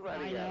wake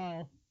anybody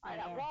up. I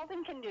know.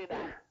 Walden can do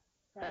that.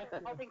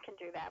 Walden can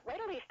do that. Wait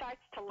till he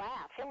starts to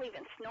laugh. He'll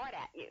even snort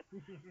at you.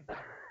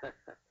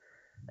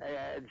 Hey,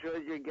 I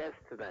enjoyed your guest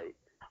tonight.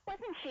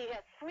 Wasn't she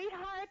a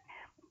sweetheart?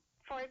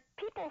 For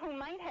people who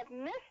might have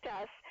missed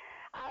us,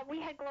 we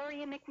had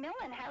Gloria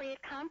McMillan,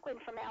 Harriet Conklin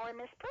from Our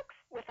Miss Brooks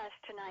with us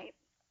tonight.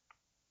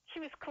 She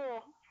was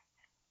cool.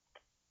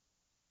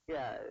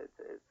 Yeah,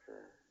 it's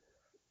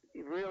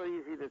real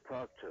easy to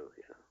talk to,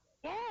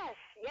 Yes.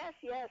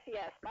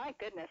 My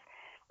goodness.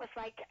 It was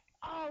like,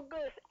 oh,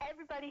 goodness,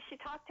 everybody she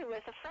talked to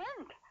was a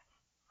friend.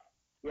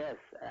 Yes,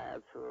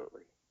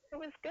 absolutely. It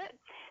was good.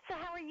 So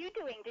how are you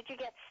doing? Did you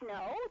get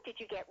snow? Did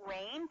you get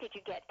rain? Did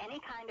you get any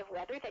kind of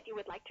weather that you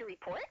would like to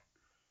report?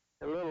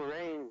 A little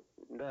rain,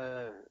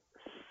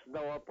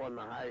 snow up on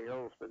the high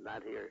hills, but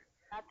not here.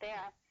 Not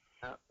there.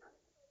 No.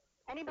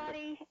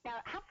 Anybody? Now,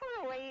 how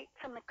far away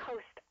from the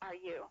coast are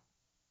you?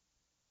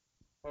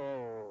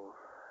 Oh,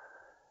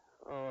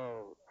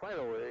 quite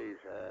a ways.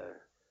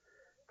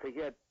 To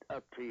get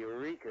up to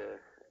Eureka,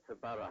 it's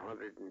about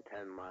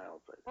 110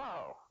 miles.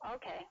 Whoa,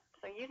 okay.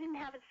 So you didn't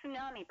have a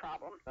tsunami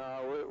problem.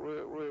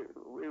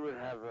 We would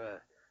have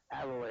a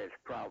avalanche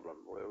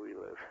problem where we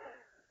live.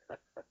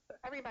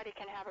 Everybody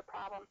can have a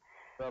problem.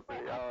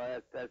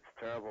 That's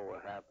terrible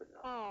what happened.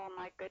 Oh,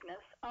 my goodness.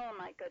 And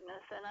I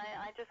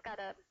just got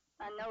a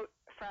note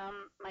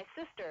from my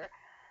sister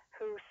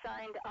who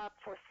signed up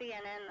for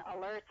CNN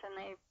alerts,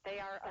 and they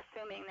are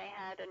assuming they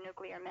had a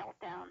nuclear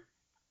meltdown.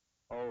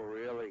 Oh,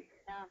 really?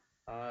 Yeah.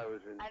 I was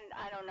in.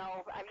 I don't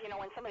know.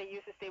 When somebody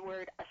uses the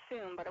word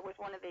assume, but it was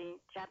one of the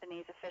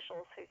Japanese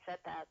officials who said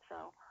that.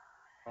 So.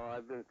 Oh,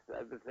 I've been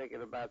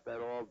thinking about that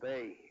all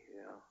day.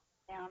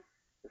 Yeah.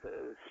 It's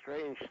a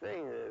strange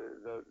thing,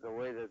 the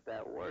way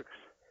that works.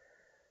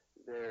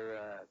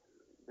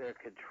 Their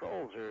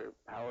controls are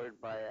powered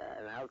by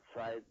an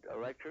outside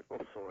electrical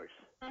source.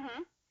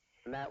 Mm-hmm.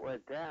 When that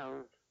went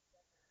down,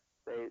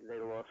 they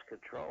lost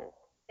control.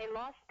 They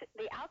lost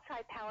the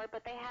outside power,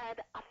 but they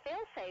had a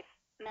fail-safe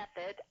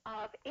method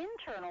of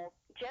internal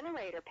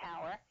generator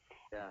power.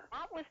 Yeah.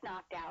 That was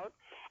knocked out,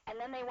 and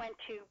then they went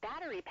to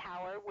battery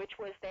power, which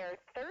was their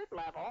third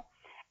level,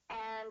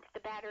 and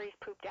the batteries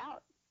pooped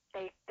out.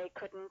 They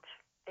couldn't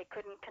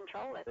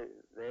control it.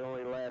 They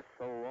only last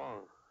so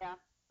long. Yeah.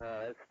 Oh,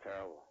 that's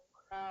terrible.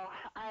 Oh,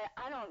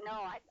 I don't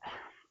know.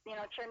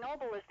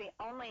 Chernobyl is the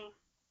only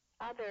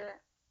other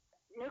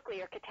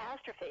nuclear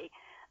catastrophe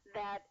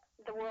that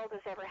the world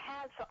has ever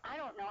had, so I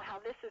don't know how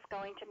this is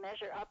going to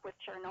measure up with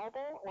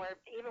Chernobyl or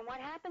even what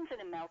happens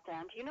in a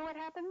meltdown. Do you know what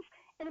happens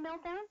in a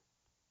meltdown?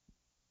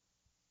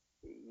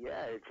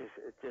 Yeah, it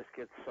just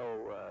gets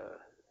so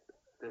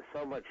there's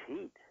so much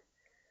heat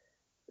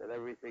that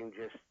everything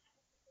just,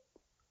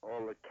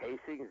 all the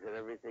casings and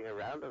everything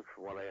around them,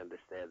 from what I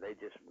understand, they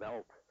just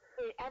melt.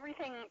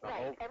 Everything,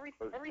 right?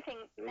 Everything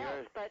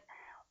melts, but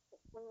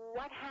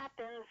what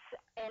happens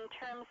in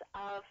terms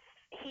of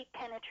heat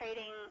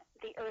penetrating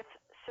the Earth's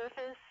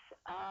surface,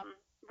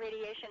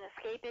 radiation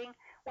escaping?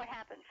 What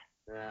happens?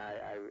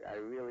 I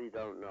really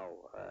don't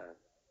know.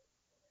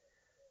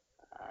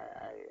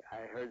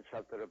 I heard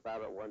something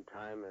about it one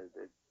time, and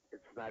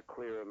it's not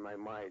clear in my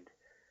mind.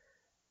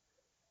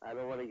 I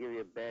don't want to give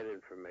you bad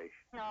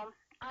information. No,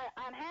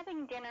 I'm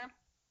having dinner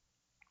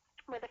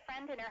with a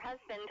friend and her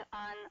husband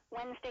on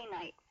Wednesday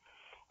night,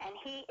 and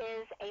he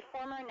is a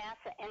former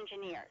NASA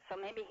engineer, so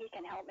maybe he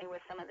can help me with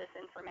some of this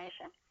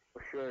information.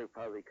 Well, sure, he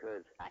probably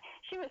could.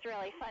 She was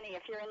really funny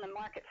if you're in the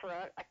market for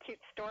a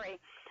cute story.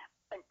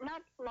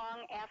 Not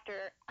long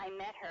after I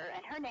met her,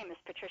 and her name is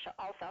Patricia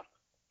also,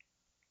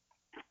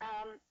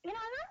 I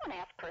don't want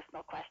to ask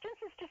personal questions.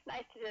 It's just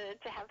nice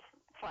to have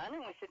fun,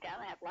 and we sit down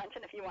and have lunch,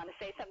 and if you want to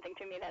say something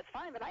to me, that's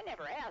fine, but I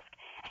never ask.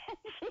 And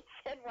she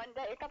said one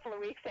day, a couple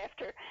of weeks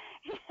after,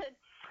 she said,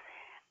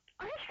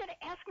 aren't you going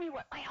to ask me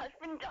what my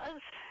husband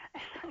does?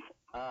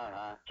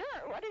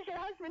 Sure, what does your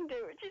husband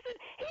do? And she said,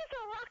 he's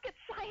a rocket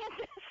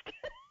scientist.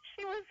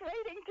 She was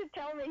waiting to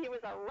tell me he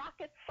was a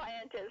rocket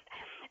scientist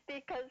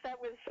because that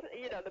was,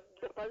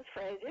 the buzz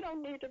phrase. You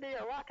don't need to be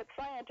a rocket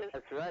scientist.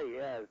 That's right,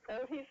 yeah.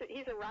 So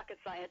he's a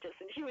rocket scientist,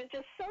 and she was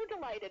just so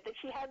delighted that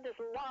she had this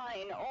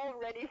line all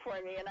ready for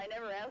me, and I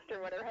never asked her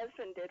what her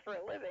husband did for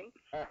a living.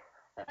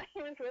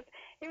 He was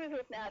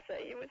with NASA.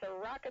 He was a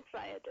rocket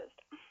scientist.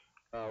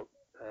 Well,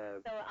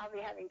 so I'll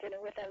be having dinner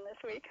with them this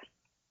week.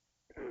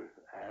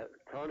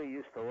 Tony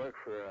used to work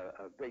for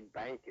a big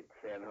bank in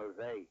San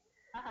Jose.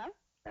 Uh-huh.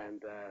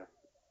 And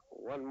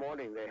one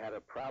morning they had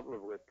a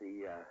problem with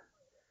the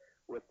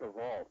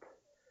vault.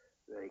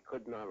 They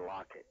couldn't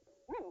unlock it.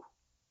 Ooh.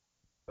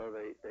 So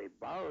they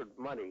borrowed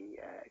money,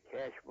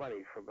 cash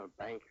money, from a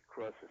bank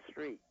across the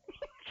street.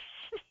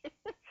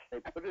 They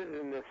put it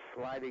in this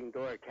sliding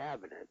door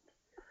cabinet,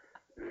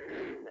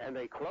 and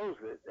they closed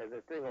it, and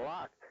the thing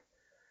locked,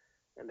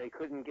 and they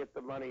couldn't get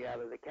the money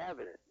out of the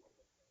cabinet.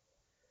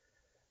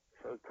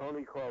 So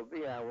Tony called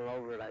me. I went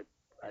over and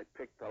I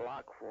picked the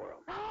lock for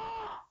him.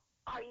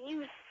 Are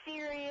you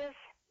serious?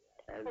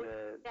 And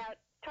now,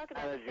 talk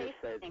about I just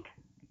said,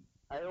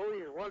 I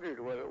always wondered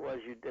what it was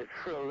you did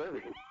for a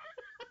living.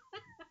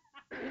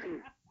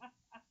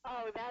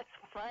 Oh, that's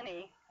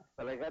funny.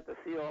 But I got to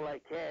see all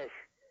that cash.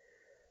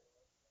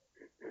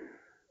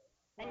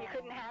 And you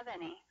couldn't have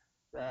any?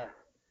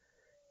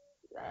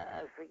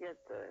 I forget.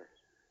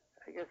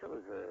 I guess it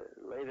was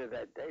later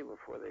that day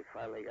before they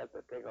finally got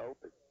the thing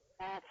open.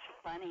 That's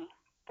funny.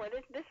 Boy,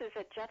 this is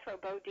a Jethro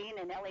Bodine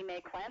and Ellie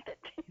Mae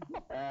Clampett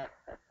deal.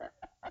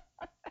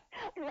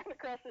 Run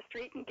across the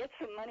street and get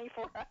some money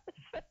for us.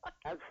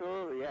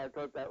 Absolutely, yeah. I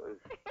thought that was...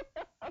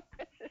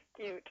 This is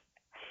cute.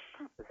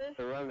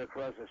 To run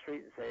across the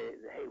street and say,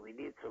 hey, we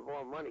need some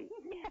more money.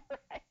 Yeah,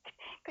 right.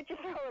 Could you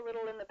throw a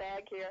little in the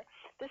bag here?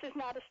 This is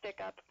not a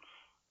stick-up.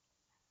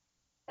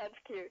 That's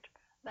cute.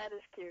 That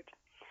is cute.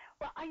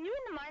 Well, are you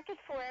in the market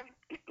for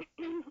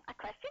a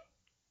question?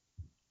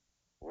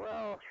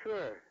 Well,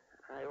 sure.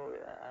 I'm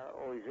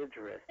always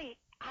interested. We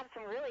have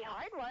some really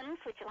hard ones.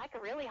 Would you like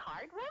a really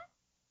hard one?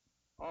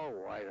 Oh,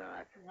 why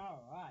not? All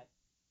right.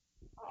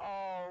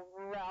 Oh,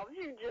 Ralph,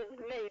 you just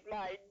made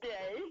my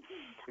day.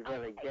 You're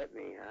going to get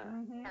me, huh?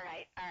 Mm-hmm. All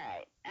right.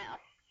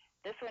 Now,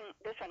 this one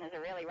is a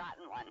really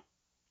rotten one.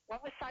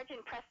 What was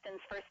Sergeant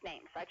Preston's first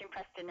name? Sergeant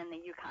Preston in the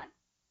Yukon.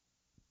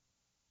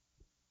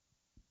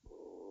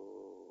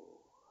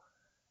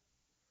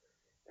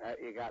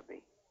 You got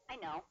me. I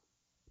know.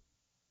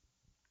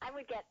 I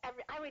would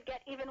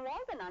get even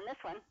Walden on this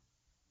one.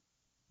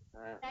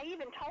 I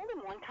even told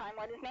him one time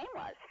what his name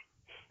was.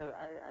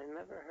 I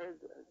never heard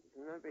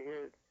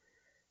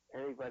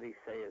anybody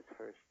say his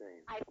first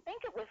name. I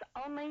think it was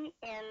only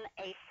in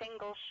a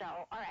single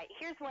show. All right,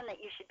 here's one that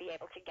you should be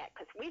able to get,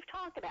 because we've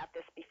talked about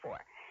this before.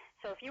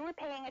 So if you were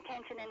paying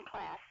attention in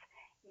class,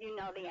 you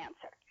know the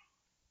answer.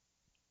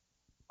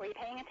 Were you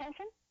paying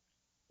attention?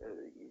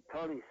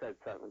 Tony said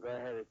something. Go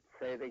ahead and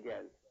say it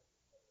again.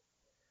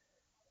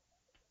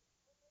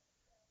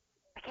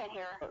 I can't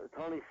hear her.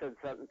 Tony said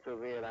something to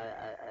me, and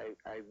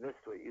I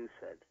missed what you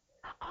said.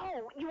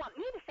 Oh, you want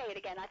me to say it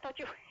again? I thought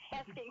you were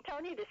asking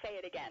Tony to say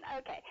it again.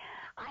 Okay.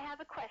 I have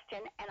a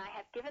question, and I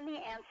have given the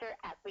answer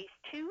at least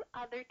 2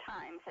 other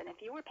times, and if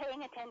you were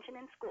paying attention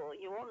in school,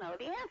 you will know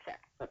the answer.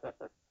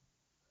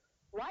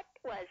 What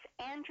was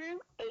Andrew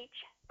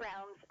H.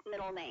 Brown's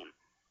middle name?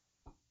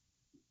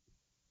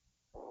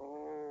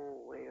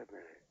 Oh, wait a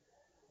minute.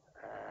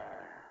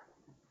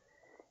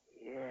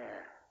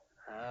 Yeah.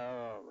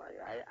 Oh, my.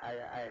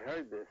 I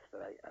heard this,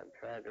 but I'm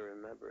trying to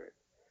remember it.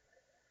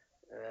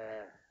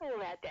 Oh,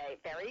 that day.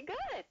 Very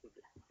good.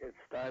 It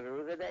started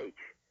with an H.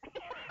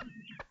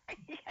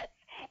 Yes.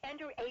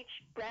 Andrew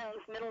H.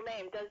 Brown's middle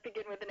name does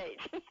begin with an H.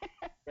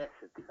 Yes,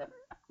 it does.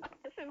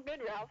 This is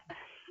good, Ralph.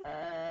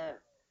 I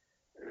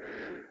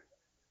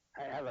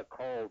have a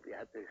cold. You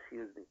have to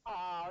excuse me.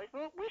 Oh,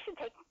 well, we should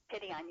take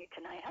pity on you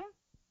tonight, huh?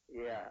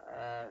 Yeah.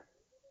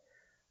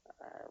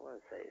 I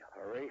want to say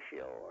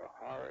Horatio or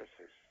Horace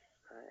or...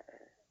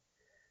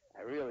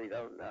 I really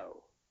don't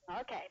know.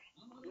 Okay.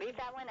 Leave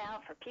that one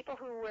out for people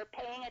who were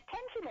paying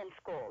attention in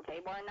school. They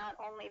were not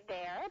only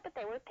there, but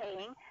they were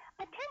paying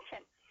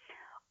attention.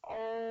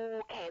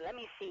 Okay, let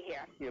me see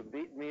here. You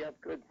beat me up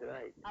good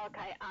tonight.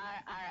 Okay,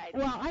 all right.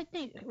 Well, I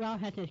think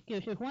Ralph has an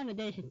excuse. It was one of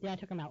the days his dad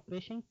took him out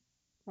fishing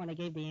when I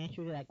gave the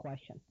answer to that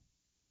question.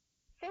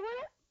 Say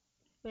what?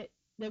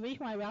 The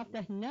reason why Ralph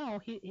doesn't know,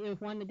 it was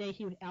one of the days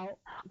he was out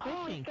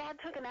Oh, fishing. his dad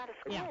took him out of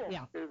school.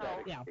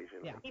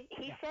 Yeah.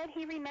 He said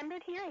he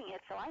remembered hearing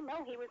it, so I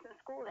know he was in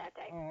school that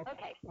day. Oh,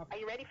 okay. Are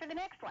you ready for the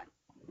next one?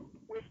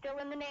 We're still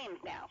in the names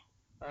now.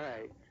 All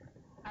right.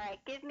 All right.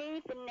 Give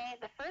me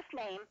the first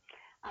name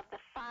of the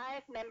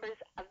 5 members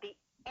of the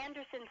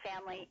Anderson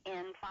family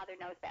in Father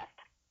Knows Best.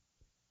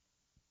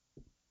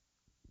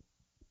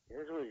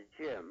 This was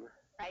Jim.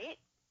 Right.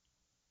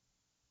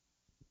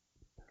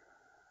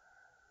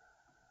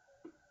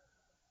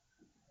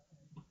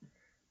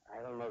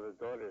 I don't know the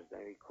daughter's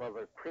name. He called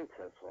her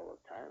Princess all the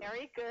time.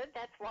 Very good.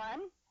 That's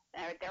one.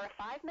 There are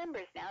 5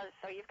 members now,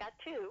 so you've got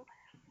 2.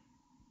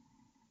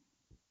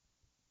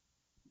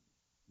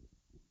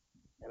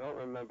 I don't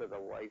remember the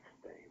wife's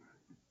name.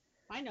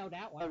 I know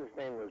that one. His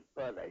name was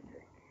Bud, I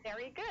think.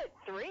 Very good.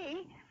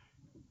 3.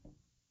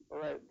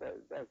 Well,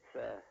 that's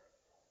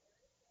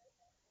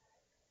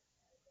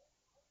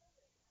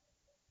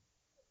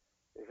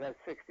is that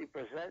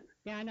 60%?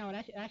 Yeah, I know.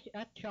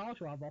 That's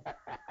Charles Rubble.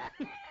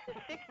 60%,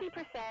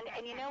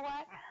 and you know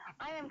what?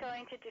 I am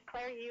going to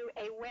declare you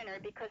a winner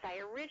because I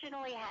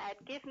originally had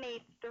give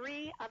me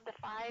 3 of the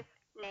 5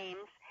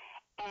 names,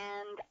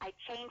 and I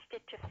changed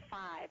it to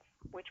 5,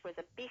 which was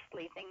a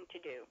beastly thing to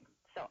do.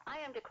 So I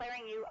am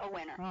declaring you a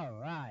winner. All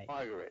right.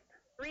 Margaret.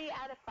 3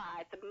 out of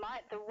 5.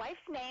 The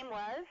wife's name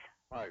was?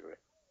 Margaret.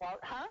 Well,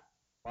 huh?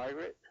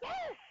 Margaret?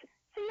 Yes.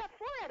 So you got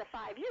 4 out of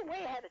 5. You're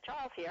way ahead of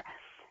Charles here.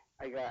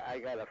 I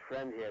got a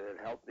friend here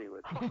that helped me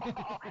with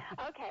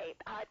Okay.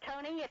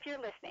 Tony, if you're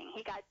listening,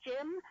 he got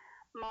Jim,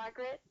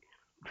 Margaret,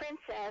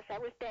 Princess,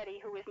 that was Betty,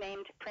 who was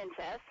named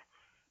Princess,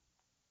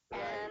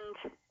 right.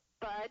 And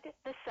Bud,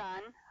 the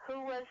son,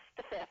 who was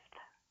the 5th,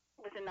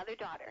 was another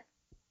daughter.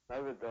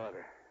 Another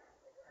daughter.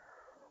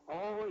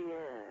 Oh,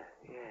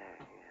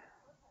 yeah.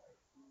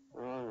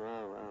 Oh.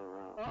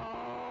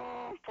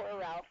 Oh, poor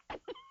Ralph.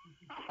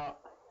 Oh.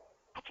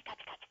 Gotcha.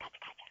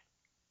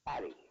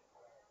 Patty.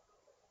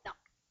 No.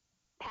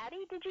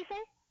 Patty, did you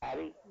say?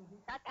 Patty?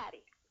 Not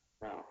Patty.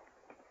 No.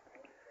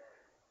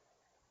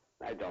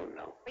 I don't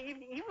know. Well,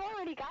 you've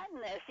already gotten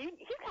this. You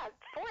got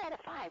 4 out of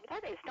 5.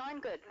 That is darn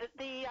good.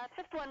 The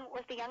 5th one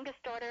was the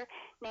youngest daughter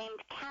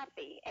named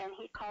Kathy, and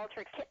he called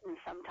her Kitten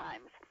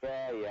sometimes.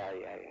 Yeah.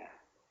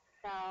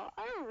 So,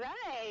 all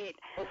right.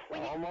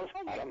 Almost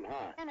got him,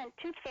 huh? And a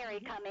Tooth Fairy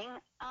coming.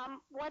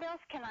 What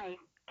else can I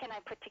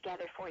put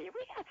together for you?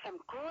 We got some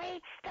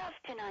great stuff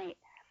tonight.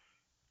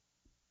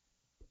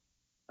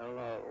 I don't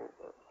know.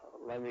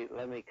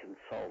 Let me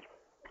consult.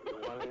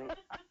 You want any?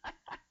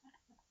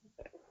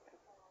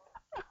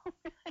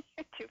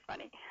 You're too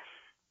funny.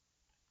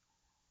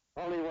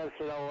 Only wants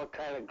to know what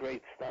kind of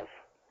great stuff.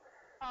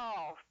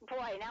 Oh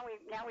boy, now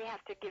we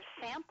have to give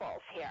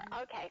samples here.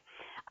 Okay,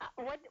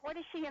 what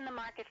is she in the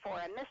market for?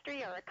 A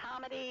mystery or a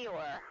comedy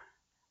or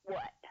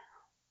what?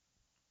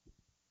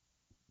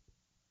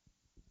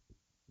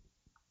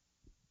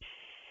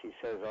 She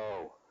says,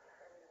 "Oh,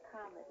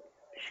 comedy."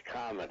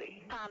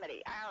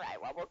 Comedy. All right.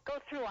 Well, we'll go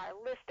through our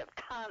list of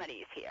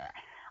comedies here.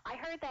 I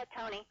heard that,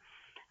 Tony.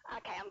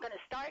 Okay, I'm going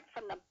to start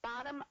from the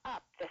bottom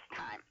up this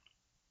time.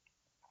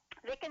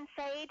 Vic and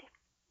Sade,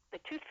 the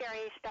Tooth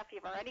Fairy stuff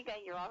you're already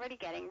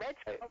getting. Red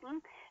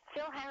Skelton,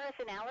 Phil Harris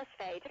and Alice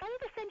Faye. Did I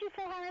ever send you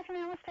Phil Harris and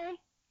Alice Faye?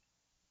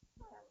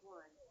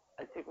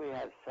 I think we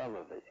have some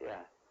of it,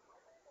 yeah.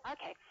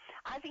 Okay.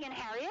 Ozzie and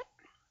Harriet,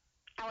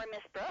 Our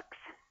Miss Brooks,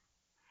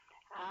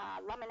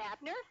 Lum and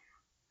Abner,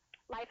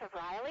 Life of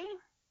Riley,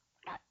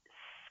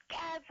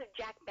 Scads of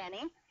Jack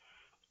Benny.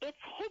 It's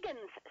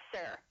Higgins,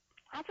 Sir.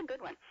 That's a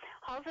good one.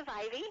 Halls of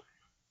Ivy,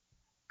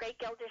 Great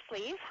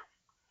Gildersleeve,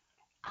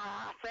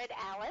 Fred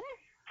Allen,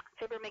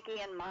 Fibber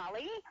McGee and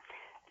Molly,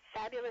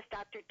 Fabulous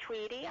Dr.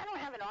 Tweedy. I don't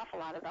have an awful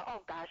lot of those.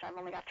 Oh, gosh, I've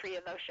only got 3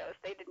 of those shows.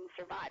 They didn't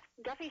survive.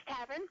 Duffy's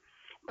Tavern,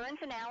 Burns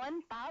and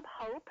Allen, Bob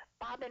Hope,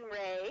 Bob and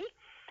Ray,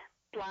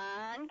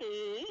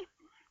 Blondie.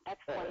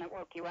 That's the one that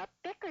woke you up.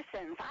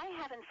 Bickersons. I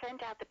haven't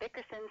sent out the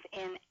Bickersons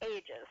in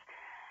ages.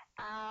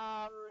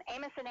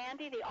 Amos and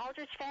Andy, the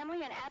Aldrich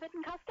family, and Abbott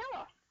and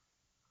Costello.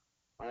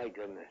 My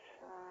goodness.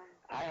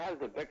 I have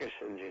the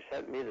Bickersons. You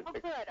sent me the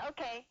Bickersons. Oh, good.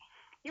 Okay.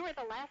 You were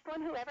the last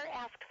one who ever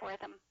asked for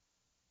them.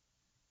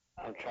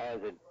 I'm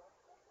trying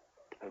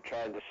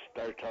to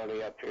start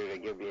Tony up here to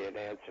give me an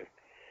answer.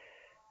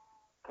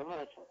 Come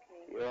on.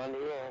 You're on the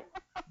air.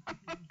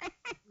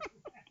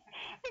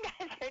 You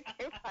guys are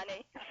too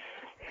funny.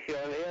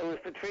 You're on the air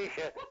with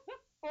Patricia.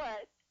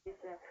 What?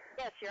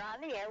 Yes, you're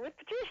on the air with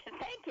Patricia.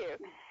 Thank you.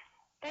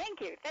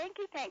 Thank you. Thank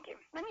you. Thank you.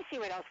 Let me see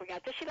what else we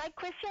got. Does she like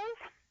quiz shows?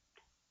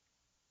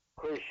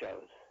 Quiz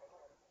shows.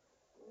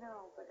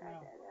 No, but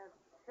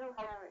Phil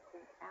Harris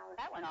and Alice.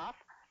 That went off.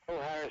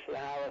 Phil Harris and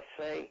Alice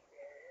say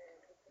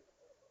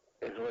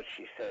is what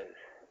she says.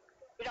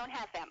 You don't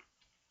have them.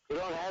 You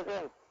don't have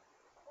them?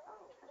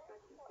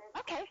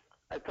 Okay.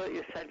 I thought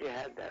you said you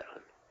had that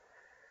one.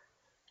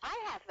 I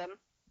have them.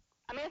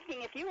 I'm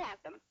asking if you have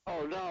them.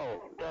 Oh,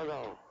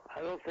 no.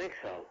 I don't think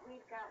so. We've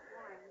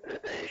got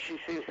one. She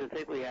seems to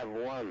think we have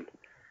one.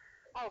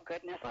 Oh,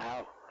 goodness.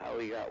 How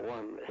we got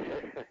one?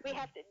 We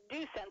have to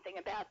do something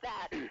about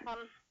that.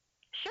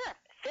 Sure.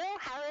 Phil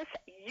Harris,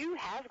 you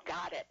have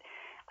got it.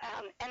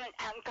 And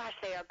gosh,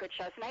 they are good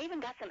shows. And I even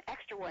got some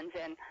extra ones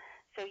in.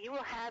 So you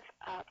will have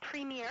a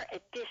premiere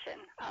edition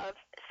of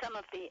some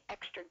of the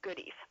extra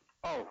goodies.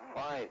 Oh,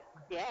 fine.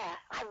 Yeah,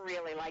 I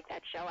really like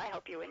that show. I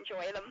hope you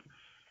enjoy them.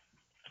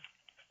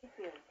 Thank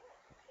you.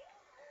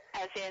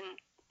 As in,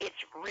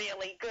 it's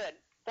really good.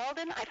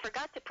 Walden, I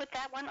forgot to put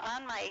that one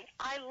on my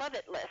I love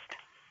it list.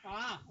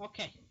 Ah,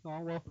 okay.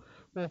 Well,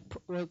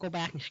 we'll go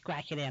back and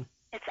scratch it in.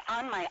 It's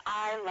on my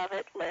I love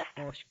it list.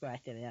 We'll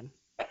scratch it in.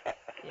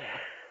 Yeah.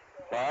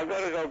 Well, I'm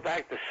going to go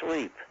back to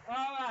sleep. All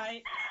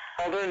right.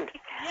 Walden,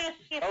 Yes.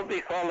 don't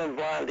be calling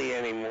Blondie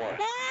anymore.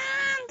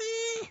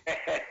 Blondie.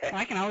 Well,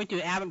 I can always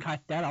do Abbott and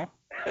Costello.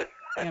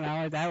 You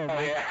know, that would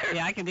be.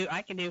 Yeah, I can do. Hey,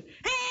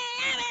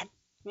 Abbott.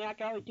 Yeah, I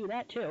can always do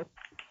that too.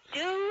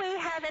 Do we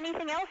have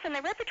anything else in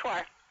the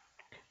repertoire?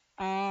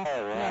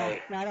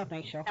 Right. No, I don't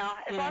think so. No,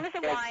 as long as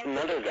it winds, we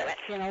can do it.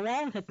 You know,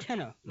 Walden's a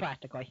tenor,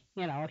 practically.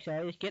 You know, so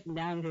it's getting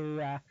down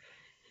to,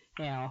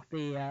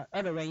 the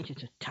other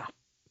ranges are tough.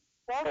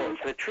 Oh,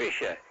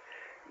 Patricia,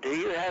 do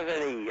you have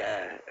any,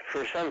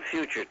 for some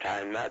future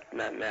time, not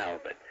now,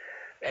 but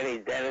any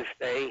Dennis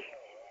Day?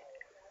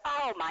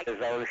 Oh, my.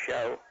 His own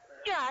show?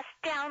 Just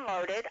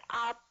downloaded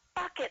a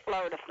bucket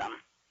load of them.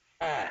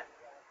 Ah.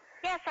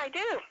 Yes, I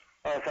do.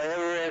 Well, if I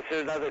ever answer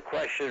another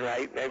question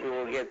right, maybe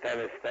we'll get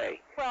Dennis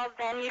Day. Well,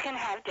 then you can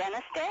have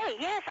Dennis Day.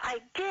 Yes, I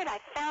did. I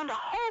found a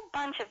whole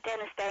bunch of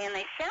Dennis Day, and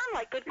they sound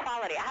like good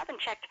quality. I haven't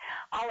checked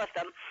all of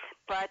them,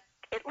 but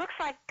it looks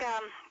like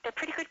they're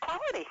pretty good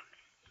quality.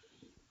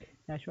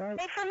 That's right.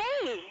 Made for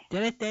me.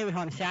 Dennis Day was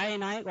on Saturday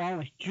night along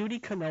with Judy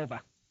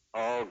Canova.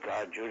 Oh,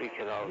 God, Judy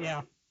Canova.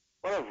 Yeah.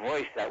 What a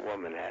voice that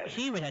woman has.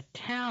 She was a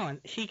talent.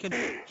 She could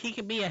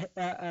be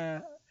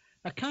a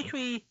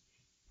country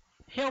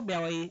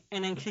hillbilly,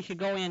 and then she could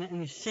go in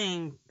and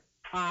sing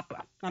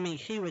opera. I mean,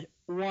 she was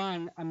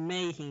one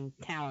amazing,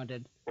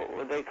 talented. What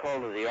would they call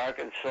her, the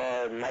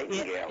Arkansas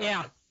Nightingale?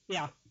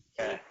 Yeah.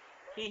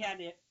 She had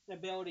the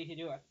ability to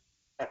do it.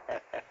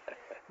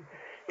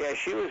 Yeah,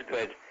 she was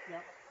good.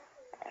 Yep.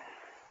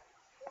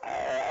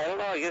 I don't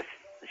know, I guess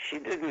she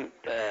didn't,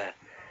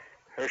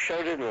 her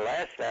show didn't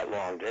last that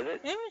long, did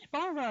it? It was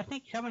for, I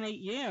think,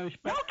 7-8 years.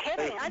 But, No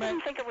kidding. I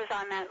didn't think it was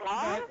on that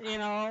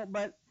long.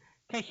 But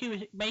because she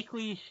was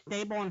basically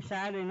stable on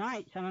Saturday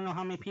nights, I don't know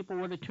how many people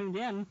would have tuned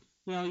in.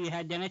 You know, you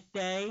had Dennis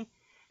Day,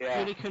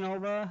 Judy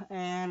Canova,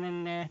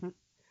 and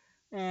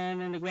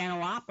then the Grand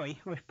Ole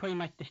Opry was pretty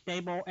much the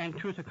stable, and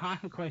Truth or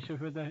Consequences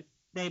were the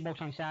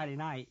stables on Saturday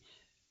nights.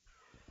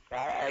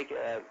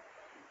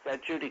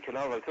 That Judy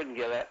Canova couldn't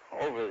get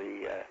over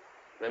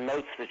the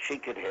notes that she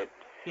could hit.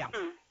 Yeah.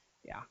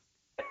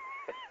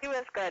 She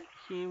was good.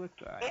 She was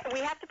good. We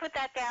have to put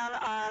that down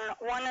on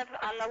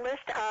the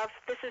list of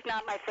this is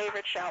not my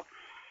favorite show.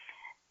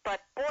 But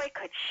boy,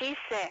 could she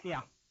sing.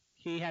 Yeah.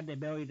 She had the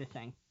ability to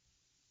sing.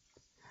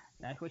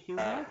 That's what she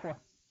was known for.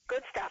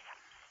 Good stuff.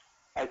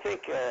 I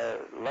think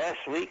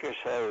last week or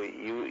so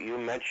you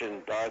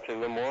mentioned Dorothy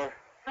Lamour.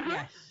 Mm-hmm.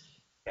 Yes.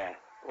 Yeah.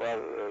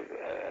 Well,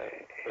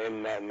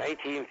 in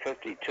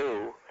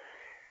 1952,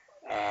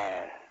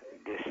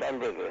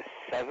 December the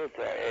 7th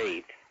or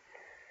 8th,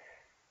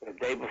 the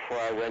day before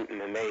I went in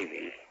the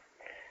Navy,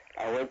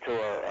 I went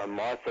to a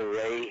Martha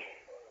Ray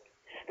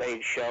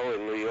stage show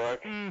in New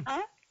York,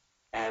 Huh?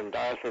 and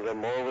Dorothy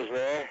Lamour was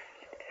there,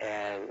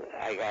 and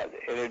I got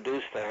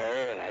introduced to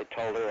her, and I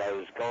told her I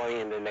was going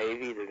in the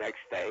Navy the next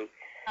day.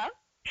 Huh?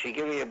 She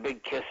gave me a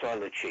big kiss on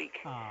the cheek.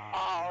 Oh,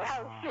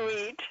 how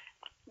sweet.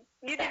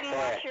 You didn't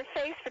wash your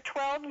face for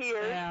 12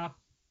 years. Yeah.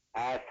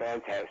 Ah,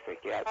 fantastic,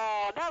 yeah.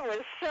 Oh, that was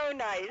so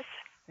nice.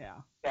 Yeah.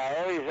 Yeah,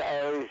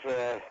 I always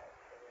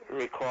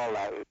recall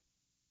that.